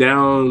if you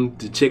down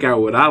to check out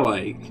what I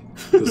like,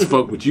 cause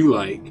fuck what you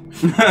like,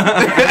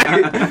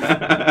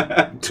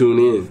 tune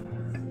in.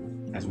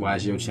 That's why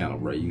it's your channel,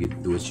 bro. You get to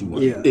do what you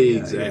want.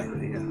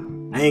 Exactly.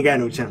 I ain't got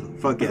no channel.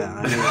 Fuck y'all.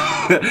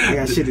 I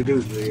got shit to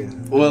do.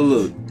 Well,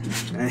 look,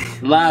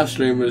 live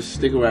streamers,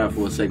 stick around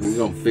for a second. We're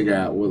gonna figure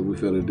out what we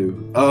finna do.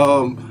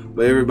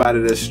 But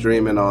everybody that's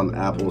streaming on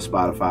Apple,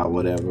 Spotify,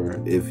 whatever,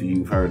 if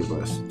you've heard of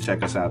us,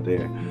 check us out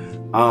there.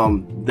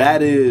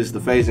 That is the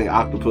Phasing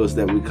Octopus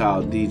that we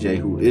call DJ,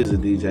 who is a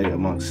DJ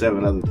amongst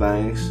 7 other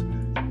things.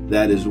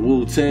 That is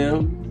Wu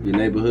Tim, your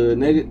neighborhood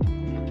nigga.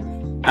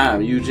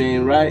 I'm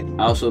Eugene Wright,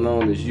 also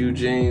known as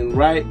Eugene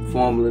Wright,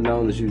 formerly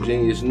known as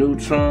Eugenius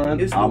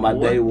Neutron. All my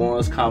day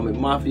ones call me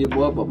Mafia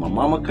Boy, but my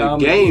mama call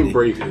me Game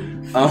Breaker.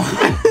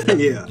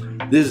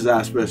 This is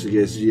our special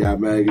guest, G.I.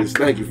 Magus.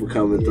 Thank you for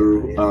coming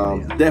through.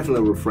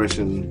 Definitely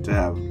refreshing to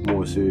have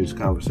more serious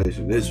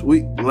conversation this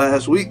week.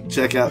 Last week,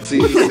 check out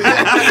TV.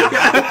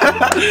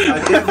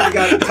 I definitely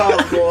got to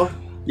talk, boy.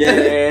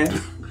 Yeah.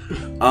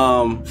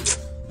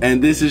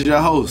 And this is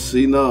your host,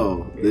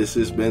 This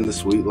has been the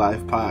Sweet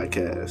Life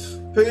Podcast.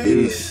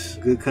 Peace.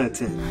 Good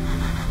content.